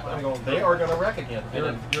 I'm going, they are gonna wreck again. And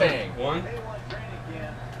then bang. One.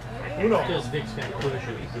 Who knows? Because Vic's going to push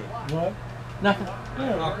it. What? Nothing.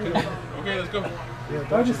 Okay, let's go.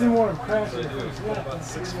 I just didn't want to crash it.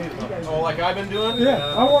 Oh, like I've been doing?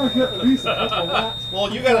 Yeah, I want to get at least a couple laps. Well,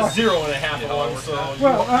 you got a 0.5 on, so.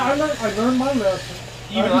 Well, I learned my lesson.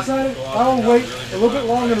 Even I decided I'll wait a little bit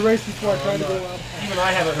longer in the race before I try to go out. Even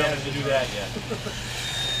I haven't managed to do that yet.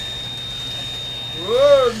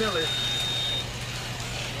 Whoa, Millie.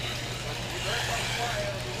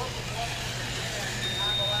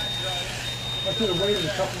 I could have waited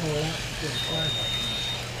a couple more laps before the crash.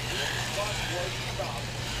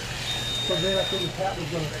 So then I figured Pat was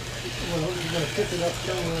going to pick it up,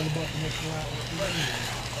 turn around about the next lap.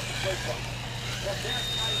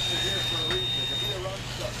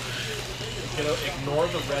 You know, ignore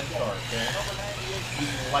the red car, okay?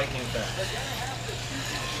 He's lightning fast.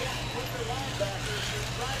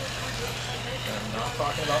 I'm not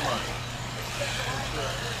talking about mine.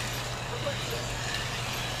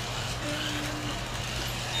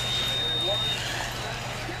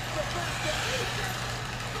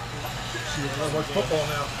 Watch football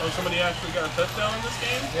now. Oh, somebody actually got a touchdown in this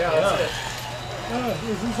game? Yeah, that's it.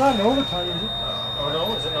 It's not an overtime, is it? Oh,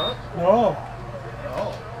 no, is it not? No.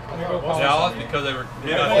 Oh. Dallas because they were.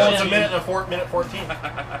 Oh, it's a minute and minute 14.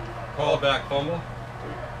 Call back fumble.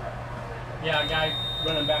 Yeah, a guy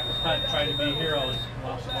running back the punt trying to be a hero and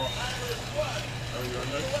lost the ball. Oh, you're on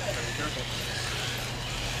there? Be careful.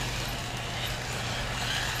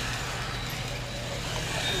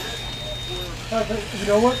 You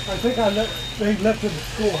know what? I think they left him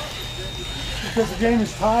score. Because the game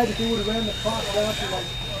is tied, if they would have ran the clock down to like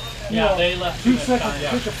they left 2 too much seconds time. to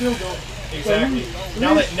kick a field goal. Exactly. So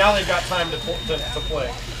Now they've got time to play. it's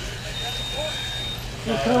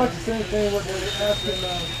kind of like the same thing where they're asking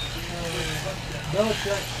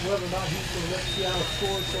Belichick whether or not he's going to let Seattle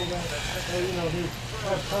score so that they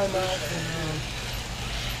have timeouts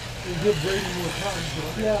and give Brady more time. But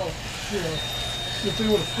Seattle, if they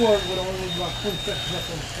would have scored, it would have only been about 20 seconds left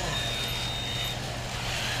on the clock.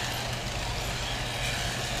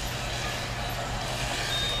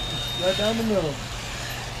 Right down the middle.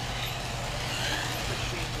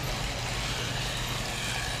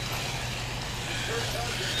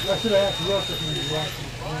 I should have asked Russ if he was watching.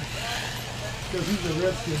 Because he's a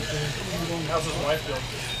Redskins fan. How's his wife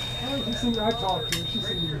doing? I talked to her. She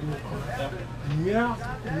seemed to be doing fine. Yeah.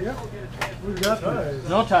 We got ties.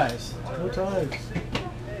 No ties. No ties.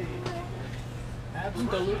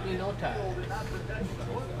 Absolutely no ties.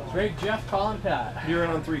 Greg, Jeff, Colin, Pat. You're in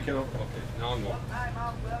on 3, kiddo. Okay, now I'm going.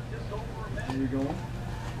 Here we go.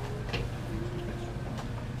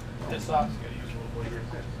 This sucks.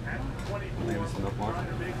 Maybe it's enough more.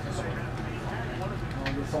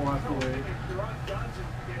 This all have to wait.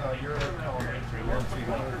 You're on 3.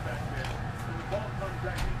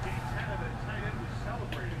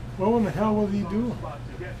 What in the hell was he doing?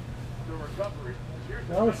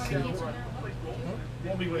 That was stupid.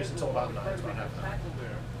 We'll be racing until about 9. It's about half time.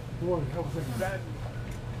 Boy, that was like,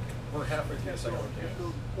 We're halfway through the second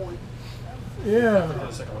rotation. yeah.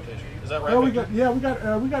 The second rotation. Is that right? Well, we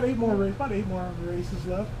Victor? got 8 more races, about 8 more races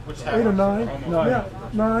left. Which is 8 or 9. Almost. Yeah,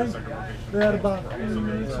 9. They had about 8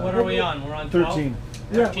 So what are we on? We're on 12? 13.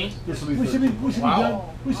 Yeah. 13? This will be We should be done.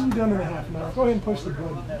 We should be done in a half an hour. Go ahead and push the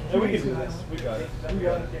button. Hey, we can do this. We got it. We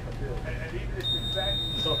got it.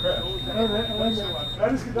 So crap. All right, I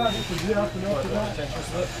just get down here for Jeff and after that,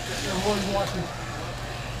 everyone's watching.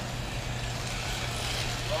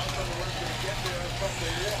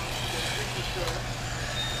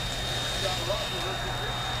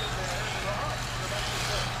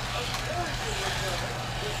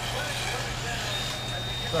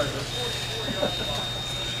 Sorry,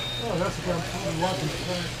 Oh, that's the guy I'm watching.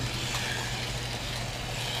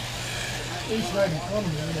 He's right in front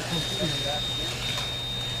of me when I come through.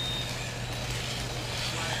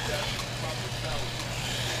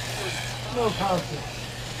 No concept.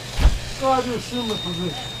 So I just assume the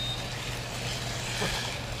position.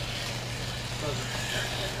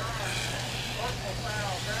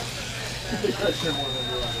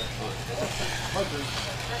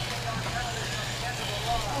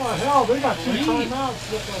 Oh hell, they got 2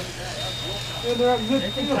 timeouts. And they're at midfield.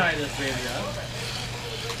 They can tie this baby up.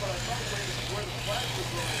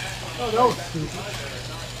 Oh, that was stupid.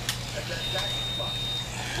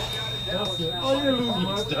 That's it. Oh, you didn't lose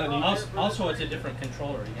much. Also, it's a different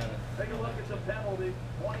controller. You gotta. Take a look at the penalty.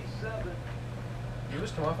 27. You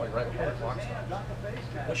just come off like right before the clock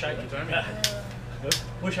stops. Wish I could do that.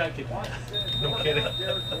 Wish I could do that. No kidding.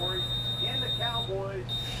 And the Cowboys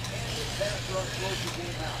and the pass rush close the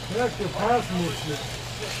game out. Heck, they're passing this shit.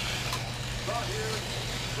 Brought here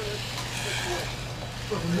for this situation.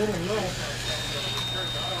 With a minute left.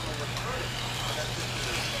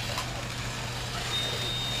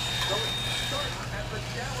 So it starts at the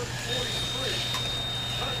Dallas 43.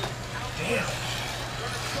 Damn.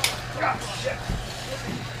 God, shit.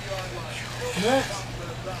 Next.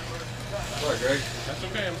 Sorry, Greg. That's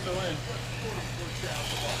okay, I'm still in.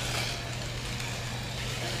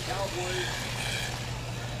 And the Cowboys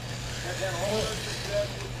have had all their success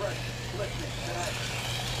with pressure. Blitzing tonight.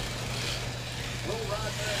 Will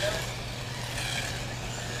Rodner help?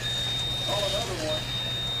 Oh, another one.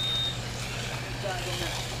 Inside the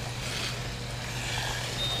net.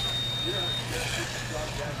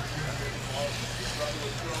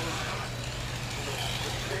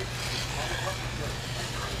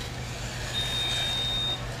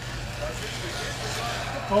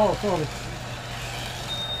 Oh, sorry.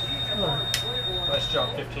 Nice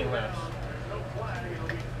job, 15 laps.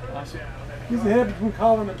 Awesome. He's the head between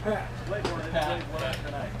Colin and Pat. Pat.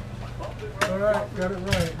 All right, got it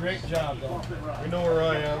right. Great job, though. We know where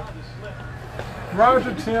I am.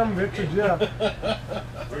 Roger, Tim, Victor, Jeff.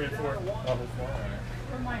 3 and 4.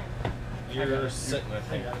 Remind. You're sitting, I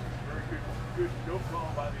think. Good no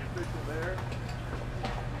call by the official there.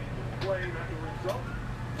 Play at the result.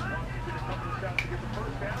 Washington a couple of shots to get the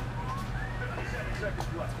first down. 57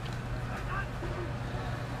 seconds left.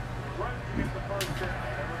 Right to get the first down.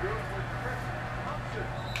 And we're doing with Chris Thompson.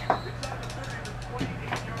 Inside the 30 to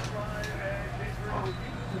 28-yard line. And Gabriel will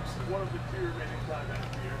use one of the 2 remaining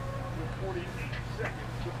timeouts here with 48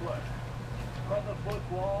 seconds to play. From the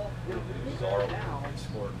football, he'll lose Bizarre down.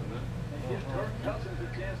 sport, isn't it? And give Kirk Cousins a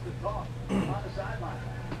chance to talk on the sideline.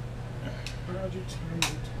 Roger, Tim,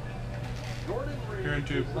 Jordan Reed Here in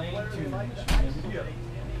 2. is the player who likes to isolate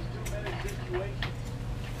in these 2-minute situations.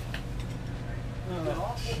 He's been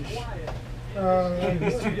awful quiet.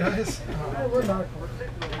 these 2 guys. We're not.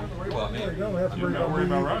 Don't worry about me. There we go. We have to You're worry not worried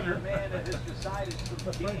about me. Roger. The man that has decided to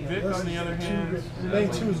begin. Vic, on the other hand, Lane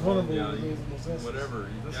 2 is one of the Yeah, possessors. whatever.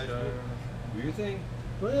 You This guys guy. do your thing.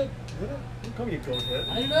 Go ahead. Hit it. Come you go ahead.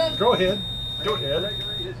 I love. Go ahead. Go ahead.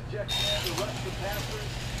 Gregory has checked in to rush the passers.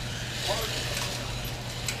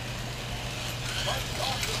 Hart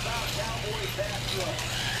talks about Cowboy pass rush.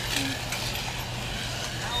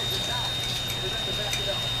 Now is the time for them to back it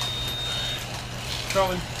up.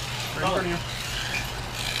 Colin, right in front of you.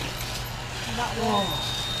 Not wrong.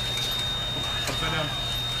 Upside down.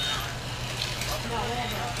 Not wrong.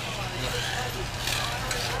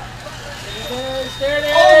 There it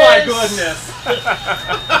is. Oh my goodness!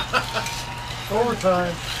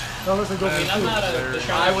 Overtime. Now let's go I mean, I'm not a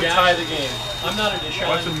Deshaun I would tie the game. I'm not a Deshaun.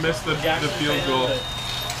 Watch him miss the Jackson field fan, goal. but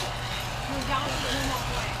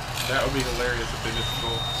That would be hilarious if they missed the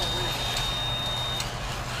goal.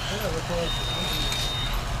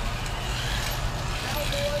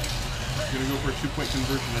 Gonna go for a 2-point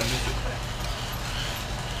conversion and miss it.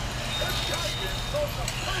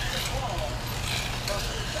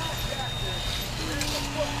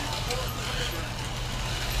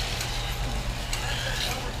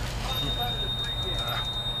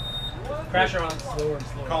 pressure on slower and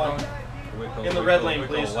slower. Colin. Wait till- In the wait red till- lane, wait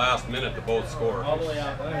till please. the last minute to both score. All the way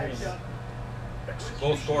out. There you go.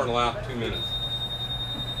 Both score in the last 2 minutes.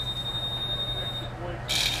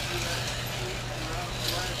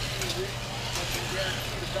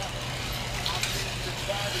 Now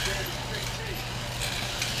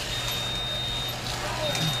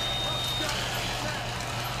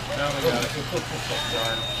they got it.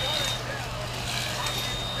 Darn.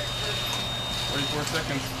 44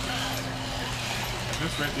 seconds. At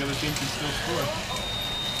this rate, the other team can still score.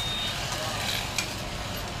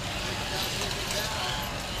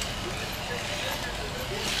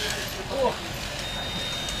 Oh.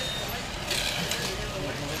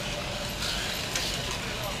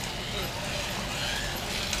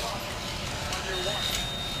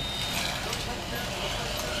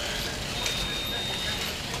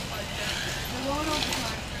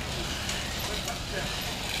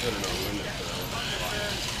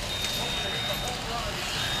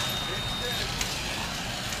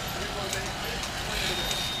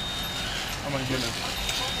 Oh my goodness.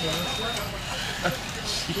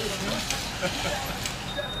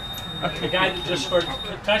 The guy that just scored a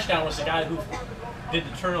touchdown was the guy who did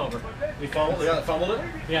the turnover. The guy that fumbled it?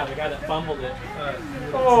 Yeah, the guy that fumbled it.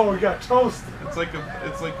 Oh, we got toasted. It's like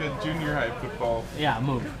a junior high football. Yeah,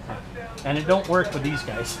 move. And it don't work with these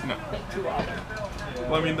guys. No.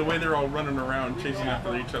 Well, I mean, the way they're all running around, chasing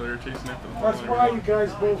after each other, chasing after the ball. That's why you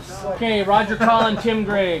guys both suck. Okay, Roger Collin, Tim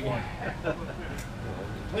Gregg.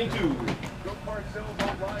 22.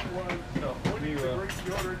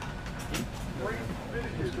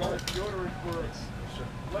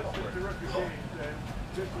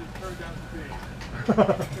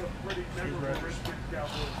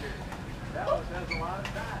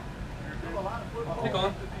 Pick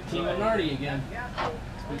on. Team Minardi again.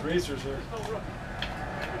 Big racers here.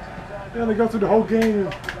 Yeah, they go through the whole game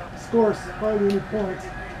and score hardly any points.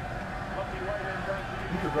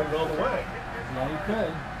 You could run it all the way. Yeah, you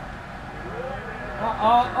could.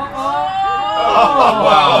 Oh,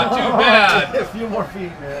 wow, too bad. A few more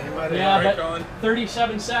feet, man. You might have Yeah, Right, but Colin?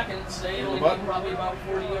 37 seconds. They only need probably about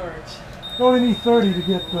 40 yards. You only need 30 to get You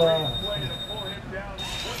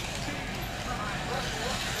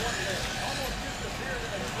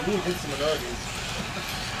need to get some minorities.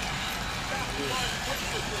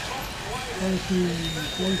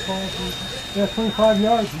 25, yeah, 25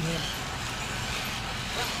 yards. Man.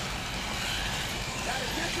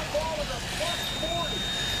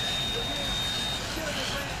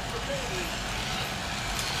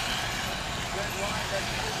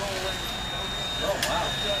 Oh, wow.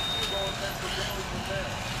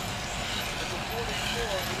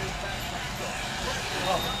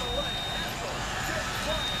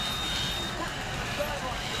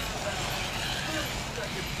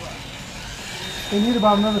 They need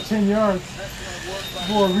about another 10 yards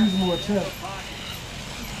for a reasonable attempt.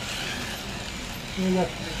 We got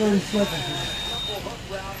 30 seconds here.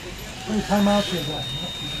 How many timeouts here, guys?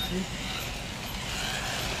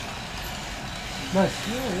 Nice.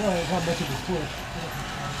 Yeah, it's not much of a push.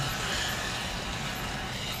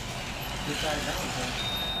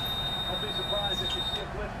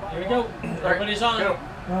 Here we go. Everybody's on. Go.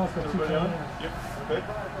 Now it's got 2 timeouts. Yep. Okay.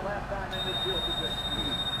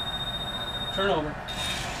 Turnover.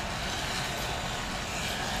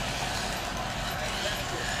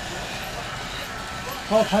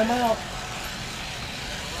 Call timeout.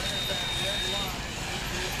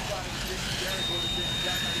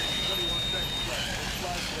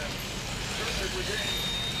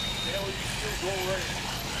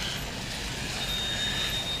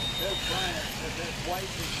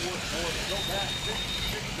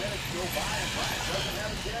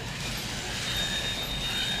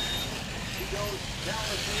 He goes down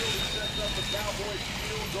the field, he sets up the Cowboys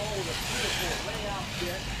field goal with a beautiful layout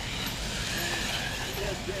kick. And he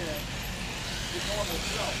has been his normal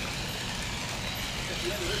self at the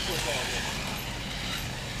end of this football game.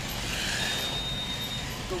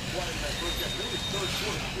 So quiet in that first half. Really third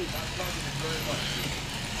quarter, too. Not talking him very much.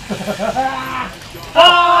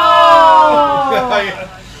 Oh!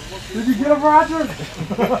 Did you get him, Roger?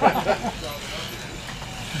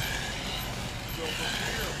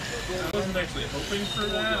 I wasn't actually hoping for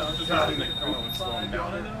that. I was just hoping that Colin would slow him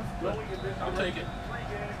down enough. But I'll take it.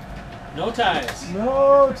 No ties.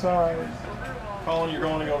 No ties. Colin, you're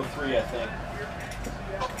going to go to 3, I think.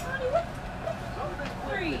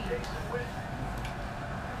 3.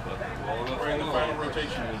 We're in the final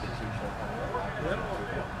rotation. Yep.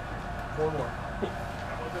 4 more.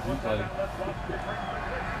 You play.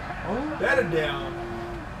 Batted down.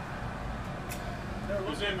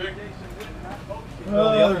 Who's in, Vic?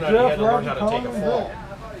 Well, the other night he had to learn Jeff, how to take a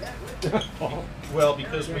Roger, fall. Well,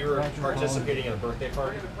 because we were participating in a birthday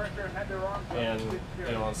party, and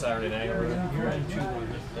on Saturday night,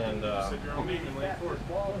 and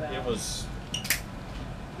it was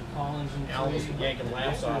Collins and Al was yanking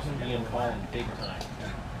laughs off of me and Colin big time.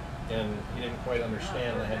 and he didn't quite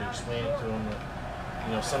understand. I had to explain it to him that,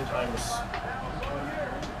 you know, sometimes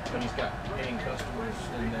when he's got paying customers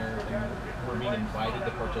in there and we're being invited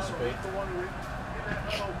to participate, we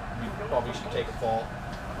probably should take a fall.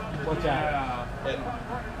 What's that?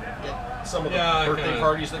 At some of the birthday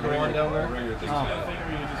parties that go on down there.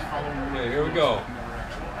 Okay, here we go.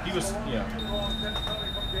 He was, yeah.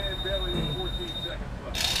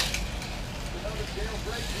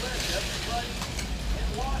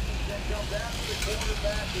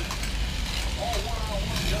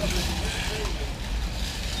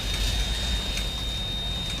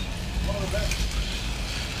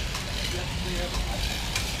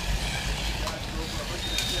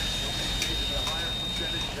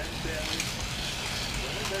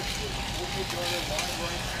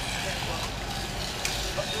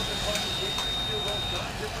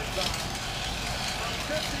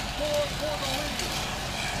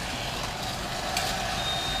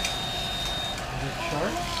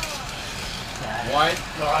 Short? Wide?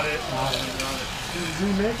 Got it. Did he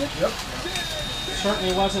make it? Yep.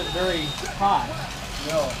 Certainly wasn't very high.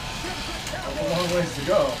 No. A long ways to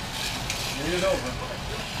go. Made it over.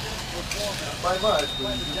 Not by much,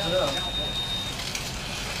 but you get it up.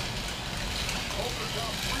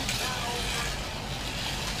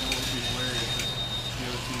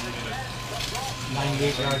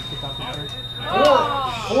 98-yard kickoff return.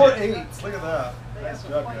 Four eights. Look at that. Nice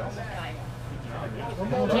job, guys. I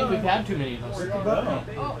don't think we've had too many of those.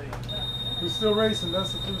 We're still racing.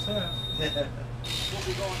 That's the first half. And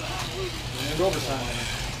overtime.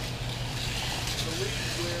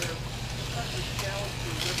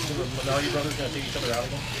 Now your brother's going to take each other out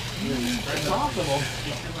again? It's possible.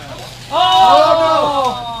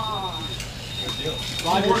 Oh!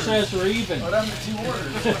 Roger says we're even. What happened to 2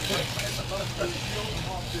 orders?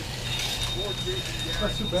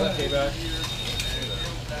 That's too Is that bad. payback?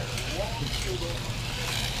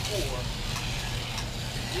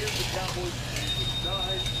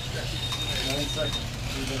 9 seconds.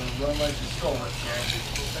 You're going to run like you stole it.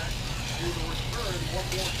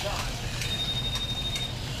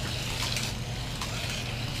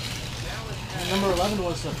 Number 11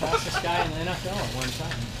 was the fastest guy in the NFL at one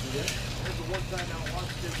time. There's the one time now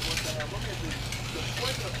Washington, one time now. Look at the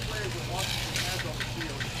play of players that Washington has on the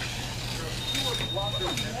field. There are fewer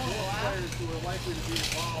blockers and more players who are likely to be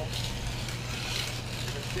involved in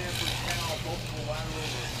the Stanford Cal multiple lateral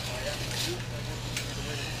or Miami Duke. I guess would be the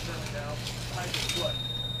way to determine now. Type of foot.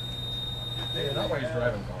 Hey, not why he's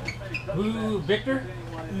driving, Colin. Who, Victor?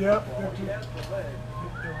 Yep.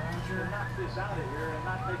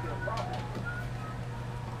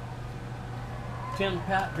 Tim,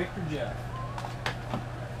 Pat, Victor, Jeff.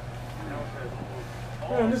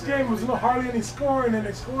 Man, this game was not hardly any scoring, and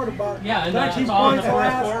they scored about Yeah, and 19 that's all in points the in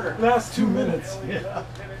the fourth quarter. last 2 minutes. Yeah.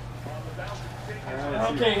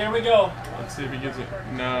 Okay, here we go. Let's see if he gets it.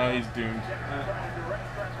 No, he's doomed.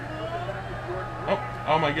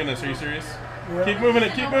 Oh my goodness, are you serious? Yeah. Keep moving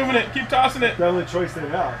it, keep moving it, keep tossing it. The only choice they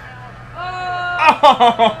have.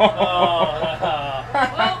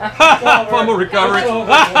 Fumble recovery.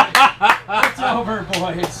 It's over,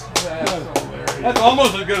 boys. That's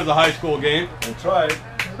almost as good as a high school game. They tried. Is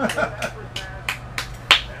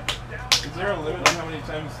there a limit on how many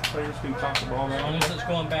times players can toss the ball As long now? as it's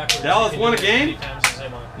going backwards. Dallas you won a can do it game? 50 times as they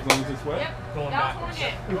want. As long as it's what? Yep. Going That was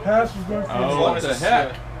backwards. one The pass was going for Oh, What the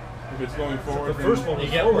heck? If it's going forward, The first then one You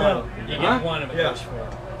was get forward. one. You Huh? get one if it Yeah. goes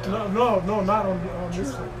forward. No, not on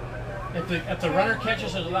this one. If the runner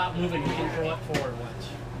catches it without moving, he can throw it forward once.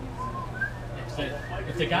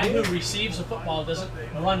 If the guy who receives the football doesn't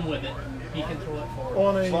run with it, he can throw it forward.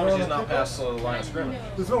 On a, As long as on he's a not kickoff. past the line of scrimmage.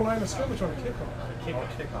 There's no line of scrimmage on a kickoff.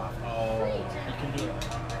 Kickoff. Oh, he can do it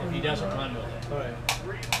if he doesn't run with it. Right.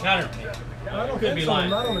 Not a me. I don't Could think be so. lying.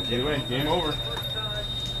 Not on a either kickoff. way, game over.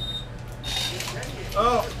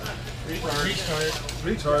 Oh, Restart.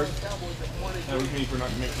 retard. That was me for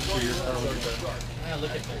not making sure your car was good. Yeah,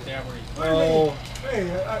 look at the average. Oh. Hey,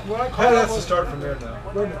 what I Pat call has to start from there now.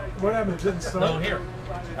 What happened? It didn't start? No, here.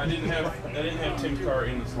 I didn't have Tim's car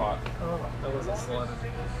in the slot. Oh. That wasn't slotted.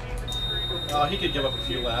 He could give up a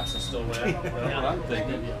few laps and still win. Yeah, I'm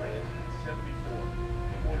thinking.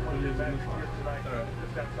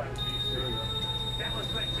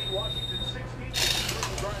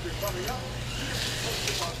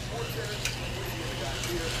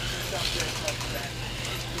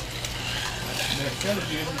 That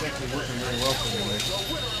strategy isn't actually working very well for me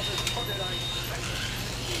lately.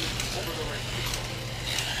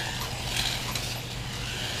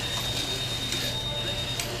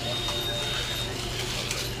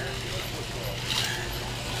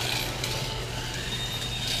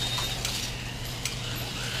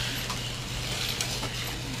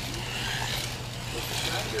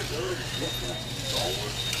 Back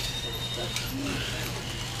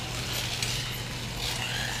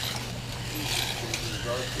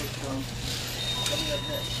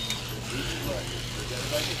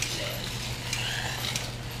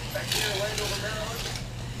here, Landover, Maryland.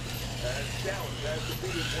 Dallas has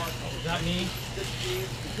defeated Washington. Is that me?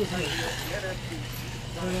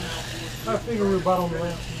 I figure we're about on the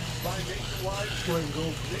last. By nationwide, Go ahead and go.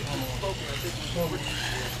 spoken, I think we're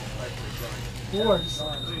Boys. He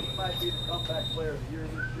might be the comeback player of the year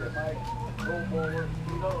this year, Mike. Pro bowler.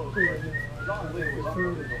 Who knows? John Lee was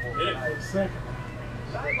unbelievable. Second.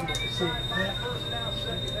 First down,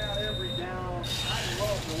 second down, every down. I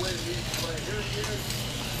love the way he plays. Here he is.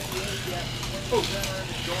 Center in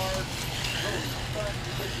the guard.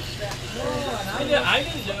 I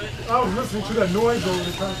didn't do it. I was listening to that noise over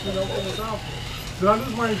there trying to figure out what was out there. Did I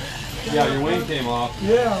lose my... Yeah, your wing came off.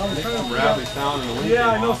 Yeah, I was trying to figure out... Rattly sound and the wing Yeah,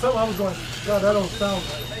 I came know off. something. I was going, God, that don't sound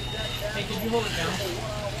right. Hey, could you hold it down?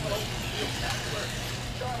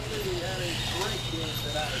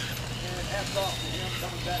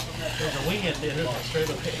 There's a wing at the end of it, straight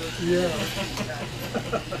away. Yeah.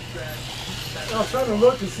 I was trying to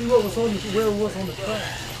look and see what was on the, where it was on the track.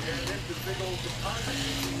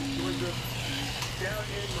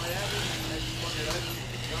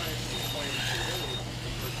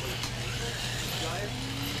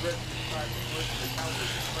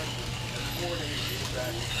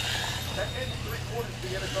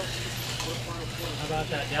 How about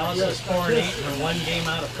that? Dallas is 4-8 and they're one game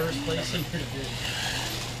out of first place in your division.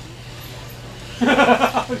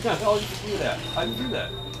 How the hell did you do that? How did you do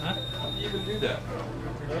that? Huh? How did you even do that?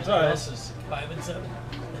 That's all right. Dallas is 5-7.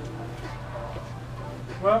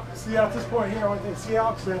 Well, see, at this point here, I think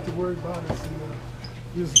Seahawks have to worry about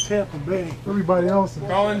is Tampa Bay. Everybody else is...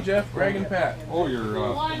 Colin, Jeff, Greg, and Pat. Oh, your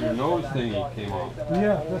nose thingy came off.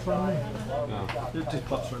 Yeah, that's what I mean. Yeah. It just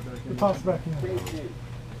pops right back in. It pops back in.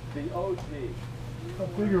 The OG. I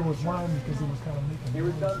figure it was mine because it was kind of making Here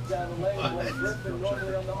it noise. comes down the lane. Like Griffin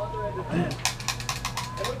normally on the under end of the field.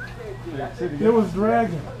 And look at KG. It was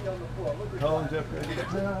dragging. Colin, Jeff, Greg.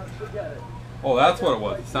 Yeah. Forget it. Oh, that's what it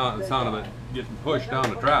was. The sound of it getting pushed down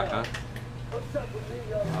the track, huh?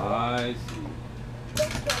 I see.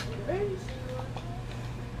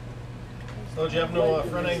 So do you have no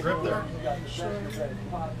front end grip there?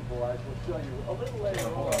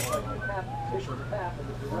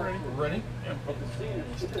 Ready? Yeah.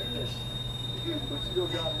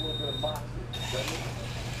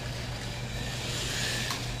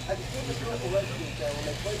 As a kid, when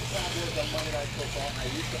they played the Cowboys on Monday Night Football, I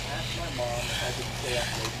used to ask my mom if I could stay up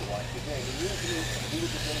late to watch the game. And usually, we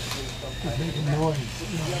would begin to do sometimes. It's making noise.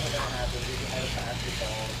 If you ever that happened, we had a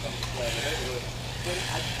basketball or something to play in the neighborhood. But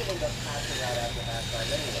I still end up passing out after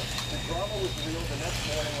halftime anyway. The drama was real the next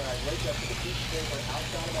morning when I wake up to the piece of paper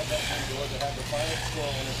outside of my bedroom door that had the final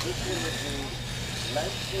score, and this one would read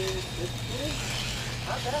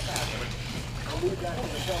 19-15. How'd that happen? I'll leave that to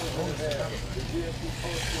the fellas over there. The GSP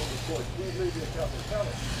post-field report. Please leave your cup and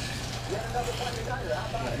fellas. Yet another fucking nighter. How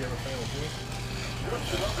about it?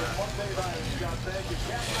 Just another Monday night. You got thank you.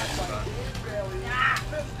 Captained by Dave Bailey.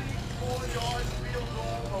 54-yard field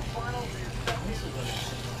goal. The final seconds.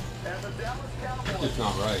 And the Dallas Cowboys. It's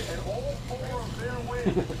not right. And all four of their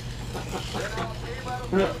wins. They're now game out of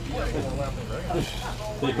third place.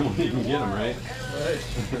 They can even get them, right?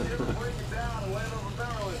 Break it down and land over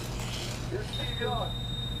Maryland. Here's Steve Young.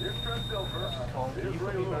 Here's Trent Dilfer. Here's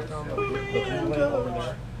Ray Lewis.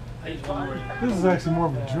 This is actually more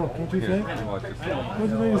of a joke, don't you Here, think? watch this. Don't you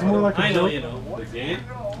think it's more like a I know joke? you know. The game?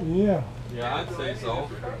 Yeah. Yeah, I'd say so.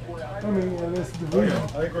 I mean, yeah, that's the division. I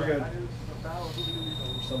think we're good.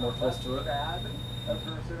 We're somewhere close to it.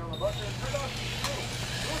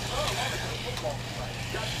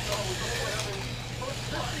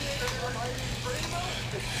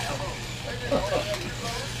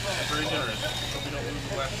 Very generous. Hope we don't lose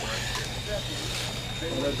the last one.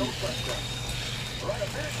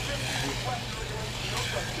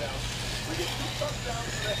 We get 2 touchdowns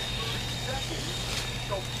in the next 30 seconds.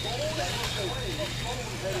 So bold and away.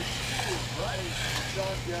 Headed right.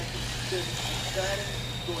 John Jackson standing,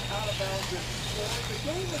 going out of bounds and scoring. The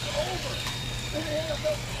game is over. In the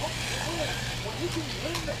NFL, when you can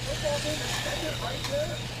win the football game and end it right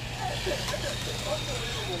there, it's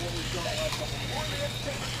unbelievable what we've done last couple of years.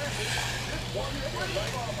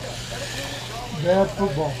 Bad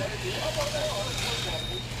football.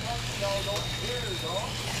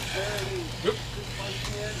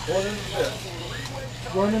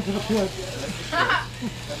 Going into the pit.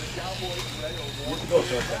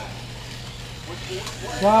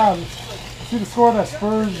 God, See the score of that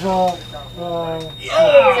Spurs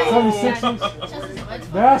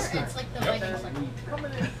 76ers? Basket. It's like the Vikings.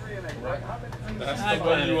 That's the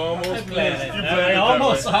one you almost missed. You played it I that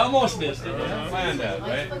almost way. missed it. Yeah. Planned that,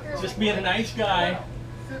 right? Just being a nice guy,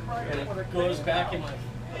 and it goes back in my.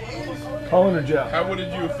 Colin or Jeff? How would you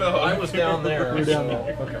have felt? I was down there. You're down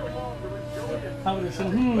there. Okay. I would have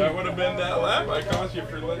said, That would have been that lap I cost you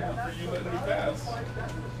for you letting me pass. All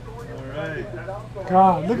right.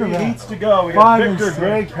 God, look at Three that. heats to go. We got 5 and Victor, 6.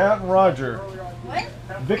 Greg, Pat, and Roger. What?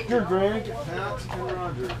 Victor, Greg, Pat, and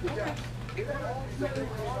Roger.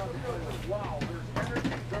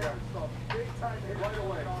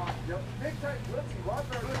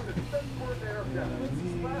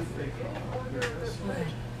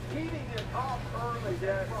 Heating it up early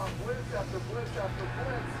there from blitz after blitz after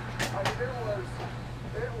blitz. I mean,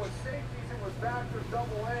 it was safeties, it was backers,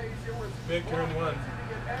 double A's, it was Big turn one. It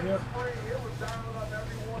was dialing up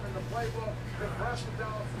everyone in the playbook. The rest of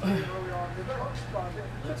Dallas early on.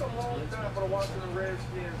 It's a long time for the Washington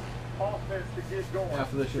Redskins offense to get going.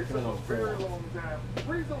 After this, you're coming It's a over very long time.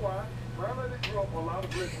 Reason why, Marlon grew up a lot of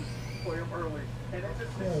blitzes for him early. And it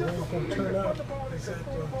just Yeah, when it's going to turn out, they said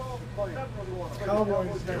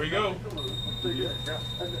Cowboys. Here we go. and the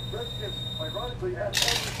Redskins, ironically, had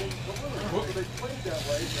everything to lose. So they played that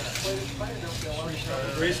way. Played it tight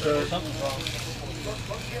enough. Restart. Something's wrong.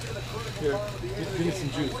 Here, give me some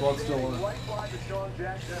juice while it's still on.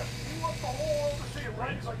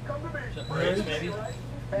 Brakes, maybe. You want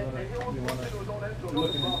to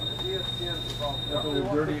look at that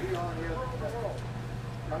little dirty.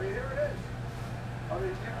 I mean, here it is. I mean,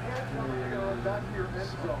 you can't come back to your end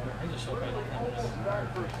zone. I just hope I don't have Almost back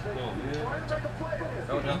for six. Try to make a play.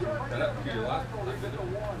 Oh, no. That would be a lot.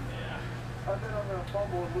 And then I'm going to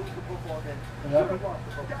fumble and lose the football game.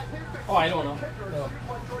 Oh, I don't know. No.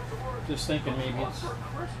 Just thinking maybe it's the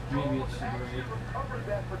grade.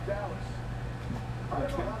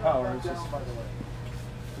 That's getting power. It's just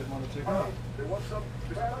didn't want to take off.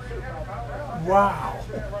 Wow.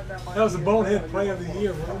 That was a bonehead play of the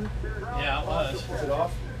year, wasn't it? Yeah, it was. Is it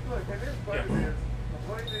off? Yeah.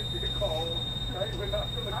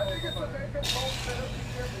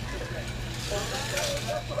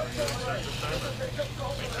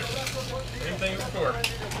 Same thing as before. We're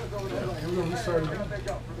going to restart again.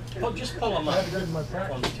 Well, just pull them I up had to give him my for me,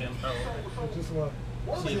 practice. Tim. Just what?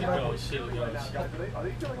 See if it goes. See if it goes.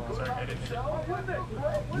 Sorry, I didn't hit it.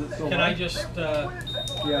 Can I just? Take a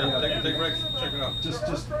break. Check it out. Just.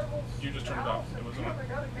 You just turned it off. It was on.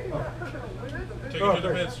 Take it to the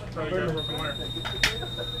pits. Probably grab a broken wire.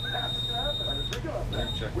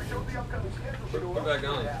 Check. Put it back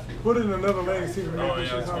down. Put it in another lane and see if we Oh, can yeah,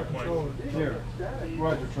 see that's how a to good point. control it. Here.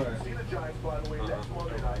 Roger, try it.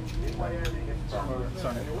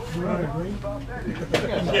 Sorry. You want to agree?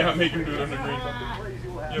 Yeah, make him do it under green.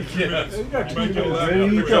 You have 2 minutes. You got You 2 might get a lap. minutes. You have 3 Put it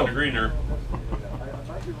on the minutes. green there.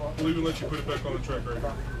 We'll even let you put it back on the track right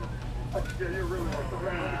now.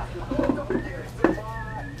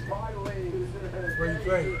 What do you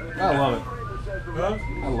think? I love it. Huh?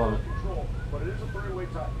 I love it.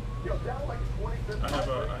 I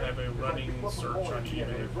have a running search on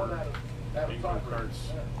eBay for bingo cards.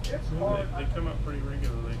 They come up pretty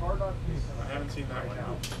regularly. I haven't seen that one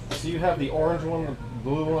out. So you have the orange one, the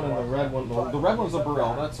blue one, and the red one. The red one's a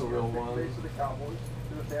Burrell. That's a real one. And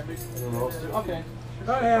then those two. Okay.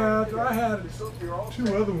 I had 2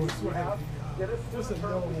 other ones. So I had what's the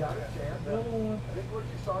yellow one? Yellow one.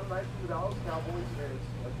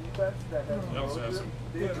 You also have some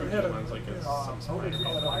Yeah, good we had ones like some spider thing.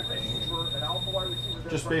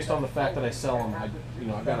 Just based on the fact that I sell them, I've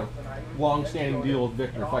got a long-standing deal with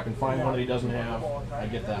Victor. If I can find one that he doesn't have, I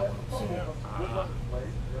get that one. So,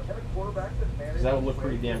 'cause that would look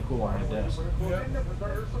pretty damn cool on my desk. Yeah.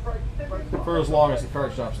 For as long as the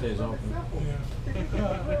card shop stays open.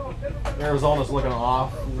 Yeah. Arizona's looking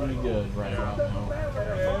awfully good right about now.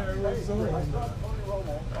 Arizona.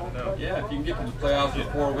 No. Yeah, if you can get to the playoffs with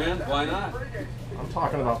 4 wins, why not? I'm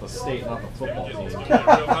talking about the state, not the football It's team. gonna get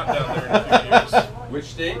real hot down there in a few years. Which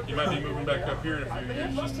state? You might be moving back up here in a few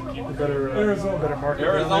years just to keep it. Arizona. Better market.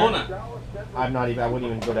 Arizona. I wouldn't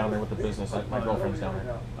even go down there with the business. My girlfriend's down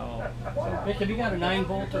there. Oh. Vic, have you got a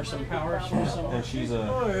 9-volt or some power source somewhere? And she's a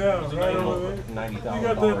Oh yeah, right over there. You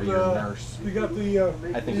got $90,000 a year that. nurse. You got the.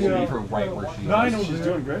 I think we'll leave her right where she Nine is. over She's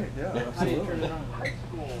there. doing great. Yeah, How do you absolutely. turn it on?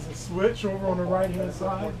 There's a switch over on the right hand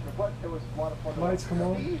side. Lights come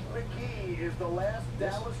on. Steve McKee is the last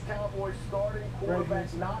Dallas Cowboys starting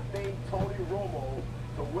quarterback not named Tony Romo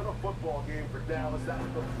to win a football game for Dallas. That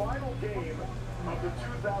was the final game of the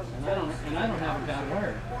 2010 And I don't have a bad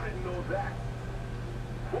wire. Who didn't know that?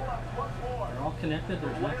 They're all connected.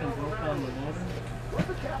 There's nothing broke on the motor.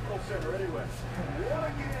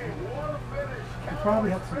 You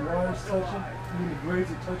probably have some wires touching. I mean, the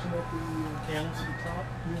grades are touching at the Cannons at the top.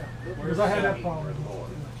 Yeah, because I had that problem.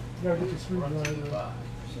 You gotta get your screwdriver.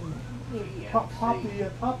 Pop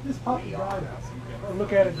the drive out. Or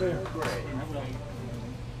look at it there.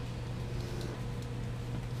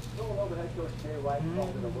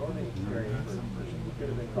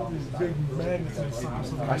 Big magnets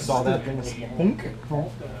inside. I saw that thing. Boink.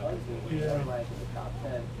 Yeah.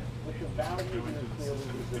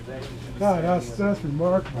 God, that's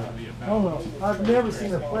remarkable. I don't know. I've never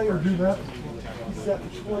seen a player do that. He set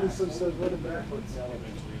the 20 so he says running backwards.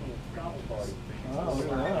 Wow,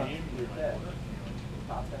 look at that.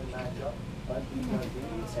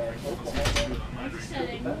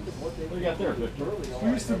 What do you got there, Victor? We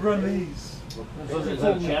used to run these. Is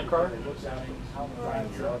that a champ car?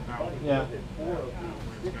 Yeah.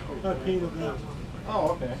 I painted them.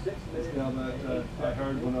 Oh, okay. It's down that I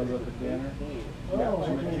heard when I was up at Danner. Oh,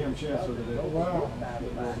 Jim okay. Cam Chance over there. Oh, wow.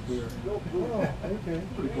 Beer. Oh, okay.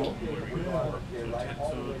 Pretty cool.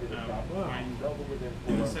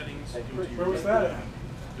 In the settings, go to your Where was that at?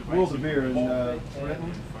 World of Beer in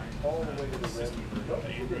Renton. system version,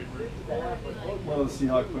 the Android version. One of the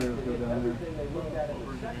Seahawk players go down there.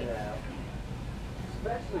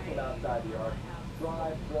 Especially from outside the arc.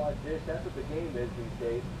 Drive, broad dish, that's what the game is these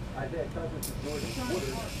days. Isaiah Cousins and Jordan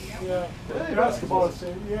Woodard. Yeah. Basketball is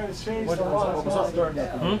changed. Yeah, it's changed a lot. What was up?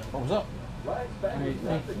 What was up? I think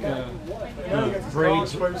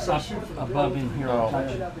Grades Players up shoot from the above in here. Oh. Touch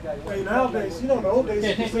it. Hey, nowadays, you know, in the old days, Yeah,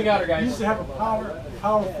 I think we got her, guys. you used to have a power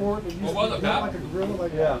fork that used What was to it, be Pat? like a grill,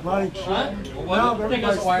 like Yeah. Lonnie Huh? Chapman. What Now was it? I think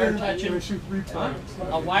it's a wire everybody's touching. they shoot 3 points.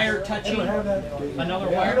 A wire They touching don't have that. another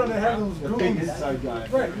You wire. don't have those The big goons. inside guy. Right,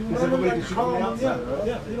 you Because remember everybody like can shoot from the Carl, outside, right?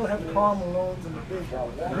 yeah, you don't have the Carl Malones and the big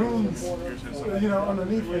goons, you know,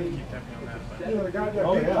 underneath it. Keep tapping on that button. You know, the guy that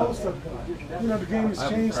Oh, big yeah. post-up guy. You know, the game has I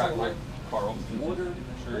haven't changed. cracked my car open since the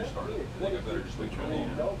sure started. I think I better just wait till the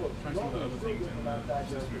end. Try some of the other things in the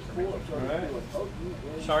system information. All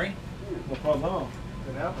right. Sorry? No problem. No.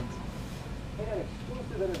 It happens. All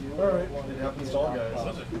right. It happens to all guys.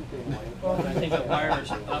 Was it? I think the wire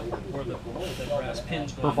is up where the brass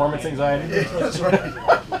pins go. Performance anxiety. That's right.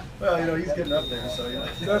 Well, you know, he's getting up there, so you know.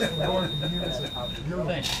 That's from going from units.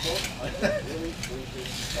 Thanks. What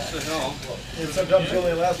the hell? And sometimes you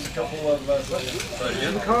only last a couple of seconds. Right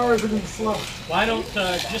here? The car is in the slump. Why don't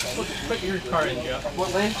just put your car in, Jeff?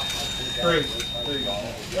 What lane? There you go.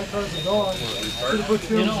 That car's a dog. Should've put You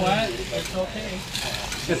Tim's know in. what? It's okay.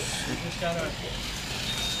 You just gotta.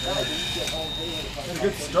 Had a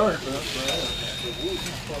good start, but that's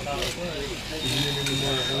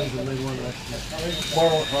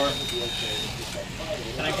borrow a car.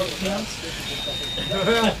 Can I get pins?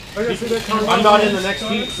 Like I said, that car. I'm not in the next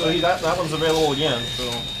heat, so that one's available again. So,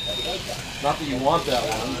 not that you want that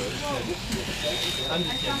one. I'm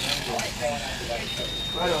just kidding.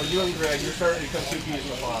 I know you and Greg, you're starting to become 2 peas in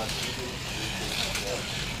the pod.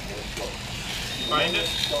 Find it?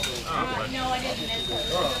 Oh, No, I didn't.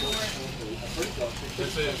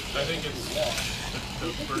 it's a, I think it's the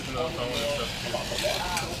version of the phone and stuff too.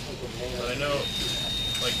 But I know,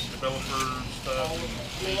 like, developer stuff and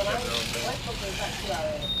they each have their own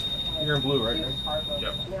thing. You're in blue, right? Greg?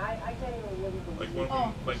 Yep. Like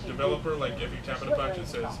one, like developer, like if you tap in a bunch, it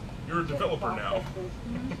says, you're a developer now.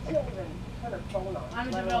 I'm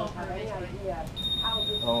a developer, basically.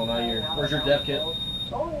 Oh, now you're. Where's your dev kit?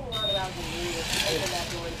 The only thing not allowed to do is open that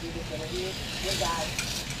door to do this interview. You got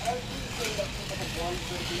everything that people have wanted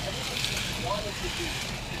to do, everything people wanted to do.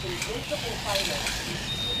 It's invincible fighter. You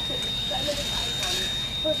could spend it icon.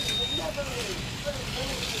 First, you would never leave. First,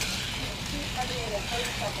 keep everything in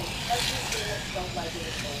 30 seconds. Everything that felt like it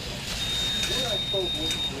was over. You're not supposed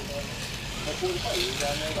to do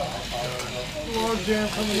Log jam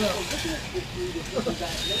coming up.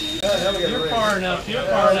 You're far enough. You're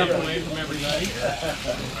far enough away from everybody.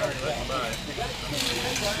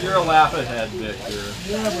 You're a laugh ahead, Victor.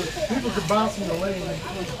 Yeah, but people could bounce in the lane.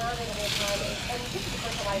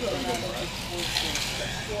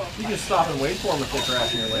 You can stop and wait for them if they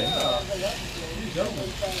crash in your lane.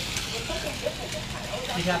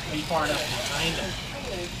 You'd have to be far enough behind them.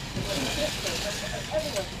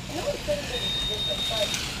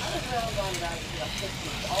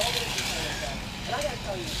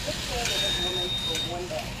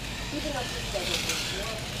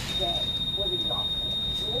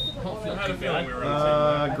 I had a feeling we were on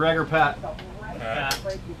the same Greg or Pat? path.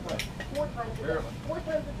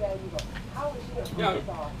 Yeah.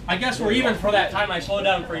 I guess we're even for that time I slowed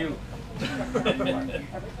down for you.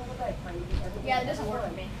 Yeah, it doesn't work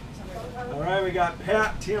for me. All right, we got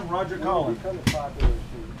Pat, Tim, Roger, Colin.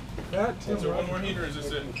 That, Is there one more heat or is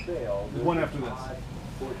this it? One after this.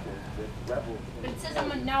 But it says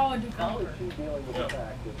I'm now a developer. Yeah.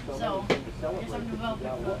 So, I guess I'm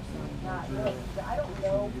developing books. I don't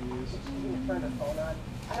know if she's even turned her phone on.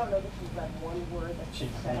 I don't know that she's read one word that she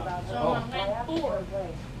said about her. So I'm I asked her, bored.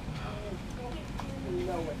 like, you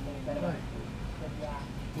know what they said about her. She said,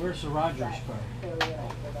 yeah. Where's the Rogers car? So, you know,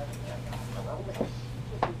 so that's what I thought.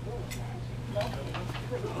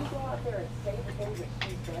 But if you go out there and say the things that she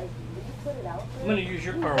says, when you put it out there, I'm gonna use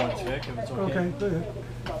your car once, Vic, if it's okay. Okay, go ahead.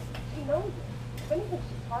 she knows it. If anything,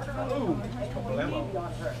 she's harder on herself and maybe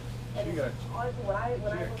on her. And She got- honestly, when I got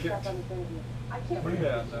look back kicked. on the interview, I can't Pretty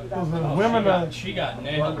believe bad, she was though. out Those there. women, She got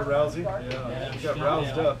Ronda nailed. Rousey? Yeah. She got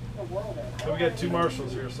roused up. The world in. So we got two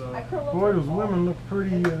marshals here, so. boy, those women look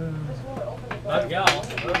pretty, That gal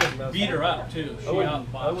beat her up too. She I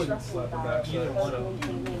outboxed wouldn't slap her back. so either one of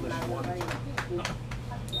them.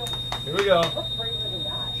 Here we go. What's braver than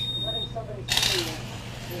that? Letting somebody see you.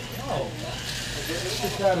 Oh,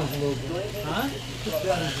 just that is a little bit. huh? Just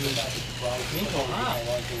that is a little bit. Winkle hot.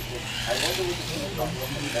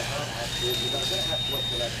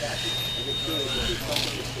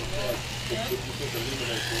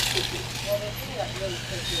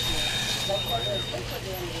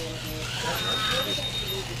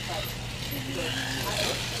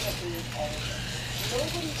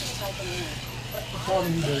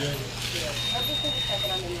 Probably need to read it.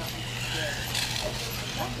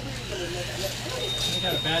 You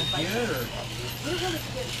got a bad gear or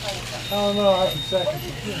I don't know, I have some seconds.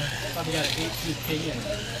 probably got an 8-2K in it.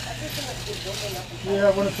 Yeah,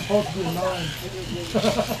 when it's supposed to be a 9.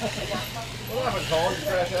 What happened, Colin? Did you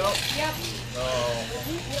crash out? Yep.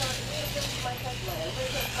 Oh.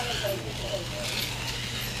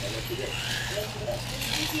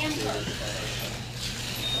 GTM card.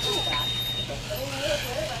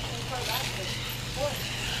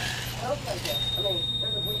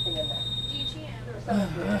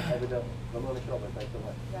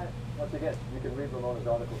 Once again, you can read Ramona's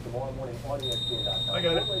article tomorrow morning on ESPN.com. I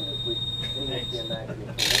got it. Later this week in ESPN Magazine.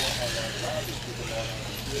 For more online analysis, you can log on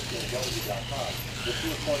to ESPNW.com. The two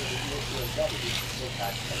part of the ESPNW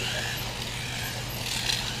Impact Center.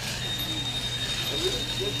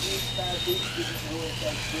 This week's Fast Beats didn't ruin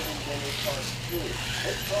Thanksgiving dinner part 2.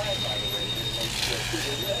 It's tried, by the way, in like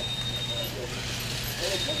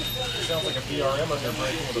Sounds like a BRM under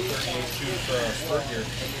braking with a 38 tooth spurt gear.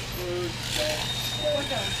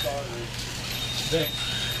 Vic.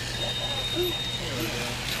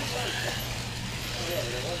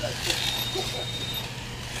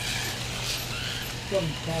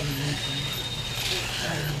 Something's probably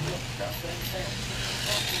missing.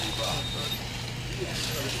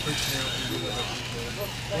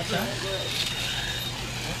 What's that?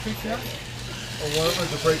 What freaked you out? Or whatever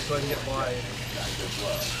the brakes so I can get by.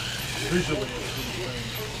 Visually.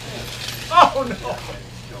 Oh no!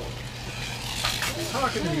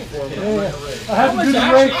 Talking to me for a minute. I had to do the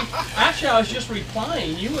rake. Actually, I was just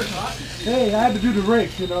replying. You were talking. Hey, I had to do the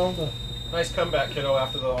rake, you know. Nice comeback, kiddo,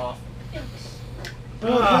 after the off.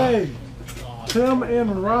 Okay. Tim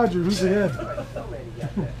and Roger, who's ahead? I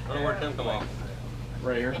don't know where Tim come off.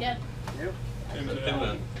 Right here. He did. Tim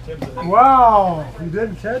then. Tim's in. Wow, you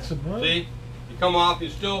didn't catch him, huh? See? You come off, you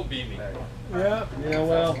still beat me. Yeah. Yeah,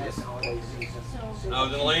 well. I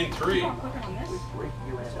was in lane 3.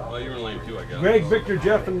 Well, you were in lane 2, I guess. Greg, Victor,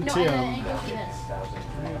 Jeff, and No, Tim. and then it goes to this.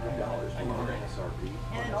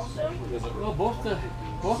 And then also, Well, both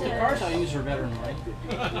the cars I use are better than mine.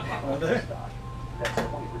 Are they?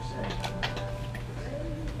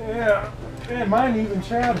 Yeah. And mine even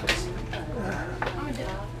shadows. I'm gonna do it.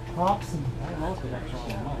 Hops and I don't know if that's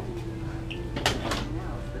wrong or not.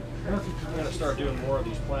 I'm gonna start doing more of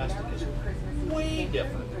these plastic. It's way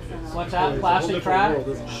different. What's that? It's a Plastic whole track? different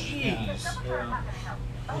world, isn't it? Jeez. Yeah.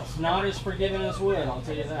 It's not as forgiving as wood, I'll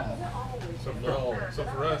tell you that. So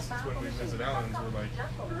for us, it's when we visit Allen's, we're like,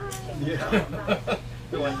 Yeah.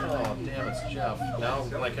 They're like, oh, damn, it's Jeff. Now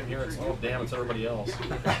when I come here, it's, oh, damn, it's everybody else.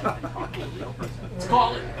 It's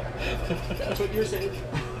Colin. That's what you're saying.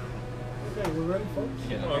 Okay, we're ready, folks?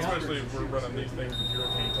 well, especially if we're running these things with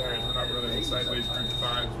European tires, we're not running sideways group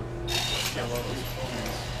 5s with yellows.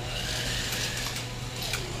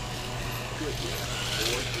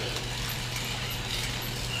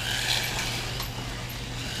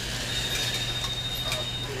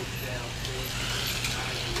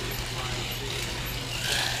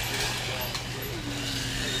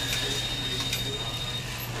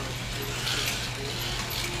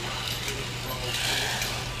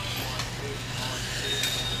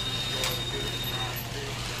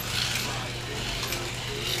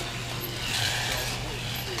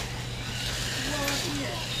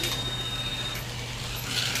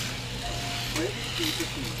 I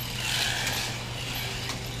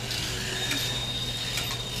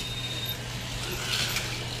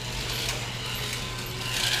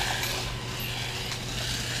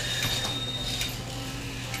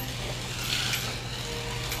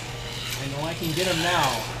know I can get him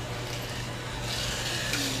now.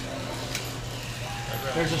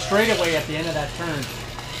 There's a straightaway at the end of that turn.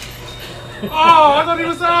 Oh, I thought he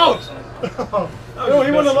was out! No,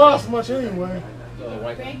 he wouldn't have lost much anyway.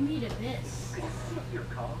 Greg needed this.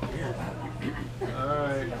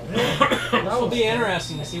 Alright. This will be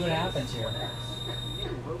interesting to see what happens here. Ooh!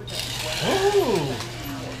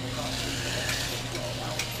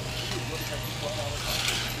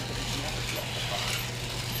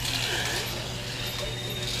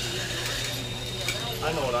 I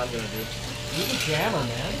know what I'm gonna do. You can jammer,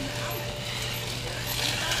 man.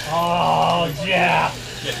 Oh, Jeff!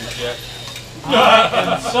 Getting shit. I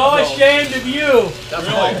am so ashamed of you. That's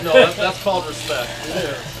called, no, that's called respect.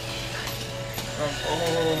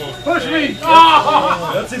 Push me!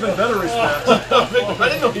 Oh, that's even better respect. I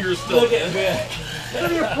didn't know you were still Look at Vic. Give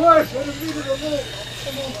me a push. I just needed a little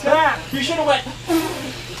tap. You should have went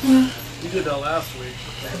You did that last week.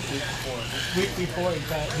 week before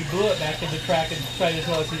he blew it back in the track and tried to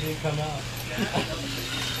tell us he didn't come out.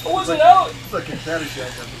 It wasn't out. It's like a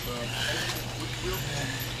Caddyshack episode.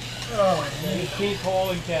 Oh, Pink hole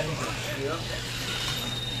and caddy. Yep.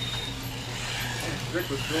 Rick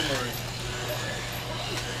was Bill Murray.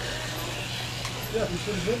 yeah, you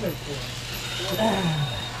should have been there for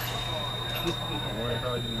Boy, I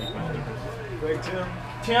probably didn't make much difference. Greg, Tim?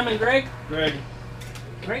 Tim and Greg? Greg.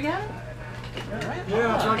 Greg had it?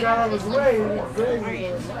 Yeah, if I got out of his way,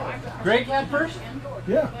 Greg had first?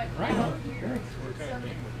 yeah. Right on.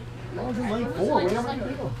 I was in lane 4. What am I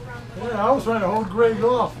doing? Yeah, I was trying to hold Greg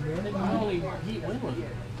off, man. Didn't really heat win with it.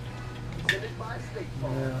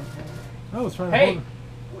 Yeah. I was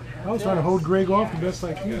trying to hold Greg off the best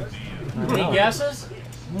I could. Any guesses?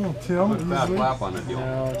 No, Tim. Fast lap on it.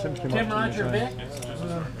 No, Tim came Tim, up Roger, Vic?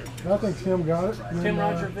 I think Tim got it. And Tim, then,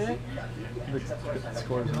 Roger, Vic?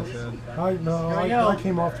 Scores in his head. I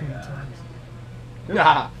came off too many times.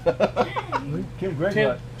 Nah. Tim, Greg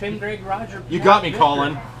got it. Tim, Greg, Roger. You got me,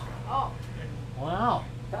 Colin. Wow.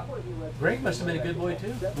 Greg must have been a good boy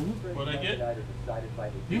too. What'd I get?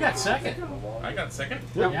 You got second. I got second?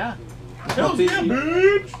 Yeah. Hell yeah,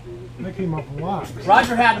 bitch! They came up a lot.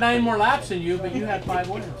 Roger had 9 more laps than you, but you had 5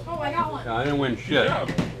 wins. Oh, I got one. Yeah, I didn't win shit.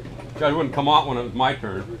 Guys wouldn't come out when it was my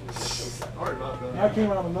turn. Sorry about that. I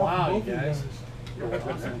came out enough Wow, for you both of you guys. guys.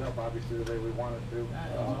 Obviously, the way we wanted to.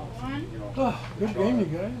 One. Oh, good game, you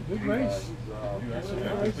guys. Good race.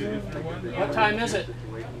 What time is it?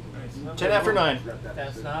 10 after 9.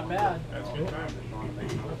 That's not bad. That's good time.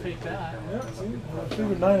 I'll take that. Yeah, see, I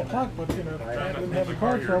figured 9 o'clock, but you know, if I didn't have a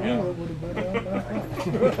car trouble, it would have been 9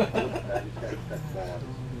 o'clock.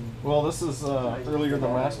 Well, this is earlier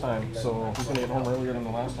than last time, so he's going to get home earlier than the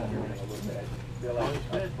last time.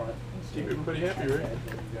 Keep everybody happy, right?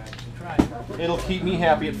 Try. It'll keep me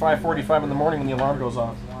happy at 5:45 in the morning when the alarm goes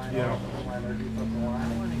off. Yeah.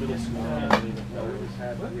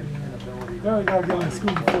 Now we gotta get into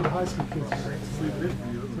school before the high school kids. So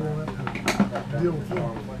we'll have to deal with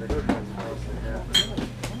them.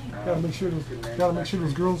 Gotta make sure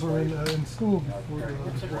those girls are in school before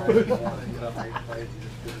the.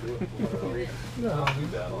 No,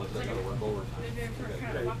 I'm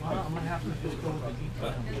gonna have to just go with the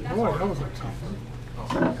detail. boy, that was a tough one.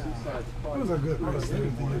 It was a good race there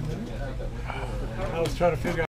at the end. I was trying to figure out.